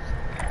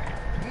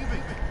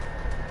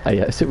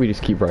 I said we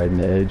just keep riding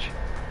the edge.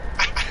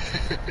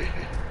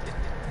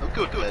 I'm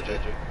good with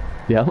edge.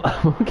 Yeah,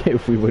 I'm okay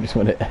if we would just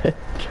want to edge.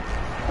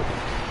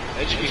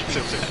 Edge is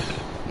so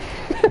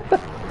bad.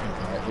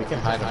 We can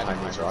hide behind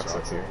these rocks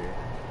up here.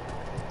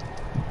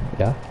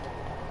 Yeah.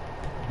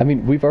 I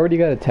mean, we've already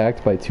got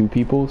attacked by 2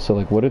 people, so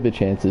like, what are the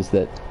chances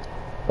that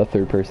a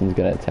third person's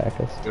gonna attack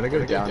us? Do you wanna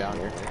go down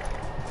here?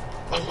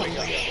 Oh my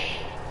gosh.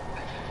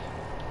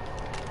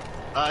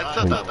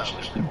 It's not that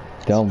much.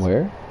 Down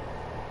where?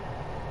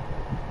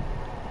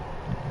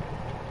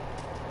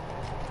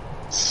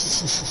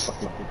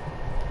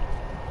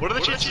 What are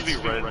the chances we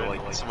run into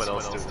like someone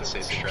else doing the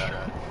same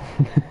strat?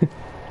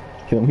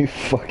 Can we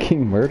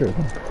fucking murder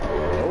them?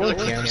 Like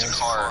there's a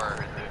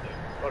car.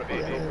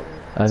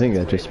 I think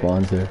that just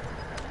spawns there.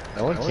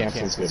 No one camps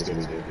as good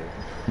as we do.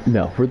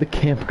 No, we're the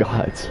camp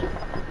gods.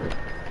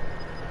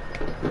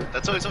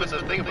 That's always been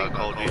the thing about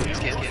Call of Duty.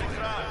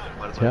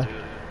 Might as well Yeah. do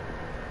it.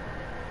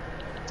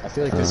 I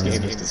feel like this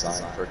game is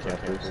designed for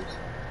campers.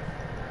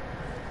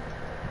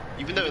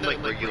 Even though in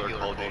like regular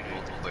Call of Duty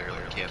multiplayer,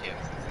 like camping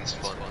is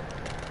fun.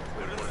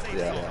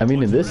 Yeah. I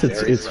mean, in this,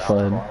 it's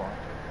fun.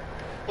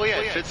 Well, yeah,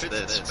 it fits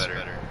this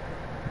better.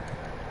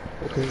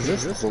 Because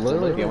this is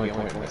literally the only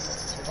point in this is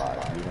to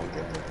survive. You don't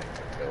get anything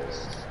from kills.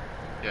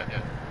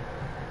 Yeah.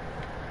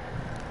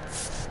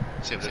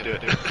 Same to do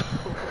it.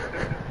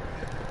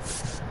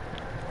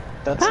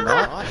 That's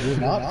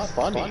not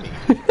funny.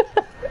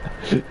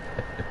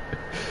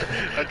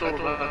 I told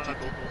him not to.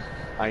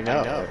 I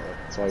know.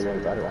 That's why you got a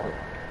better one.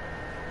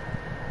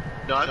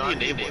 No, I'm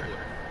the enabler.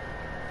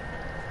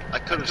 I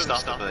could have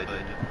stopped it, but I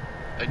didn't.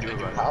 I knew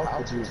about it.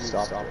 How could you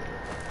stop it?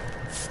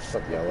 What's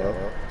up, yellow?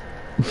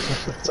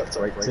 What's up,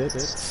 right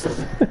tits?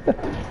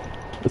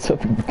 What's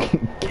up,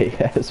 gay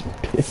ass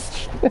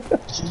bitch?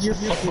 Get your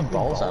fucking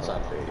balls out of my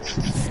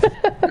face.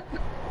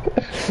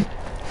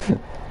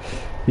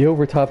 Yo,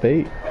 we're top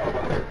 8.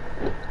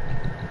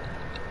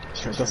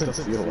 It doesn't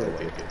feel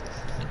like it.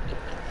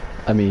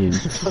 I mean,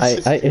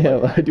 I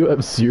am. I do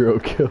have 0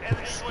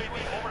 kills.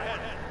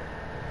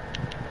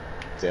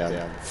 Damn. Are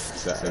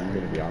you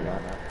gonna be on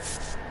that now?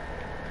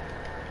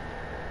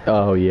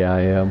 Oh yeah,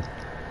 I am.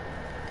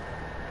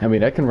 I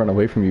mean, I can run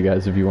away from you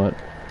guys if you want.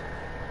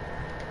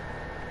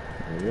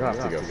 You don't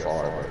have to go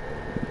far. But...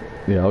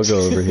 Yeah, I'll go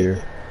over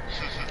here.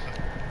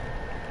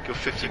 Go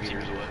 50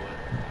 meters away.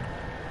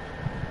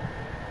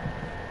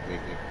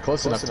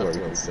 Close enough to where we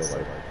can still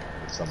like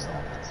something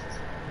happens.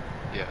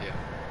 Yeah.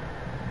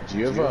 Do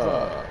you have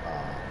a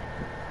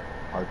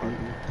heartbeat?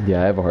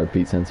 Yeah, I have a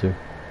heartbeat sensor.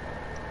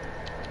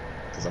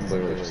 Because I'm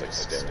literally just like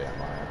staring at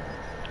mine.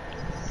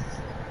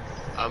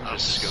 I'm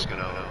just scoping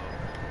out.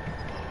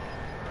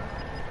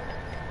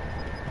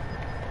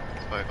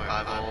 By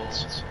 5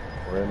 volts.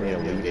 We're in the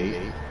Elite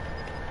 8.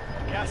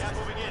 Gas is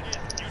moving in.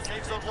 New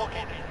safe zone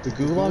located. The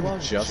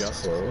Gulag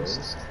just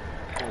closed.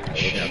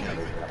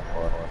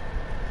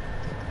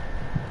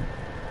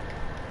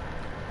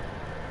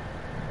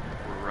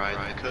 We're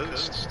riding the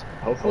coast.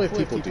 Hopefully if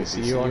people do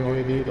see you on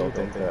UAV, they'll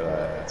think that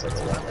it's like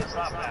a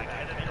Drop back.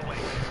 Enemy away.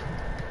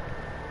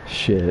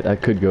 Shit, I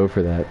could go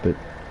for that, but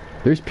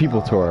there's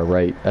people to our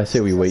right. I say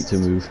we wait to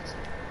move.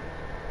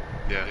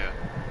 Yeah.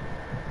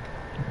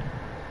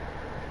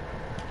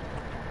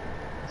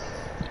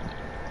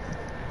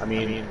 I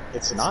mean,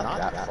 it's not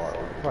that far.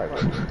 Right.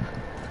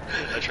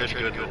 I tried to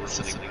go into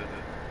listening.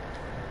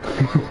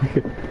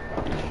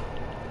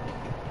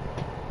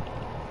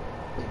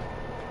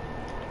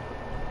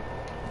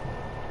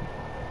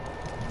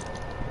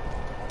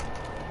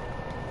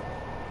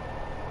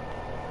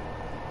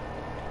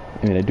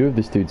 I mean, I do have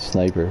this dude's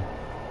sniper.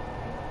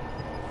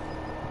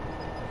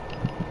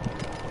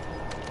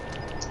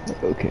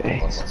 Okay.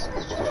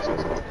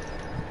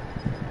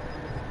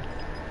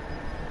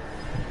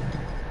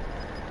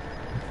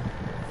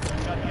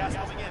 Got gas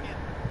moving in.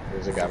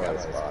 There's a guy by the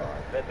spot.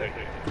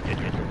 Get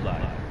your supply.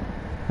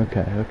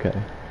 Okay, okay.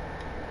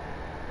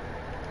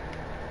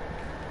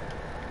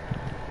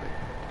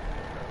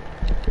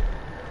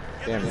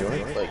 Damn, you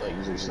want to like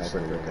use your sniper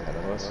to look ahead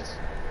of us?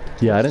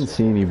 Yeah, I didn't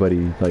see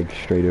anybody like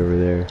straight over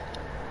there.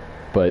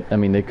 But I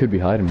mean, they could be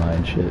hiding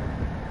behind shit.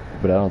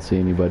 But I don't see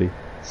anybody.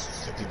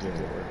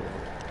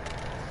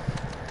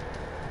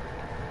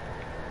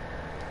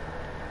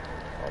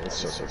 Oh, this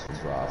surface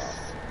is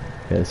rough.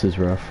 Yeah, this is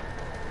rough.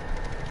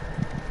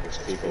 There's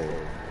people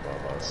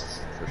above us,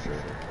 for sure.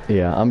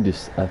 Yeah, I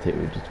think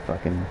we just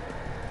fucking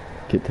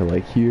get to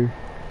like here,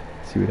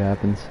 see what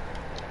happens.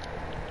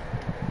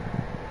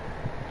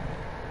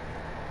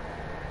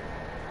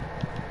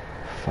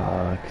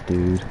 Fuck,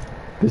 dude.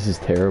 This is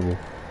terrible. You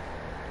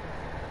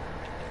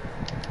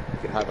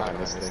can hide behind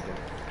this thing.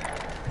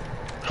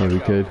 Yeah, we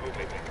could.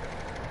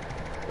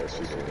 There's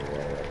people in the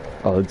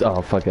way.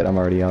 Oh, fuck it. I'm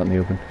already out in the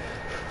open.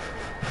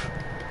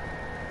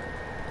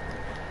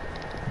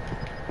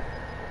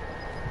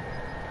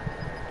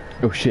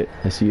 Oh shit,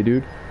 I see you,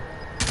 dude.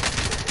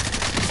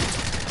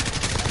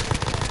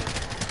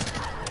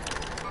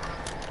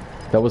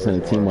 That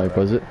wasn't a team wipe,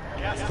 was it?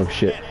 Oh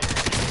shit.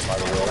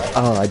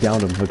 Oh, I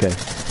downed him. Okay.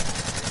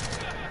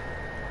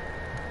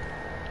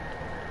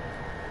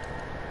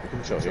 You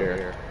can chill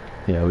here.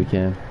 Yeah, we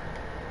can.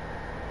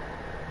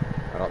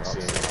 I don't see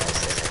anyone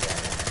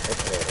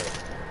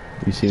else.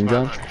 You see him,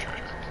 John?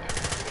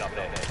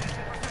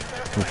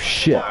 Oh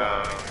shit.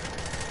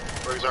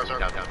 Where's our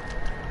down?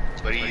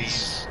 But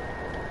he's...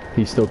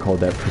 He still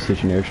called that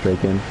precision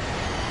airstrike in.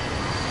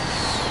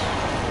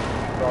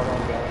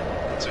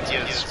 So he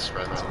has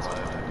friends inside.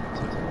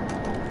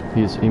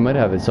 He might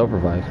have it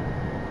self-revived.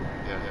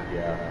 Yeah, I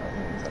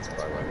think that's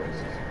probably what it is.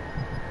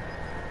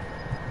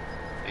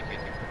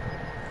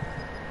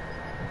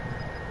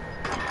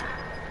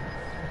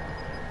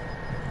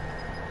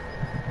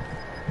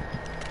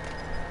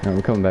 Alright,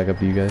 we're coming back up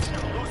to you guys.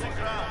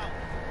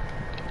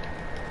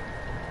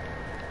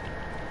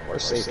 We're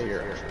safe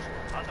here.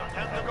 Under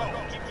 10 to go.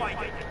 Keep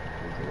fighting.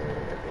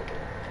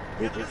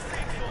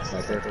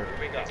 Sniper.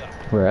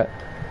 Where at?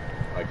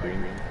 By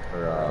green.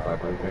 Or, by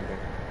blue ping.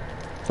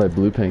 By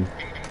blue ping.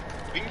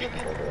 We can get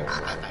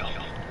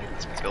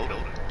this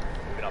building.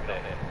 Moving up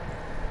there.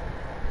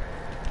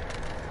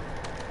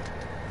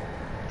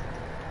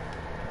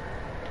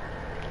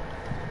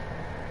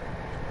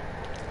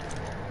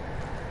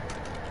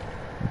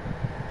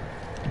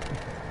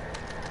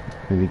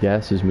 The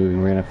gas is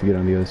moving. We're gonna have to get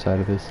on the other side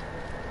of this.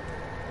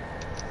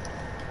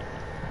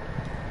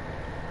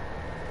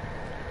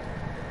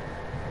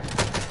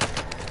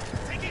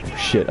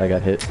 Shit, I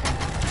got hit.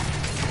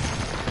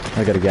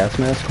 I got a gas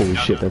mask? Holy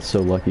shit, that's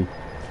so lucky.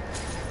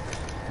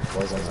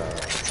 Wasn't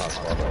top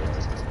spot.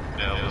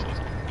 No, it wasn't.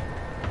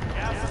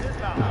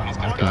 Oh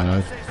my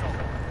god.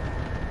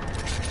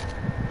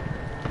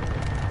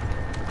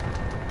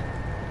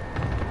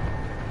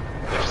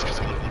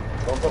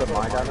 Don't put a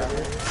mine down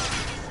there.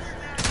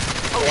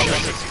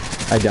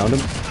 I downed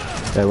him.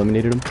 I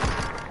eliminated him.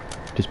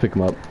 Just pick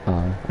him up.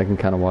 I can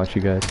kind of watch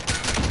you guys.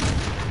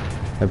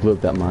 I blew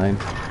up that mine.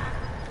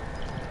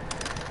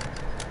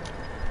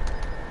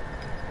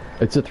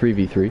 It's a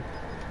 3v3.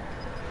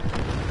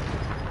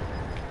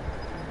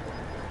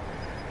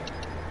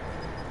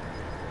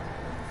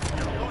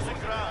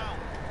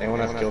 Anyone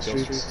have kill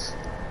streaks?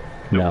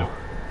 No.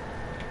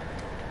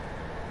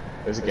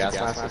 There's a gas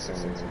mask. Does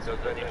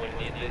anyone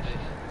need this?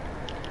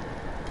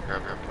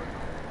 Grab.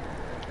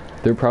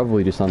 They're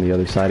probably just on the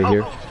other side of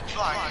here.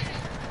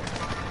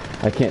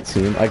 I can't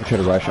see him. I can try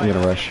to rush. I'm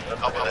gonna rush.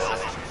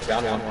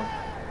 Down one.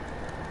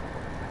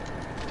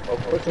 Oh,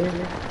 quickly.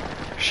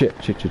 Shit.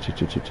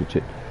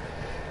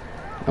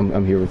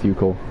 I'm here with you,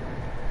 Cole.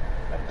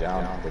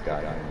 Down the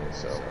guy on me,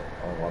 so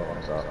one of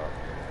them's up.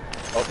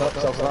 Oh, no,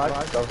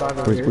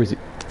 self-revive. Where's he?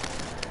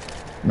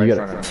 You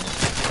got it.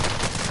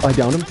 I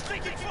downed him.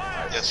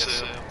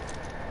 Yes,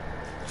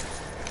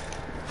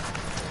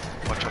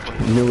 watch out.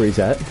 You know where he's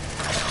at?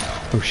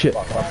 Oh shit.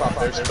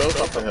 There's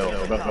both up the hill.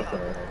 They're both up the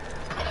hill.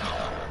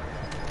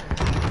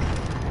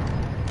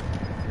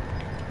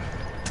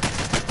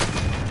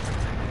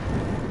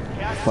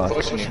 Fuck.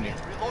 Pushing you.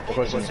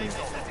 Pushing you.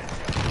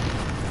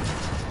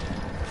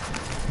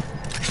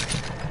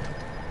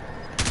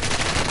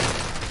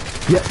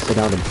 Yes, I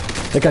downed him.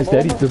 That guy's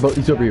dead.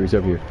 He's over here. He's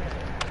over here.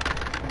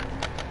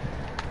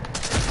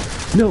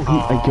 No,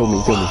 he killed me.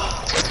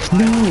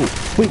 No.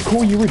 Wait,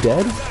 Cole, you were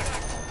dead?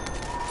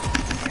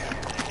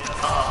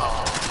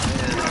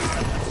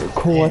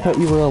 Cole, I thought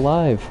you were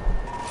alive.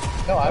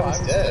 No, I was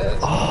dead.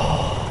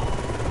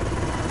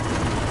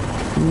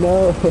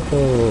 No.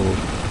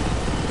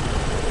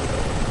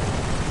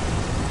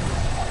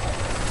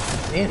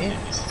 Damn it.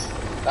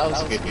 That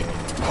was a good game.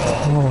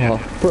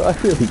 Oh, bro, I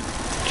really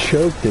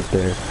choked it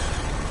there.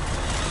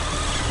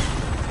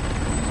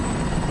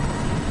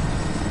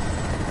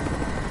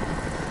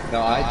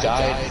 No, I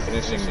died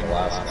finishing the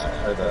last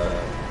guy. Or the...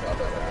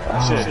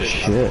 Oh,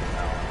 shit.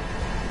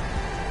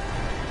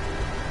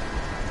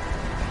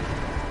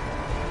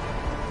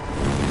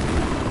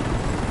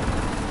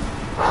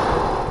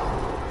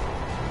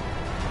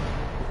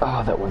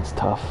 Oh, that one's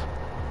tough.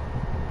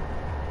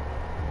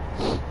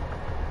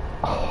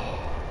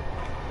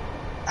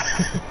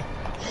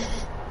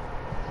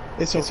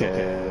 It's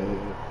okay.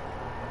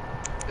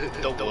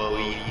 Don't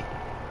worry.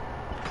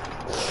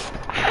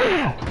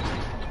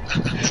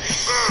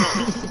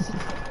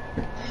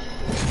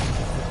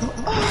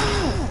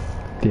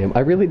 Damn, I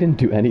really didn't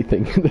do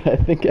anything. I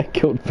think I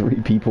killed 3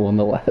 people in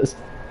the last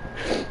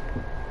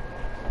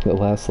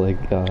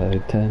like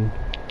 10.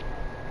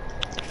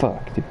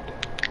 Fuck, dude.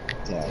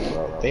 Yeah,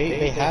 bro.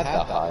 They had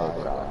the high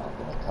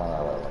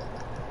ground.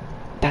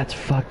 That's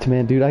fucked,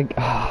 man, dude.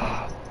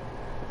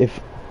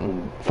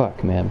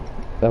 Fuck, man.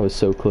 That was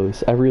so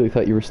close. I really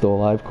thought you were still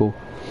alive, Cole.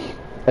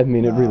 I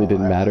mean, it really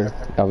didn't matter.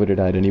 I would have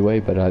died anyway,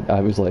 but I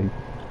was like,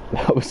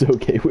 I was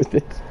okay with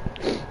it.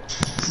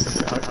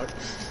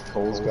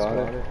 Cole's got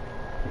it.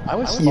 I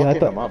was Yeah,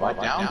 fucking them up. I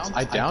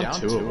downed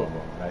 2 of them,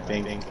 and I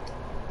think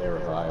they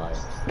revived.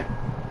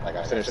 Like,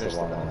 I finished the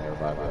one and they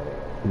revived the other.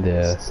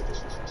 Yeah.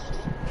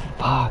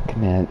 Fuck,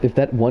 man. If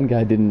that one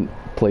guy didn't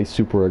play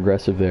super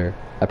aggressive there,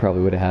 I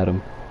probably would have had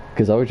him.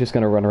 Because I was just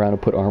going to run around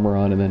and put armor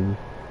on and then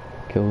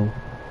kill him.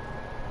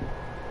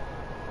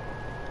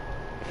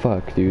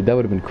 Fuck, dude. That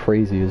would have been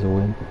crazy as a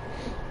win.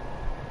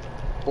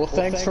 Well,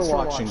 thanks for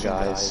watching,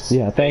 guys.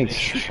 Yeah, thanks.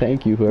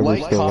 Thank you, whoever's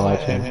Like, still comment,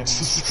 watching. and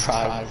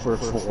subscribe for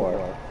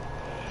more.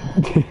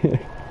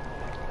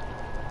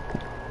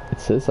 It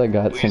says I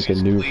got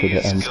something new for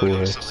the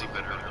Encore.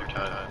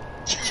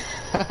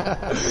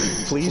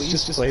 Please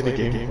just play the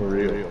game for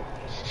real.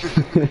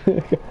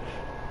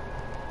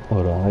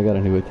 Hold on, I got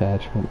a new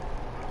attachment.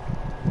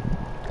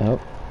 Oh,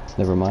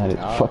 never mind. It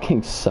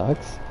fucking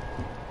sucks.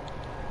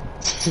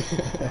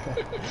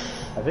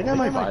 I think I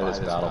might buy this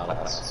battle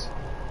pass.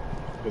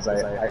 Because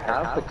I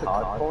have the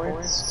COD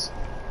points,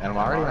 and I'm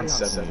already on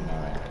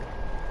 79.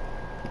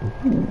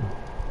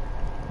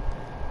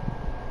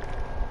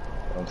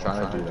 I'm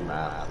trying to do the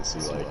math to see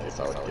like if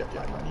I would get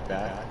my money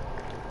back.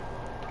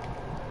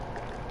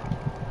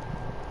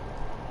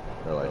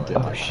 Or like get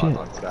my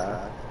points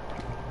back.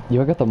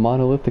 Yo, I got the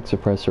monolithic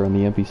suppressor on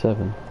the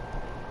MP7.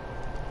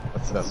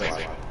 That's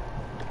like...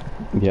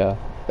 Yeah.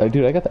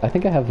 Dude, I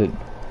think I have it...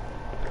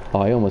 Oh,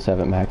 I almost have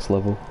it max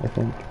level, I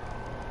think.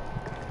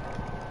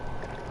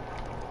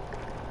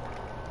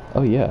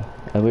 Oh yeah,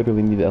 I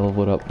literally need to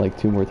level it up like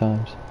 2 more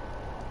times.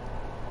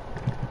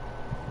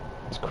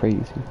 It's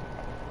crazy.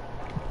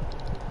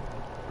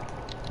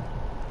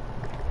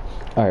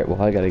 Alright,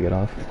 well I gotta get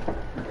off.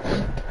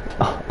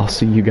 I'll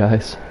see you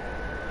guys.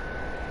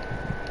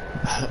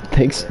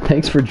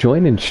 Thanks for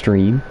joining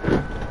stream.